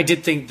all. I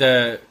did think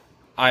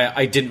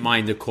I didn't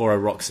mind the Cora,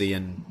 Roxy,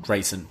 and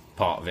Grayson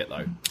part of it,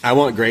 though. I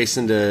want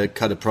Grayson to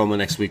cut a promo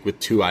next week with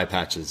 2 eye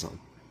patches on.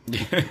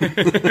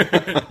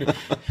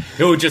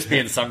 He'll just be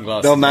in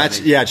sunglasses. They'll match.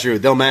 Yeah, true.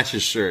 They'll match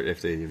his shirt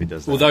if he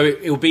does that. Although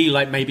it'll be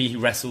like maybe he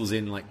wrestles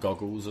in like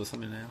goggles or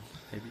something now.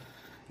 Maybe.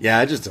 Yeah,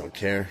 I just don't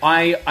care.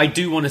 I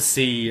do want to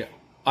see.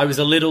 I was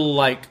a little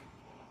like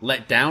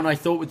let down, I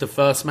thought, with the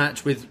first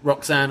match with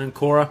Roxanne and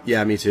Cora.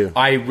 Yeah, me too.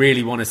 I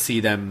really want to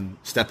see them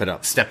step it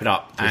up.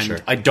 For and sure.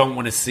 I don't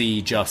want to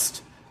see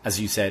just, as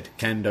you said,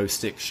 kendo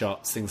stick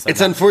shots, things like that.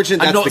 It's unfortunate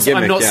that's the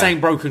gimmick. I'm not saying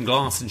broken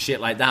glass and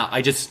shit like that.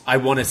 I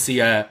want to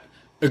see a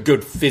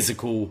good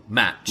physical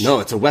match. No,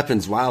 it's a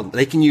weapons wild.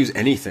 They can use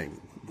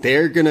anything.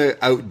 They're going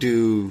to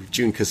outdo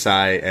Jun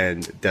Kasai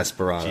and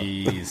Desperado.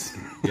 Jeez.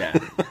 Yeah.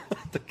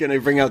 They're going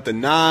to bring out the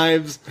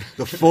knives,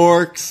 the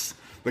forks,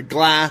 the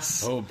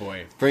glass. Oh,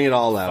 boy. Bring it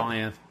all out.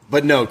 Fire.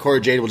 But no, Cora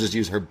Jade will just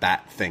use her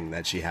bat thing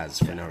that she has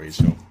for no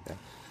reason.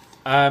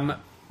 Yeah.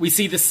 We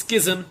see the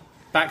Schism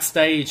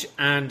backstage,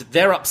 and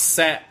they're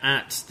upset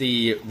at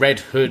the Red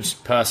Hood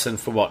person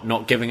for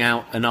not giving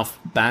out enough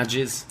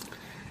badges.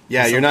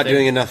 Yeah, you're not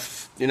doing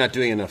enough. You're not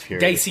doing enough here.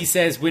 Gacy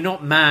says, we're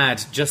not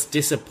mad, just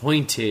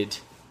disappointed.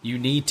 You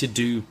need to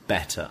do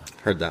better.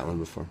 Heard that one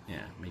before.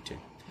 Yeah, me too.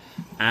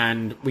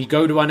 And we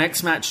go to our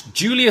next match.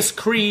 Julius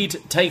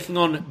Creed taking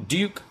on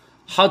Duke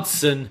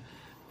Hudson.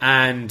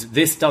 And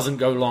this doesn't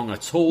go long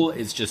at all.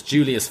 It's just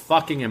Julius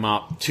fucking him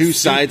up. 2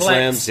 side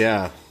slams,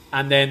 yeah.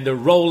 And then the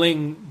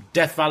rolling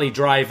Death Valley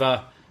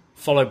driver,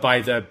 followed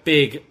by the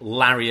big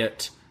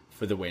lariat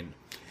for the win.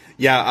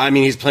 Yeah, I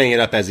mean, he's playing it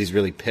up as he's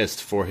really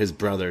pissed for his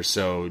brother.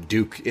 So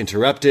Duke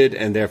interrupted,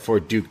 and therefore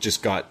Duke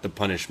just got the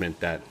punishment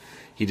that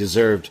he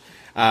deserved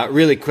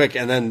really quick.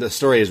 And then the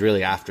story is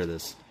really after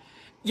this.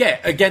 Yeah,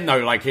 again, though,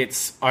 like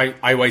I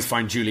always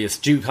find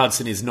Duke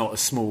Hudson is not a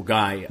small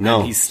guy. No,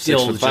 and he's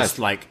still just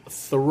like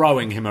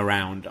throwing him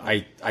around.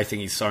 I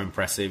think he's so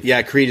impressive.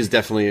 Yeah, Creed is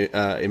definitely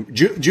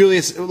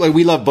Julius. Like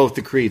we love both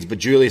the Creeds, but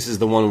Julius is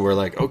the one where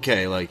like,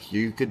 okay, like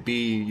you could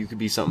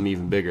be something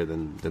even bigger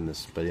than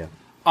this. But yeah.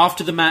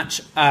 After the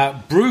match,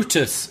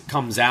 Brutus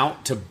comes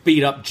out to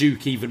beat up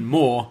Duke even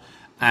more,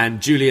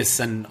 and Julius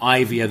and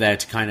Ivy are there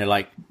to kind of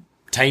like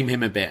tame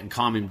him a bit and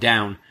calm him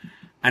down.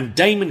 And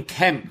Damon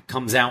Kemp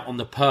comes out on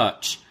the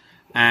perch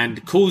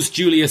and calls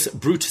Julius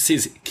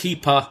Brutus's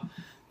keeper,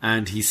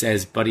 and he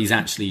says, but he's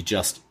actually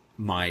just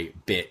my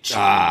bitch.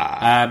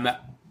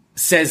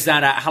 Says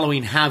that at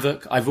Halloween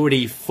Havoc, I've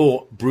already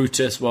fought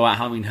Brutus. Well, at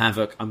Halloween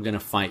Havoc, I'm going to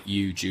fight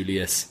you,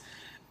 Julius.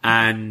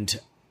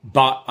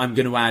 But I'm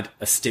going to add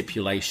a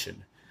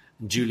stipulation.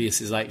 And Julius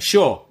is like,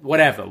 sure,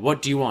 whatever.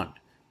 What do you want?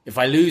 If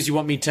I lose, you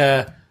want me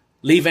to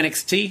leave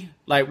NXT?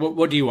 Like,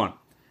 what do you want?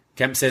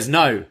 Kemp says,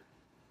 no.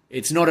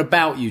 It's not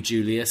about you,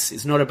 Julius.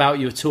 It's not about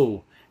you at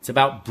all. It's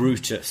about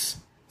Brutus.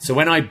 So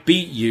when I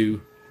beat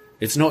you,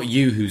 it's not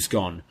you who's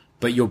gone,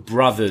 but your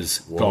brother's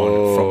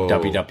gone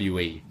from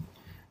WWE.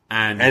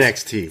 And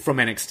NXT. From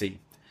NXT.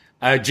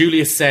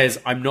 Julius says,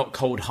 I'm not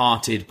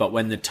cold-hearted, but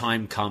when the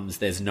time comes,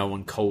 there's no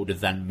one colder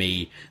than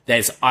me.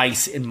 There's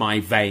ice in my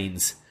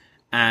veins.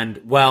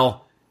 And,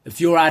 well, if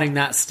you're adding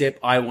that stip,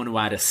 I want to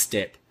add a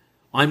stip.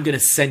 I'm going to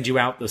send you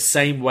out the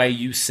same way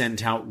you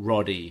sent out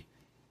Roddy,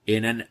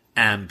 in an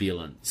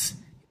ambulance.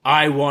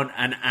 I want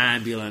an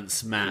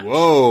ambulance match.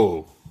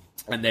 Whoa.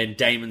 And then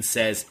Damon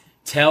says,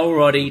 tell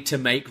Roddy to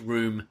make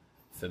room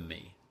for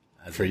me.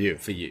 For you.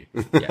 For you.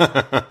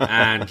 Yeah.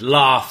 And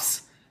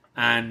laughs.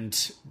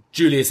 And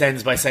Julius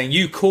ends by saying,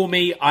 you call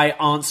me, I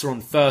answer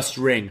on first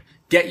ring.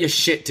 Get your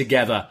shit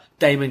together.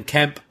 Damon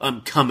Kemp,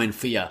 I'm coming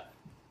for you,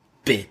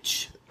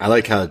 bitch. I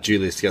like how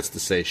Julius gets to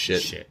say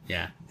shit. Shit,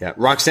 yeah. Yeah.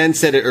 Roxanne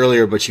said it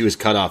earlier, but she was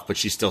cut off, but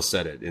she still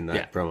said it in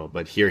that promo.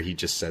 But here he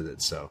just said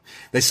it. So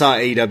they saw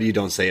AEW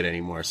don't say it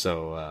anymore.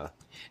 So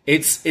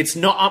it's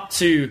not up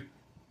to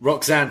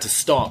Roxanne to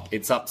stop.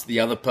 It's up to the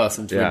other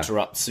person to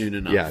interrupt soon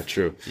enough. Yeah,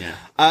 true.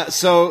 Yeah.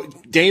 So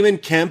Damon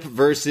Kemp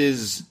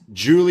versus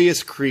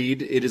Julius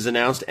Creed. It is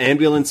announced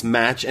ambulance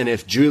match, and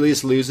if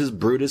Julius loses,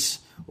 Brutus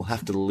will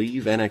have to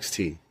leave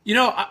NXT. You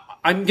know,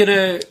 I'm going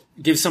to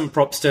give some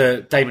props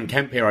to Damon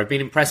Kemp here. I've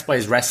been impressed by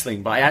his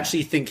wrestling, but I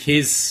actually think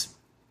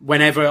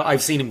whenever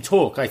I've seen him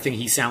talk, I think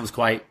he sounds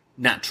quite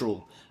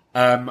natural.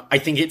 I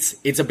think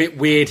it's a bit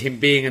weird him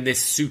being in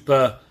this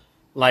super,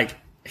 like,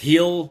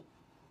 heel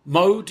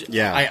mode.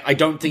 Yeah. I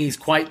don't think he's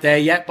quite there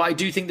yet, but I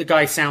do think the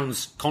guy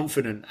sounds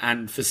confident.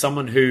 And for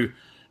someone who,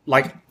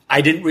 like,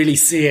 I didn't really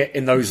see it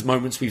in those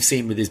moments we've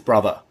seen with his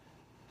brother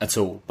at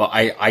all, but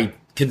I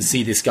can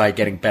see this guy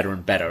getting better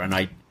and better,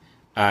 and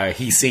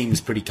he seems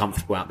pretty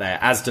comfortable out there,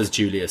 as does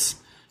Julius.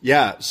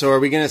 Yeah, so are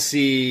we going to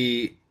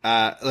see,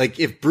 like,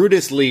 if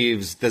Brutus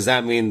leaves, does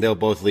that mean they'll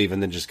both leave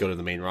and then just go to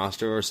the main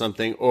roster or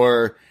something?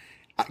 Or,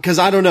 because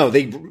I don't know,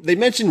 they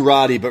mentioned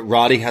Roddy, but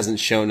Roddy hasn't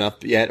shown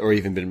up yet or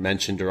even been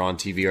mentioned or on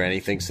TV or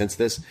anything since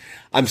this.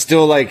 I'm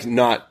still, like,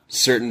 not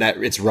certain that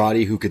it's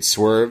Roddy who could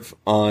swerve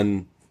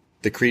on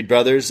the Creed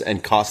brothers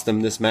and cost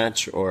them this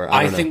match, or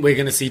I don't know. think we're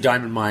going to see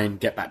Diamond Mine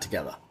get back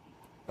together.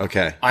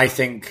 Okay. I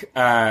think,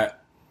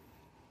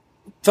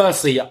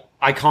 firstly,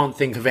 I can't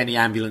think of any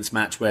ambulance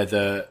match where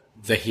the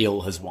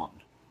heel has won.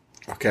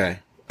 Okay.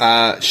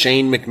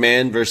 Shane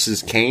McMahon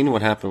versus Kane.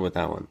 What happened with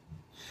that one?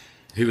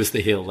 Who was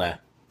the heel there?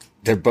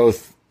 They're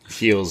both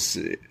heels.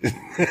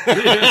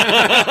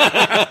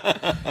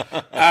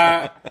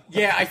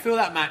 Yeah, I feel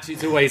that match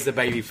is always the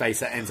babyface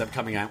that ends up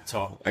coming out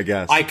top. I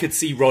guess. I could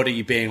see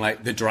Roddy being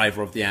like the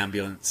driver of the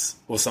ambulance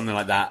or something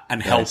like that,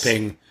 and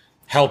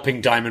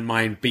helping Diamond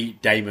Mine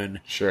beat Damon.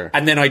 Sure.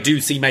 And then I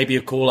do see maybe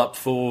a call up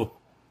for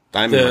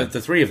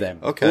the three of them.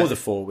 Okay. Or the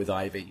four with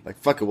Ivy. Like,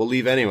 fuck it, we'll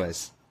leave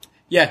anyways.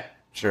 Yeah.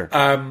 Sure.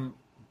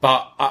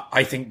 But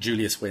I think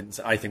Julius wins.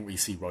 I think we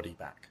see Roddy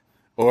back.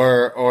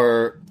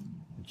 Or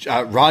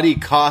Roddy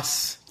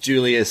costs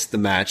Julius the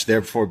match,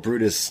 therefore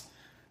Brutus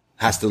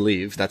has to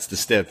leave. That's the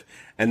stip.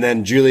 And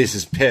then Julius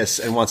is pissed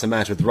and wants a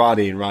match with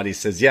Roddy, and Roddy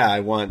says, yeah, I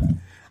want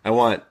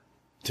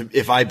to,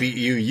 if I beat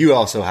you, you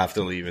also have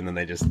to leave, and then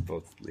they just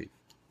both leave.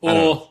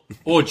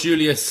 Or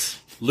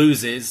Julius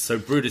loses, so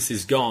Brutus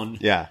is gone.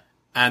 Yeah.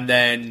 And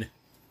then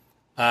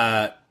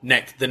the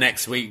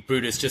next week,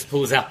 Brutus just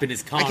pulls up in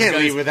his car. I can't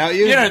leave without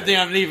you. You don't think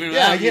I'm leaving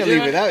without you? Yeah, I can't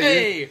leave without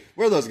Hey. you.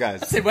 Where are those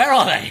guys? I said, where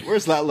are they?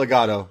 Where's that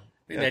Legato?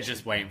 I think they're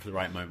just waiting for the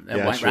right moment.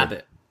 They're White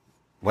Rabbit.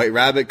 White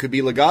Rabbit could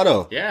be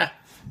Legato. Yeah.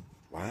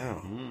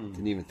 Wow.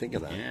 Didn't even think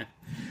of that.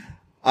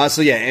 Yeah.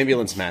 So yeah,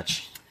 ambulance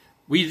match.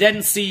 We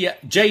then see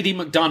JD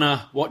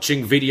McDonough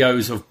watching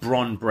videos of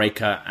Bron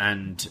Breakker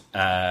and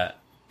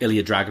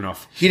Ilya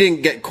Dragunov. He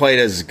didn't get quite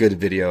as good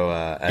video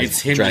as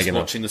It's him Dragunov. just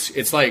watching the.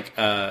 It's like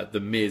the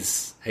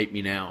Miz Hate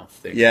Me Now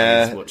thing.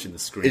 Yeah, he's watching the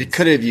screen. It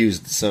could have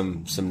used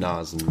some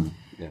Nas and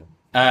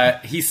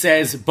yeah. He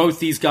says both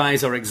these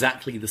guys are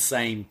exactly the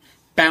same.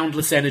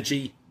 Boundless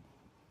energy.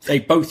 They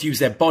both use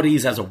their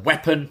bodies as a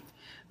weapon,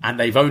 and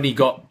they've only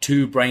got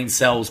 2 brain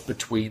cells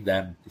between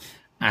them.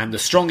 And the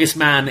strongest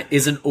man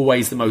isn't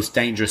always the most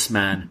dangerous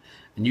man.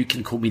 And you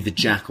can call me the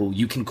Jackal.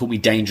 You can call me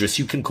dangerous.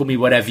 You can call me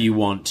whatever you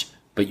want.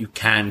 But you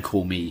can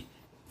call me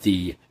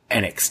the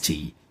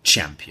NXT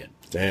champion.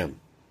 Damn.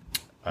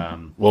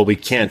 Well, we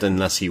can't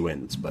unless he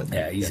wins. But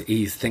yeah,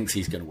 he thinks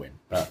he's going to win.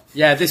 But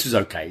yeah, this was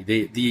okay.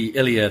 The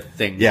Ilya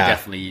thing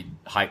definitely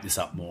hyped this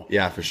up more.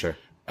 Yeah, for sure.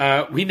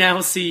 We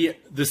now see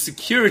the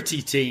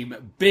security team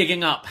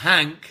bigging up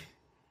Hank.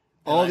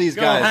 All these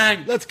guys.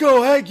 Hank. Let's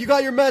go, Hank. You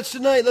got your match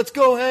tonight. Let's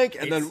go, Hank.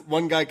 And then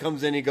one guy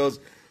comes in. He goes,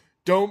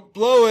 don't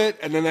blow it.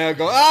 And then they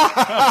go,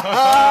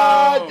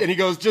 and he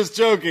goes, just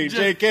joking.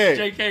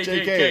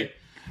 JK.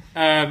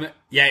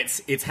 Yeah,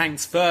 it's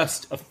Hank's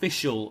first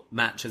official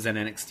match as an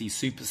NXT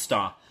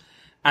superstar.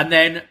 And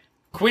then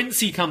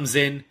Quincy comes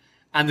in,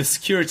 and the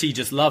security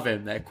just love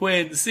him. They're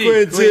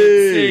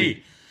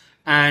Quincy.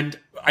 And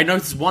I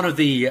noticed one of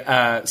the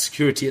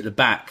security at the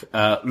back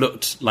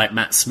looked like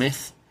Matt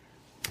Smith.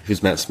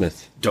 Who's Matt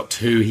Smith?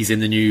 Doctor Who. He's in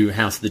the new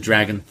House of the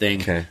Dragon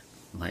thing. Okay.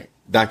 Like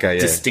that guy,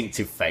 yeah.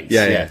 Distinctive face.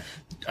 Yeah.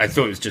 I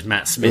thought it was just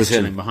Matt Smith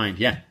chilling behind.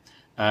 Yeah.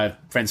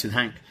 Friends with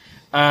Hank.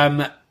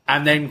 And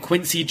then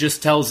Quincy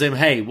just tells him,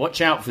 hey,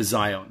 watch out for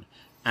Zion.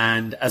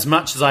 And as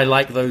much as I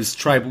like those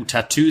tribal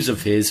tattoos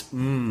of his,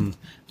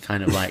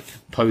 kind of like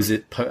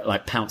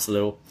pounce a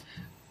little.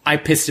 I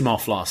pissed him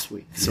off last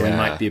week, so he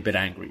might be a bit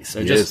angry.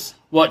 So just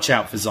watch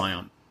out for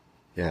Zion.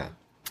 Yeah.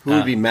 Who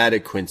would be mad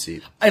at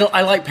Quincy?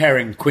 I like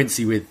pairing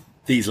Quincy with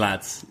these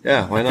lads.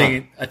 Yeah, why not?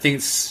 I think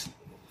it's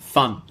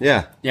fun.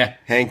 Yeah. Yeah.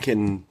 Hank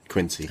and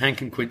Quincy.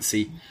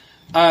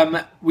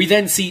 We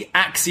then see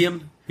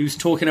Axiom, who's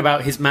talking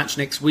about his match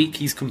next week.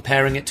 He's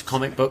comparing it to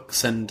comic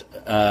books and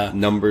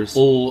numbers.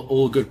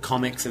 All good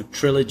comics of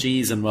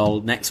trilogies, and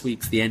well, next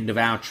week's the end of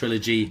our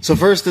trilogy. So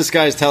first this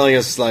guy's telling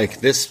us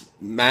like this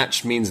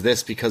match means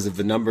this because of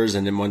the numbers,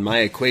 and then when my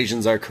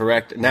equations are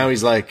correct, now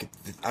he's like,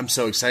 I'm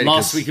so excited.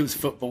 Last week it was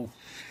football.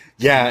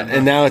 Yeah,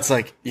 and now it's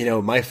like,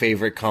 my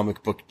favorite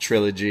comic book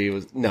trilogy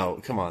was... No,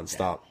 come on,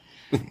 stop.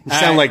 You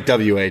sound like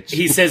WH.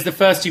 He says the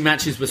first two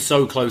matches were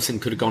so close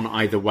and could have gone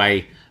either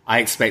way. I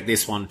expect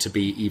this one to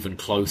be even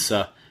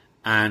closer.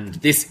 And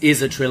this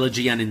is a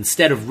trilogy, and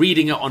instead of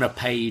reading it on a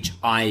page,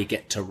 I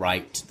get to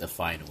write the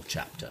final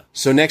chapter.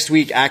 So next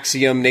week,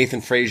 Axiom,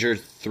 Nathan Frazier,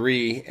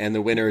 3, and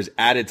the winner is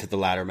added to the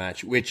ladder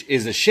match, which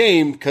is a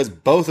shame because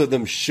both of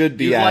them should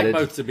be added. You'd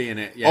like both to be in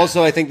it, yeah.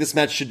 Also, I think this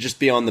match should just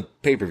be on the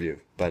pay-per-view,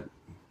 but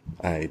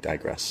I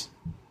digress.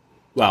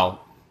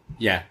 Well,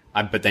 yeah,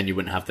 but then you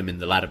wouldn't have them in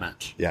the ladder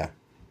match. Yeah.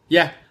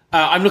 Yeah,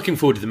 I'm looking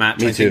forward to the match.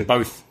 Me too.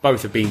 Think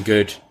both have been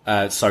good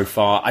so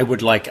far. I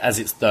would like, as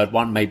its third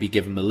one, maybe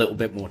give them a little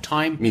bit more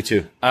time. Me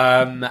too.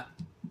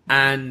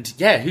 And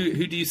yeah,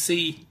 who do you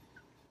see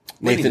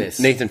winning this?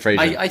 Nathan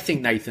Frazier. I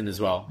think Nathan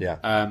as well.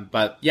 Yeah.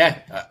 But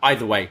yeah,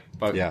 either way,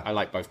 both. Yeah. I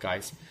like both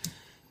guys.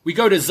 We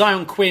go to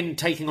Zion Quinn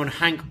taking on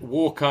Hank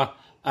Walker.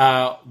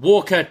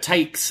 Walker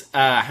takes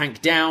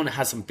Hank down,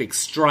 has some big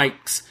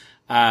strikes.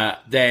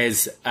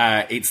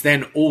 It's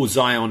then all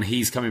Zion.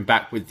 He's coming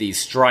back with these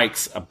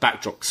strikes, a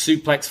backdrop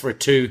suplex for a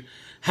 2.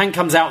 Hank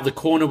comes out of the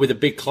corner with a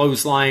big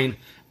clothesline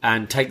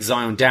and takes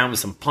Zion down with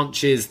some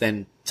punches,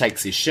 then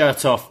takes his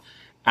shirt off,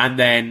 and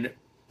then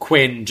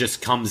Quinn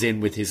just comes in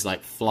with his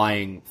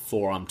flying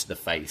forearm to the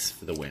face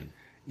for the win.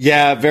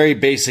 Yeah, very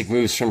basic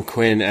moves from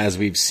Quinn as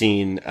we've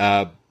seen,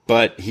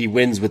 but he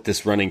wins with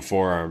this running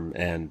forearm,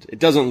 and it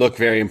doesn't look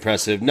very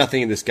impressive.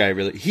 Nothing in this guy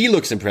really. He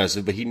looks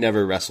impressive, but he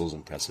never wrestles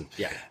impressive.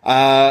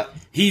 Yeah.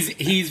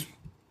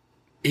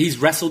 He's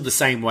wrestled the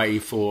same way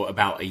for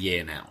about a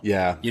year now.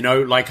 Yeah.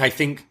 I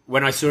think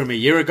when I saw him a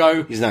year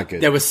ago, he's not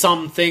good. There were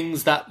some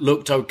things that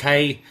looked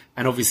okay,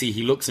 and obviously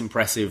he looks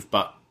impressive,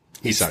 but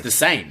it's the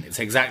same. It's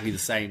exactly the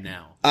same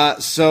now.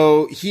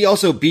 So he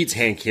also beats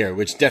Hank here,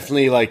 which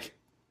definitely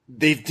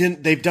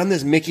they've done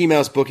this Mickey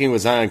Mouse booking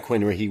with Zion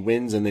Quinn where he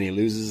wins and then he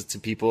loses to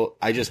people.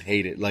 I just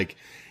hate it.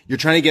 You're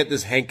trying to get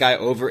this Hank guy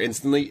over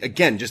instantly.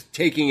 Again, just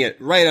taking it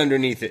right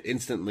underneath it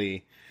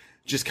instantly.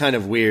 Just kind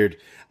of weird.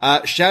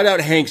 Shout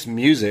out Hank's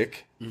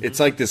music. Mm-hmm. It's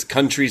like this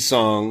country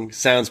song.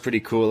 Sounds pretty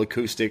cool,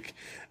 acoustic.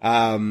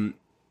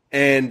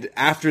 And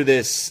after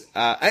this,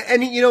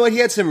 and you know what? He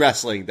had some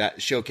wrestling that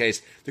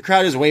showcased. The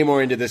crowd is way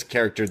more into this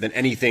character than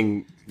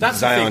anything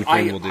Zion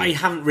Quinn will do. I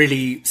haven't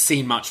really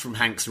seen much from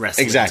Hank's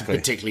wrestling to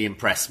particularly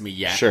impress me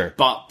yet. Sure.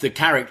 But the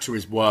character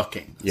is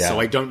working. Yeah. So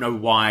I don't know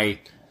why.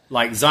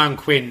 Zion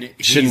Quinn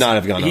should not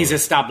have gone He's over.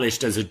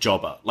 Established as a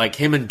jobber.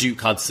 Him and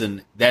Duke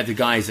Hudson, they're the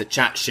guys that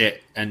chat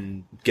shit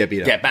and get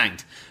beat up. Get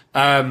banged.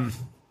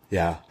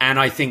 Yeah. And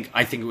I think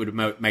it would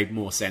have made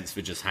more sense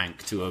for just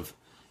Hank to have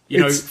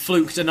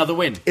fluked another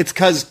win. It's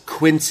because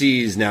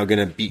Quincy's now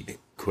going to beat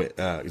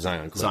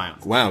Zion Quinn. Zion.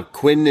 Wow,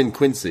 Quinn and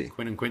Quincy.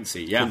 Quinn and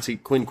Quincy, yeah.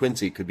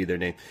 Quincy could be their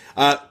name.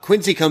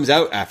 Quincy comes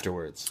out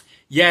afterwards.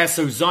 Yeah,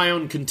 so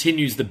Zion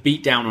continues the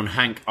beatdown on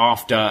Hank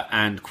after,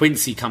 and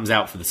Quincy comes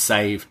out for the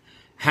save.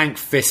 Hank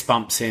fist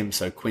bumps him,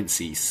 so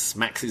Quincy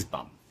smacks his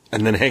bum.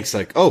 And then Hank's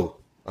like,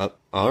 all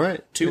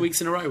right. 2 weeks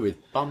in a row with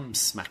bum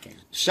smacking.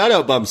 Shout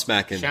out bum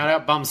smacking. Shout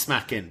out bum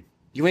smacking.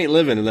 You ain't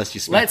living unless you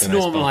smack Let's the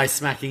nice normalize bum.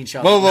 smacking each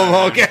other.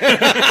 Whoa, okay.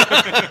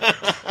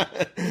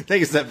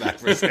 Take a step back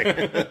for a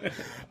second.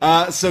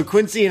 So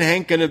Quincy and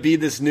Hank gonna be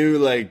this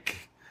new,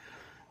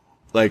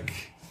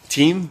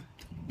 team?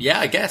 Yeah,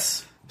 I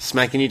guess.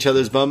 Smacking each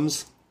other's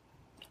bums?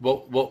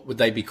 What would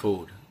they be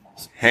called?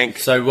 Hank.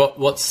 So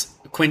what's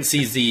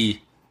Quincy's the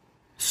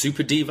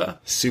super diva?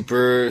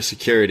 Super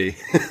security.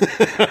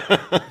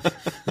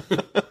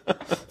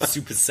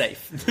 Super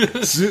safe.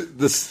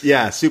 Super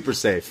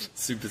safe.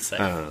 Super safe.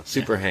 I don't know.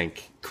 Super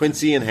Hank.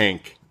 Quincy and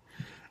Hank.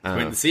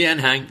 Quincy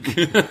and Hank.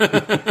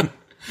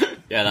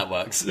 Yeah, that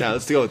works. Yeah,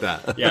 let's go with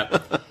that.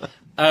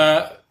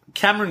 Yeah.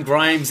 Cameron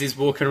Grimes is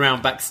walking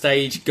around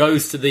backstage,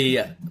 goes to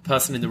the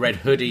person in the red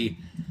hoodie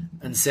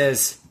and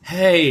says,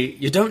 "Hey,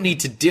 you don't need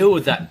to deal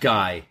with that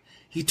guy.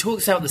 He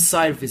talks out the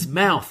side of his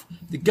mouth.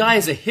 The guy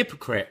is a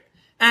hypocrite."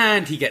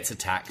 And he gets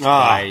attacked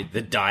by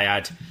the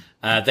dyad.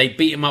 They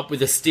beat him up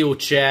with a steel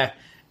chair,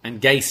 and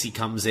Gacy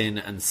comes in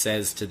and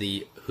says to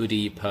the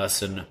hoodie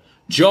person,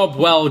 "Job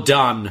well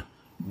done.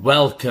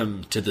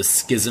 Welcome to the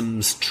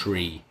Schisms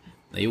tree."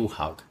 They all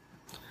hug.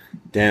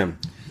 Damn.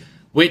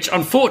 Which,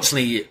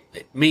 unfortunately,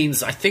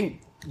 means I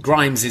think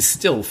Grimes is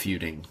still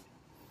feuding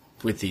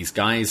with these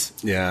guys.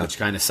 Yeah. Which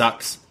kind of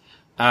sucks.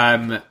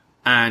 And,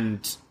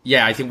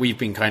 yeah, I think we've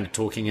been kind of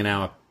talking in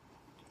our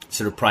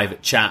sort of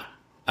private chat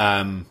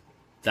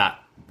that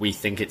we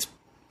think it's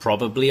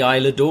probably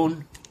Isla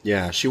Dawn.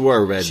 Yeah, she wore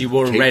a red. She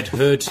wore a cape. red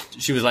hood.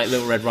 She was like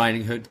Little Red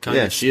Riding Hood kind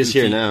of. Yeah, she is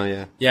here spooky. now.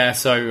 Yeah, Yeah,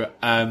 so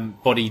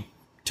body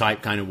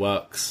type kind of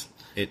works.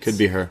 It could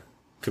be her.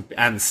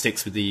 And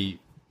sticks with the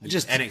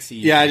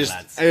NXT. Yeah,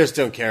 lads. I just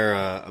don't care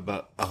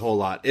about a whole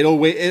lot.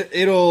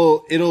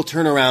 It'll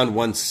turn around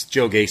once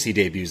Joe Gacy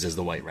debuts as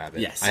the White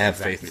Rabbit. Yes, I have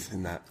exactly. faith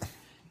in that.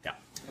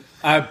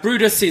 Yeah.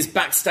 Brutus is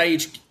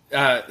backstage,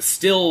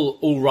 still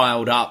all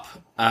riled up,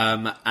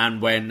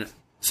 and when.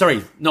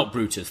 Sorry, not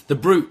Brutus. The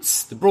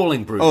Brutes. The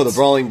Brawling Brutes. Oh, the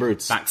Brawling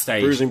Brutes.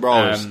 Backstage. Bruising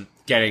Brawlers.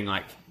 Getting,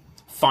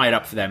 fired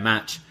up for their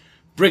match.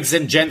 Briggs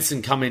and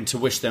Jensen come in to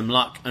wish them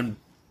luck, and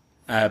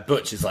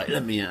Butch is like,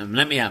 let me at him.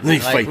 Let me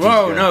like, fight these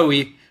whoa, guys. no,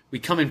 we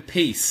come in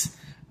peace.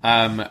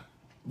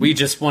 We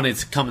just wanted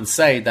to come and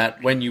say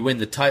that when you win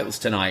the titles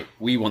tonight,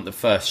 we want the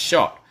first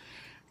shot.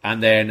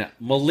 And then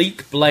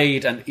Malik,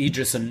 Blade, and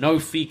Idris and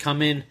Nofi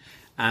come in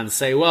and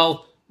say,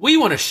 well, we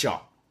want a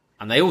shot.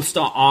 And they all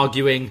start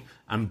arguing,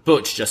 and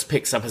Butch just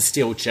picks up a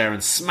steel chair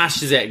and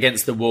smashes it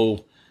against the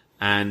wall.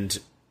 And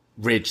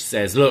Ridge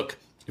says, look,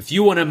 if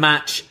you want a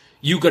match,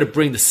 you got to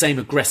bring the same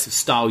aggressive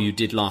style you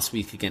did last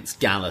week against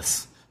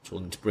Gallus,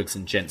 talking to Briggs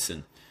and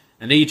Jensen.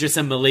 And Idris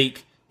and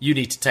Malik, you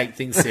need to take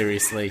things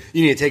seriously.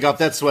 You need to take off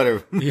that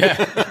sweater. Yeah.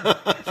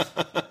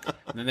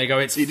 And then they go,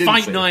 it's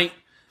fight night,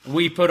 and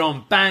we put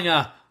on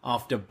banger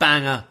after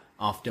banger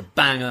after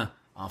banger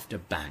after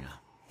banger.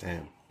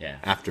 Damn. Yeah.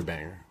 After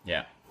banger.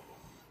 Yeah.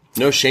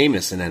 No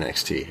Sheamus in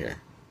NXT here.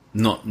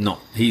 Not.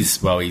 He's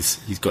got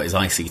his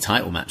IC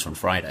title match on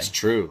Friday. It's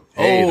true.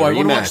 Hey, I want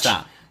to rematch. watch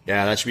that.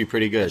 Yeah, that should be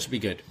pretty good. Should be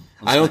good.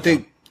 I don't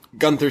think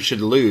Gunther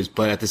should lose,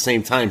 but at the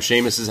same time,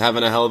 Sheamus is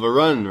having a hell of a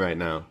run right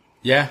now.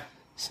 Yeah.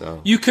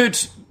 So You could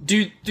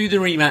do the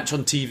rematch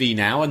on TV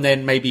now, and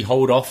then maybe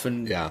hold off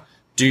and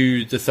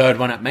do the third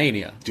one at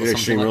Mania. Do or something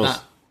Extreme like Rules.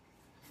 that.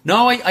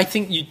 No, I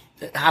think you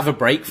have a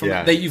break from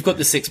Yeah. it. You've got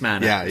the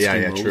 6-man. Yeah,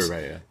 Extreme Rules. true,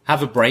 right, yeah.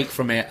 Have a break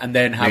from it, and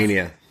then have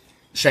Mania.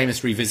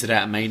 Sheamus revisit it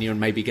at Mania and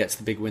maybe gets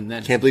the big win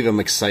then. Can't believe I'm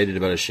excited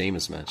about a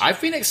Sheamus match.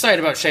 I've been excited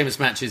about Sheamus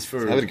matches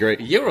for That was great.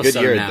 a year or Good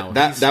so year. now.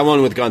 That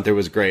one with Gunther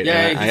was great.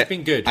 Yeah, And he's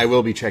been good. I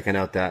will be checking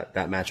out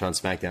that match on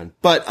SmackDown.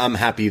 But I'm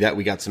happy that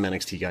we got some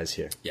NXT guys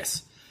here.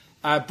 Yes.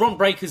 Bron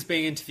Breakker's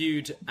being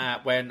interviewed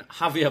when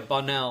Javier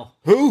Bernal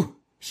Who?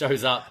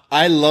 shows up.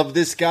 I love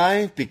this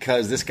guy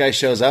because this guy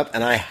shows up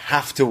and I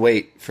have to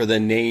wait for the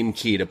name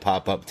key to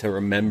pop up to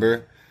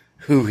remember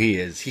who he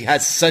is. He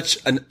has such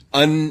an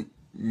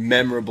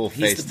unmemorable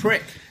face. He's the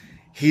prick.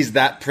 He's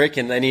that prick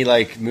in any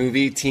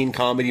teen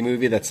comedy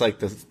movie that's like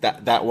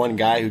that one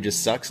guy who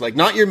just sucks. Like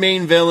not your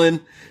main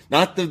villain,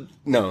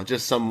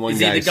 just some one Is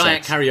guy. he the guy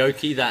sucks. at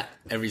karaoke that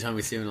every time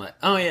we see him, we're like,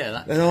 oh yeah,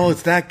 that. Oh,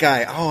 it's that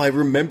guy. Oh, I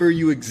remember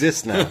you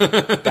exist now.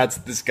 That's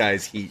this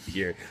guy's heat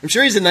here. I'm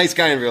sure he's a nice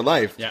guy in real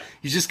life. Yeah.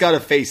 He's just got a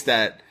face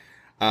that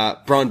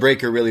Braun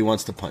Breaker really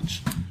wants to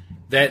punch.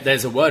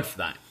 There's a word for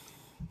that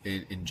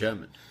in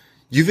German.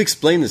 You've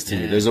explained this to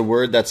me. Yeah. There's a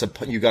word that's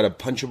you got a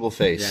punchable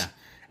face. Yeah.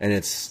 And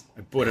it's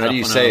I brought it how up do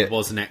you on say a it?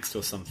 Was Next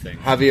or something.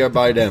 Javier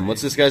Bardem.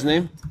 What's this guy's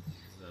name?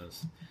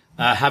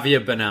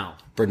 Javier Bernal.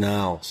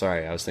 Bernal.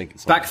 Sorry, I was thinking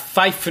something.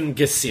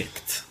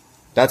 Backpfeifengesicht.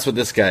 That's what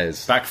this guy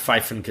is.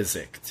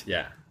 Backpfeifengesicht.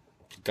 Yeah.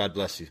 God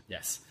bless you.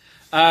 Yes.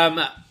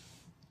 Javier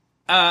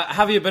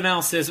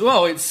Bernal says,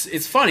 well,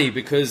 it's funny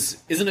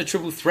because isn't a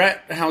triple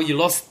threat how you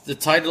lost the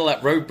title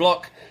at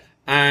Roadblock?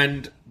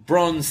 And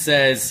Braun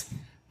says,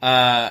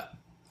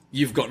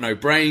 you've got no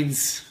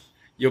brains.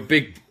 You're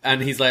big.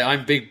 And he's like,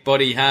 I'm big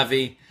body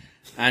Javi.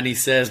 And he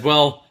says,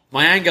 well,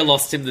 my anger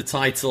lost him the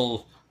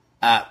title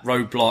at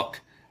Roadblock.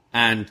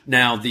 And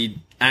now the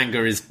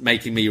anger is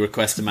making me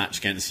request a match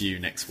against you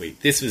next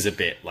week. This was a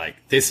bit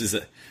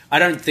I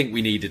don't think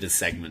we needed a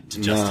segment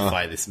to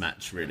justify this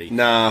match, really.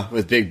 Nah,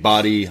 with big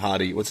body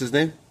hottie. What's his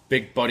name?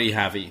 Big body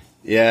Javi.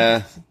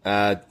 Yeah.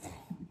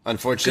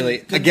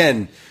 Unfortunately,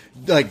 again,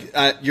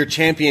 your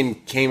champion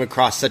came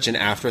across such an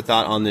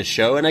afterthought on this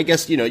show, and I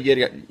guess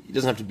it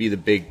doesn't have to be the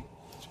big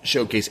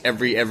showcase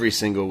every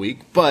single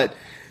week, but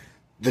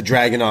the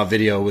Dragunov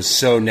video was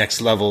so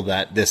next level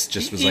that this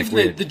just was Even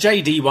weird. the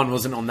JD one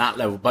wasn't on that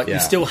level, but you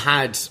still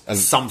had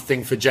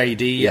something for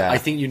JD. Yeah. I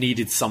think you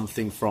needed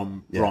something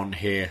from Braun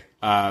here.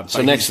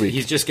 So next week.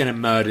 He's just going to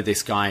murder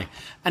this guy.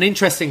 And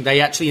interesting,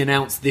 they actually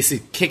announced this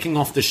is kicking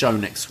off the show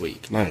next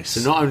week. Nice.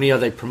 So not only are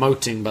they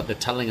promoting, but they're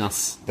telling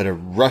us... Better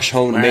rush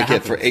home and where make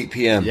it for 8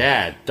 p.m.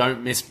 Yeah,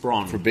 don't miss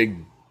Braun. For Big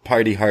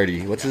Party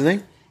Hardy. What's his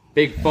name?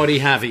 Big Body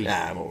Javi.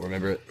 I won't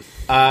remember it.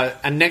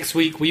 And next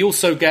week, we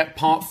also get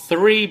part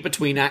 3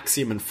 between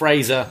Axiom and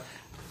Fraser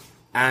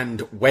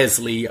and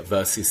Wesley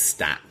versus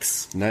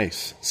Stax.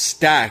 Nice.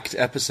 Stacked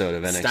episode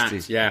of NXT.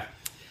 Stacked, yeah.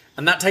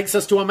 And that takes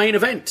us to our main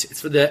event.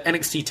 It's for the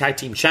NXT Tag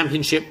Team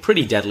Championship.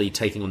 Pretty Deadly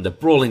taking on the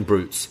Brawling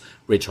Brutes,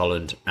 Ridge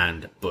Holland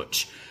and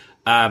Butch.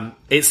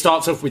 It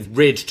starts off with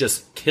Ridge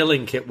just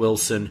killing Kit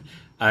Wilson.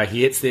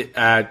 He hits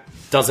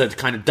does a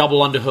kind of double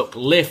underhook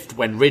lift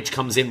when Ridge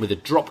comes in with a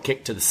drop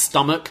kick to the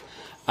stomach.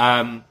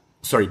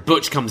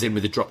 Butch comes in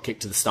with a drop kick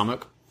to the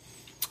stomach.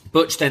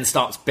 Butch then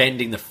starts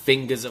bending the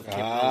fingers of Kip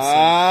Wilson.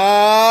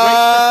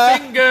 Break the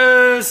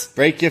fingers!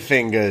 Break your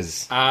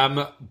fingers.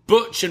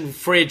 Butch and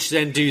Fridge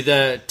then do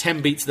the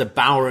 10 beats the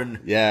Bowen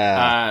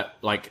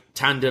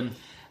tandem.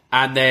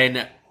 And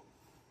then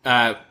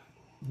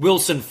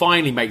Wilson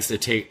finally makes the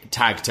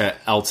tag to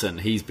Elton.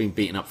 He's been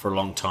beaten up for a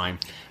long time.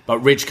 But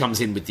Ridge comes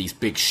in with these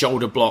big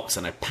shoulder blocks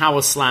and a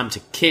power slam to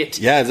Kit.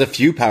 Yeah, there's a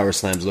few power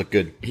slams. Look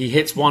good. He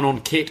hits one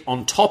on Kit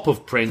on top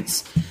of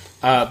Prince.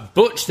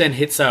 Butch then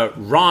hits a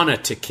Rana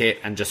to Kit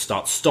and just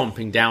starts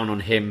stomping down on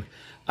him.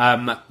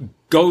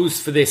 Goes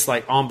for this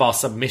armbar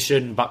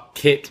submission, but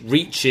Kit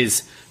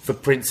reaches for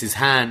Prince's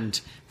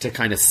hand to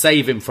kind of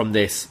save him from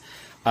this,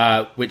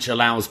 which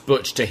allows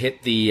Butch to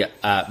hit the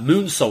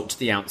moonsault to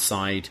the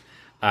outside,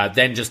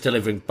 then just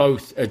delivering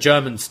both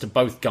Germans to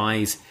both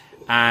guys.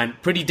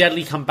 And Pretty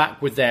Deadly come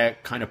back with their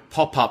kind of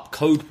pop-up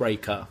code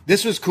breaker.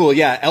 This was cool,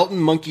 yeah. Elton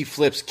monkey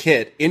flips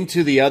Kit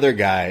into the other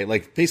guy,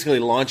 basically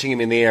launching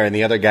him in the air, and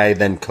the other guy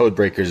then code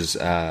breakers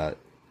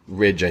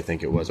Ridge, I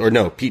think it was. Or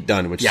no, Pete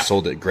Dunne, which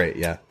sold it great,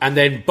 yeah. And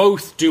then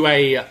both do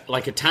a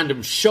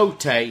tandem shote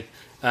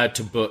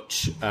to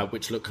Butch,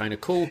 which looked kind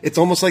of cool. It's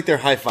almost like they're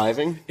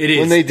high-fiving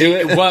when they do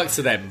it. It works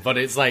for them, but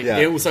it's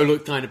it also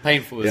looked kind of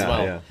painful as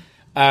well.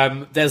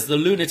 Yeah. There's the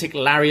lunatic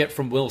lariat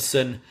from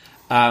Wilson,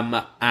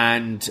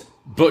 and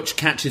Butch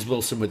catches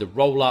Wilson with a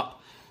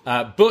roll-up.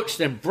 Butch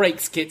then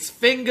breaks Kit's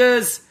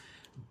fingers.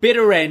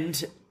 Bitter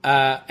end,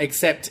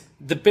 except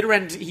the bitter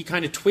end he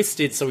kind of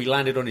twisted so he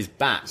landed on his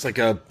back. It's like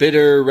a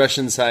bitter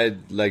Russian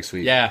side leg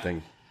sweep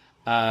thing.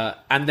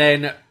 And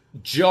then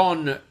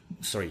John...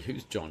 Sorry,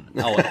 who's John?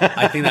 Oh,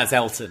 I think that's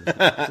Elton.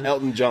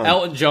 Elton John.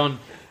 Elton John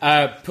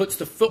puts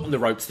the foot on the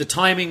ropes. The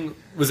timing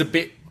was a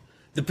bit...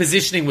 The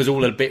positioning was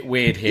all a bit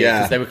weird here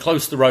because they were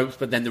close to the ropes,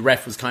 but then the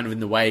ref was kind of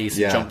in the way,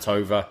 so he jumped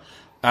over.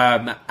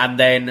 And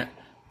then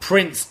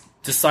Prince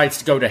decides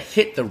to go to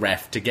hit the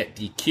ref to get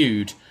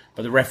DQ'd,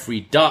 but the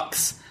referee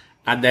ducks.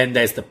 And then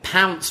there's the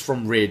pounce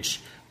from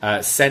Ridge,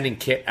 sending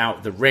Kit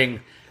out the ring.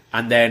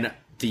 And then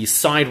the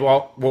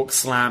sidewalk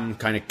slam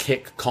kind of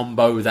kick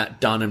combo that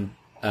Dunn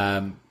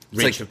and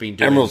Ridge have been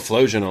doing. Emerald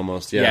Flosion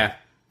almost, yeah.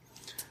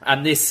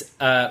 And this,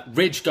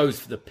 Ridge goes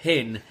for the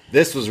pin.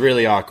 This was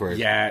really awkward.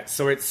 Yeah,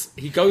 so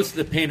he goes for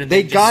the pin and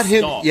they then got just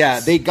him. stops.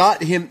 Yeah, they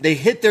got him. They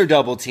hit their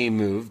double team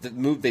move, the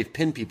move they've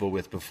pinned people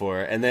with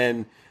before, and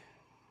then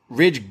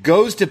Ridge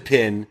goes to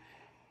pin,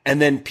 and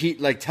then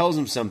Pete tells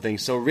him something.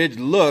 So Ridge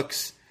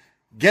looks,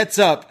 gets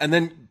up, and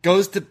then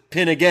goes to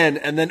pin again,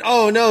 and then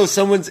no,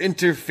 someone's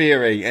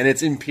interfering, and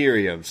it's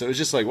Imperium. So it was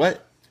just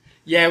what?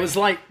 Yeah, it was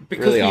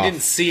because really we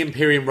didn't see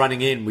Imperium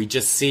running in, we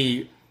just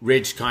see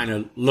Ridge kind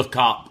of look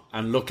up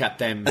and look at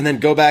them. And then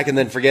go back and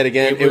then forget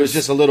again. It was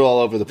just a little all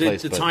over the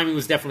place. The timing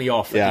was definitely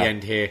off at the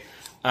end here.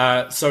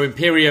 So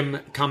Imperium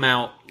come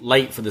out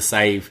late for the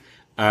save,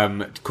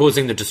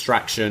 causing the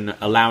distraction,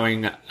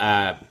 allowing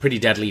Pretty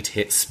Deadly to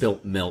hit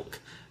spilt milk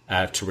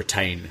to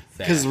retain.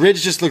 Because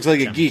Ridge just looks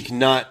like a geek,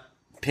 not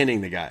pinning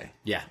the guy.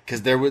 Yeah.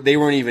 Because they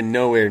weren't even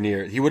nowhere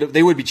near.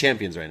 They would be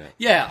champions right now.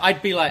 Yeah,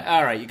 I'd be like,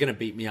 all right, you're going to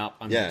beat me up.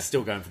 I'm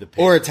still going for the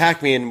pin. Or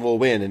attack me and we'll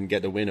win and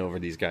get the win over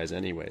these guys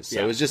anyways.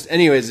 So it was just,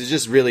 it's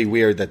just really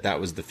weird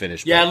that was the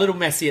finish. Yeah, a little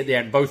messy at the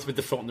end, both with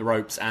the foot on the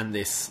ropes and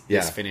this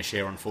finish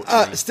here,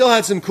 unfortunately. Still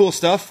had some cool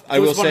stuff, I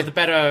will say. It was one of the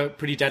better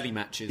Pretty Deadly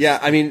matches.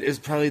 Yeah, it was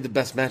probably the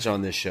best match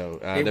on this show.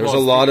 There was a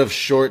lot of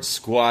short,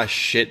 squash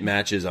shit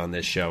matches on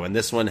this show, and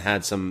this one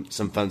had some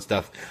fun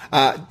stuff.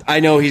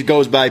 I know he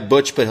goes by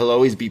Butch, but he'll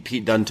always be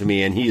Pete Dunne to me,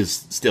 and he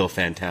is still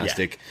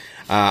fantastic.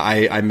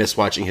 Yeah. I miss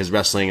watching his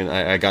wrestling, and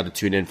I got to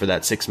tune in for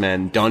that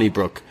 6-man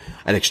Donnybrook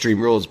at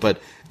Extreme Rules.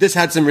 But this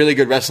had some really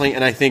good wrestling,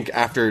 and I think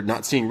after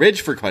not seeing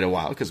Ridge for quite a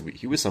while, because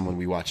he was someone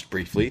we watched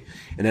briefly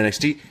in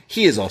NXT,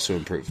 he has also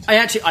improved.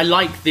 I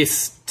like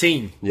this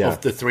team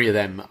of the three of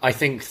them. I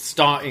think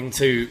starting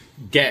to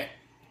get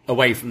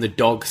away from the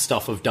dog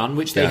stuff of Dunn,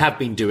 which they have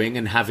been doing,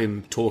 and have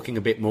him talking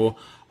a bit more.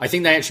 I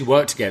think they actually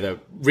work together.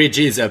 Ridge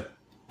is a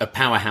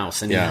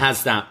powerhouse, and he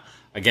has that,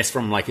 I guess,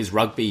 from his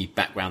rugby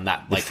background,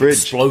 that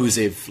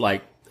explosive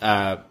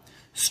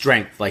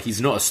strength.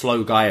 He's not a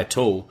slow guy at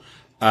all.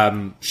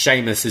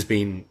 Sheamus has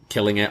been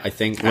killing it, I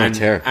think,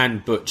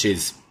 and Butch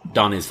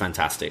Dunn is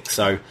fantastic.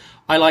 So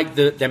I like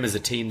them as a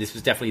team. This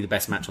was definitely the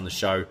best match on the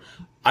show.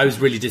 I was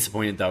really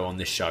disappointed though on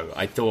this show.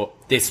 I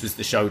thought this was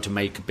the show to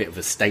make a bit of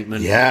a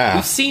statement. Yeah,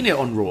 we've seen it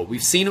on Raw,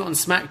 we've seen it on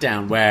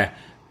SmackDown, where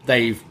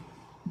they've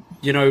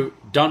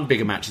done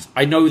bigger matches.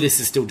 I know this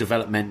is still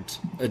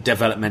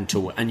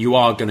developmental, and you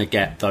are going to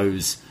get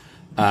those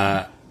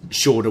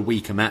shorter,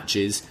 weaker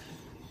matches.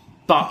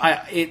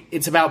 But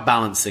it's about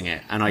balancing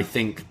it, and I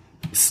think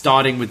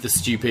starting with the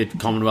stupid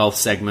Commonwealth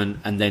segment,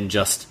 and then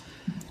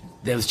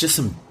there was just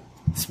some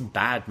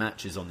bad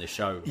matches on this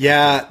show.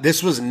 Yeah,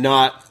 this was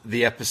not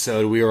the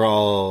episode we were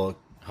all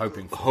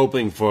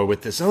hoping for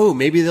with this. Oh,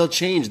 maybe they'll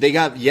change. They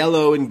got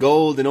yellow and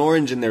gold and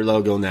orange in their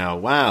logo now.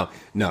 Wow.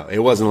 No, it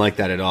wasn't like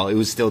that at all. It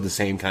was still the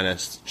same kind of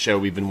show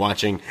we've been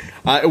watching.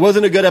 It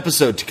wasn't a good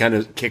episode to kind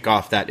of kick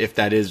off that, if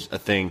that is a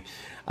thing,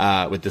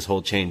 with this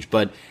whole change.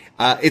 But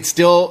It's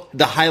still,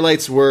 the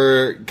highlights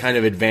were kind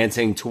of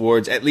advancing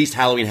towards, at least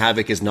Halloween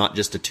Havoc is not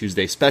just a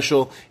Tuesday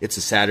special. It's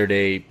a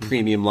Saturday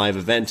premium live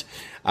event.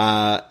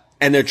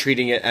 And they're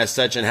treating it as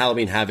such. And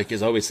Halloween Havoc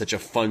is always such a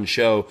fun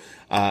show.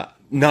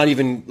 Not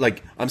even,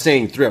 like, I'm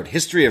saying throughout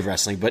history of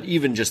wrestling, but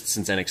even just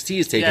since NXT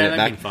has taken it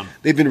back,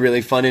 they've been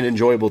really fun and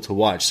enjoyable to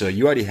watch. So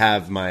you already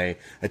have my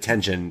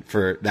attention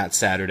for that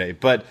Saturday.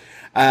 But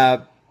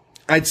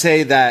I'd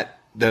say that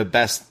the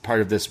best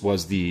part of this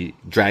was the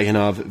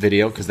Dragunov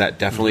video, because that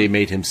definitely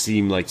made him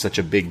seem like such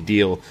a big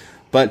deal.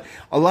 But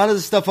a lot of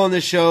the stuff on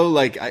this show,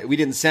 like, we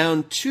didn't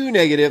sound too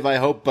negative, I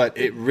hope, but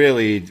it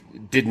really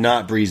did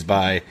not breeze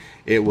by.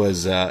 It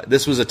was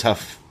this was a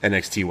tough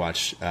NXT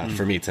watch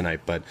for me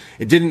tonight, but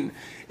it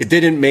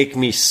didn't make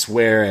me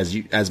swear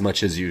as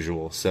much as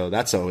usual. So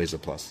that's always a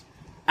plus.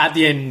 At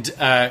the end,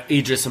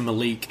 Idris and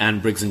Malik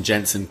and Briggs and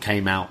Jensen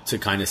came out to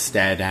kind of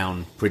stare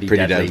down pretty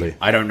deadly.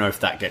 I don't know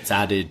if that gets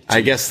added to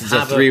I guess it's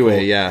a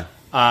three-way, yeah.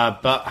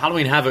 But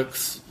Halloween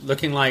Havoc's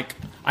looking like,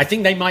 I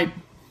think they might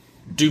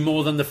do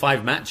more than the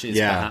 5 matches,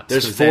 perhaps.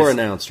 There's 4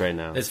 announced right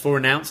now. There's 4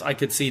 announced. I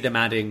could see them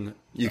adding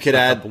You could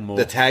add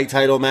the tag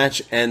title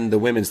match and the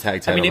women's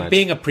tag title match. I mean, it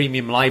being a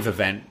premium live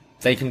event,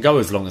 they can go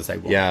as long as they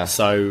want. Yeah.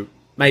 So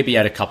maybe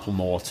add a couple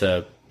more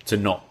to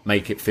not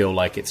make it feel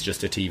like it's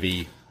just a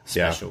TV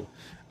special.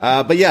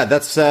 But yeah,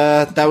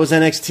 that was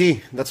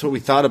NXT. That's what we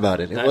thought about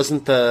it. It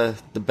wasn't the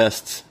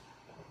best,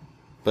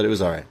 but it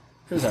was all right.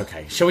 It was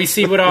okay. Shall we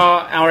see what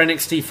our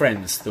NXT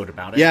friends thought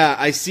about it? Yeah,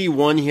 I see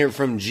one here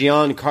from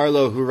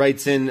Giancarlo who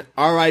writes in,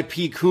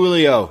 R.I.P.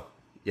 Coolio.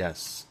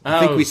 Yes. I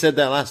think we said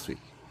that last week.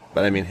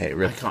 But I mean, hey,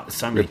 rip.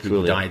 So many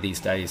people die these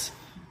days.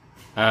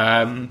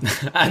 And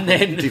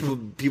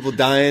then people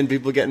dying,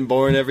 people getting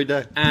born every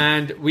day.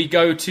 And we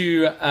go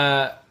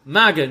to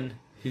Magan,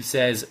 who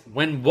says,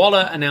 when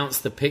Waller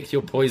announced the pick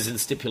your poison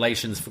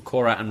stipulations for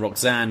Cora and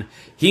Roxanne,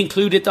 he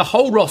included the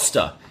whole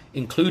roster,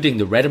 including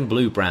the red and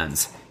blue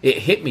brands. It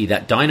hit me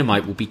that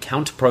Dynamite will be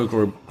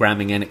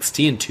counter-programming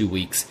NXT in 2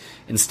 weeks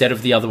instead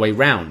of the other way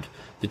round.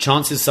 The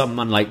chances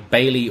someone like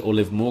Bayley or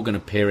Liv Morgan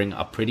appearing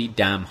are pretty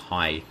damn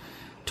high.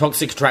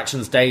 Toxic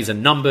Attractions days are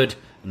numbered,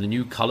 and the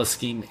new color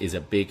scheme is a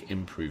big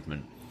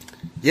improvement.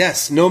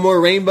 Yes, no more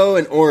rainbow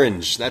and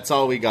orange. That's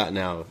all we got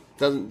now.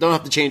 Don't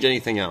have to change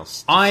anything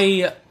else.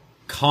 I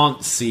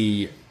can't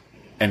see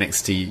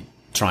NXT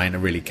trying to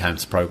really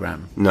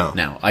counter-program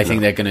now. I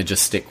think they're going to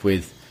just stick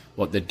with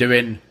what they're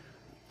doing.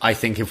 I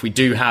think if we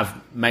do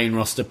have main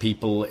roster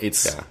people,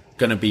 it's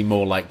going to be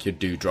more like your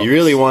Doudrops. You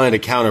really wanted a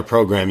counter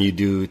program, you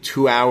do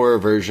 2-hour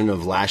version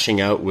of Lashing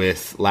Out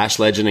with Lash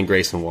Legend and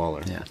Grayson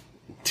Waller. Yeah.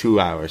 2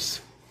 hours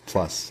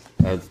plus.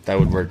 That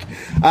would work.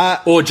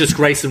 Or just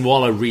Grayson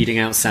Waller reading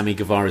out Sammy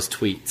Guevara's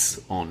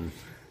tweets on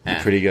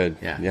air. Pretty good.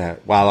 Yeah.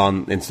 While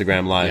on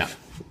Instagram Live. Yeah.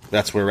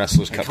 That's where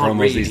wrestlers cut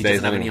promos these days. He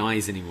doesn't have any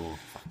eyes anymore.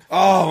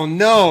 Oh,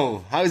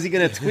 no. How is he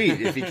going to tweet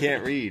if he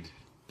can't read?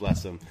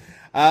 Bless him.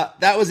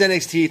 That was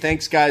NXT.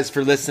 Thanks, guys,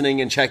 for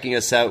listening and checking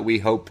us out. We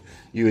hope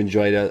you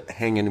enjoyed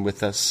hanging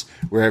with us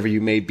wherever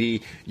you may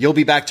be. You'll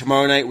be back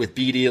tomorrow night with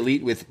BD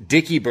Elite with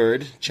Dickie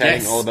Bird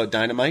chatting all about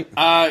Dynamite.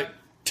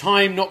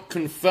 Time not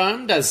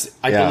confirmed, as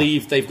I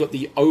believe they've got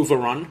the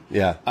overrun.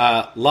 Yeah.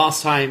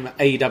 Last time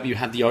AEW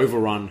had the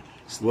overrun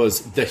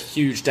was the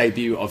huge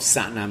debut of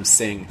Satnam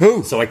Singh.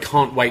 Who? So I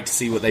can't wait to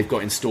see what they've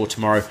got in store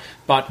tomorrow.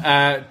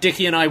 But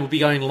Dickie and I will be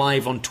going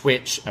live on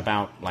Twitch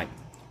about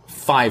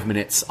 5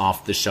 minutes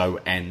after the show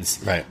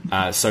ends. Right.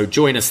 So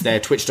join us there,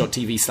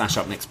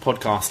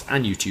 twitch.tv/upnextpodcast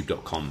and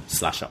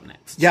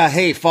youtube.com/upnext. Yeah,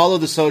 hey, follow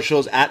the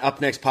socials at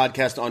upNext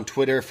Podcast on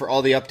Twitter for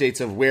all the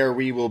updates of where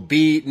we will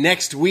be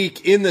next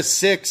week in the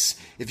 6.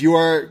 If you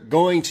are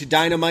going to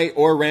Dynamite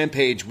or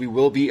Rampage, we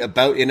will be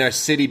about in our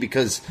city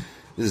because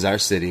this is our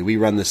city. We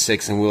run the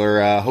 6, and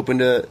we're hoping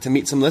to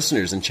meet some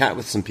listeners and chat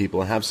with some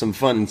people and have some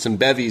fun and some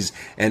bevies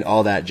and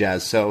all that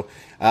jazz. So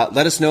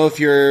let us know if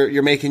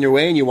you're making your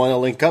way and you want to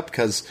link up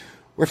because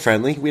we're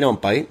friendly. We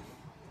don't bite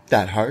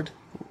that hard.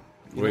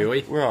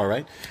 We're all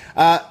right.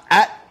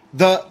 At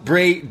The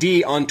Bray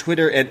D on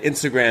Twitter and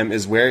Instagram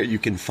is where you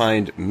can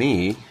find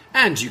me.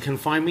 And you can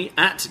find me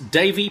at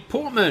Davey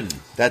Portman.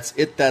 That's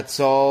it. That's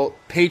all.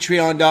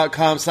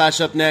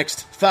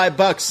 Patreon.com/upnext.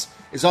 $5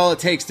 is all it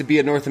takes to be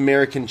a North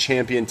American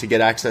champion to get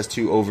access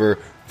to over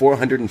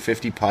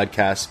 450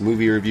 podcasts,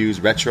 movie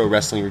reviews, retro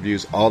wrestling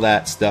reviews, all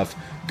that stuff.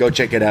 Go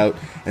check it out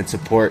and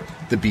support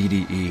the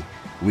BDE.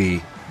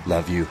 We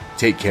love you.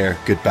 Take care.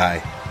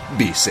 Goodbye.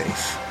 Be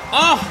safe.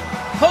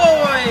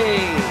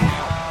 Ahoy!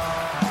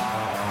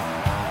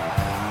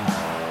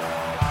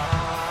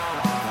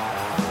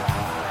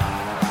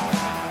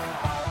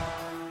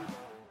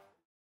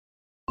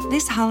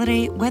 This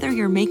holiday, whether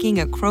you're making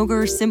a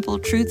Kroger Simple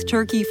Truth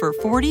Turkey for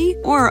 40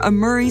 or a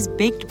Murray's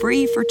Baked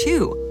Brie for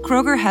 2,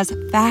 Kroger has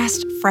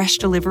fast, fresh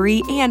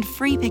delivery and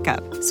free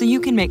pickup, so you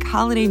can make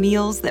holiday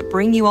meals that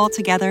bring you all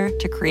together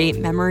to create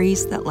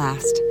memories that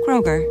last.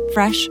 Kroger,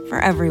 fresh for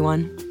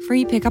everyone.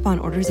 Free pickup on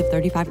orders of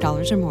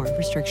 $35 or more.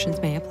 Restrictions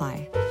may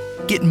apply.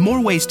 Get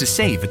more ways to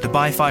save at the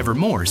Buy 5 or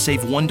More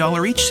Save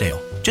 $1 each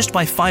sale. Just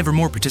buy 5 or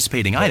more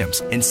participating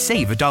items and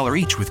save $1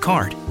 each with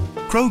card.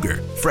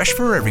 Kroger, fresh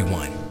for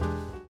everyone.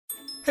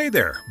 Hey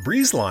there,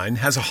 BreezeLine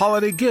has a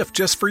holiday gift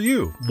just for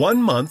you.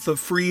 1 month of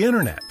free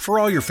internet for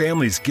all your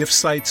family's gift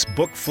sites,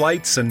 book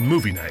flights, and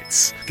movie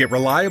nights. Get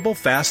reliable,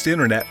 fast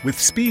internet with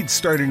speeds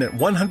starting at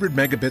 100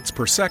 megabits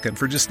per second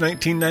for just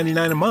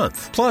 $19.99 a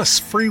month. Plus,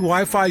 free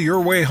Wi-Fi your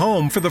way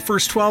home for the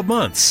first 12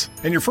 months.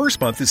 And your first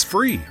month is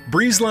free.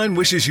 BreezeLine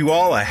wishes you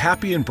all a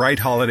happy and bright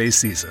holiday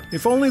season.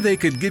 If only they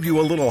could give you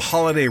a little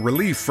holiday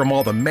relief from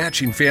all the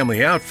matching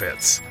family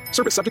outfits.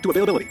 Service subject to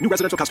availability. New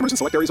residential customers in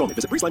select areas only.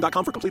 Visit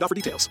breezeline.com for complete offer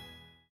details.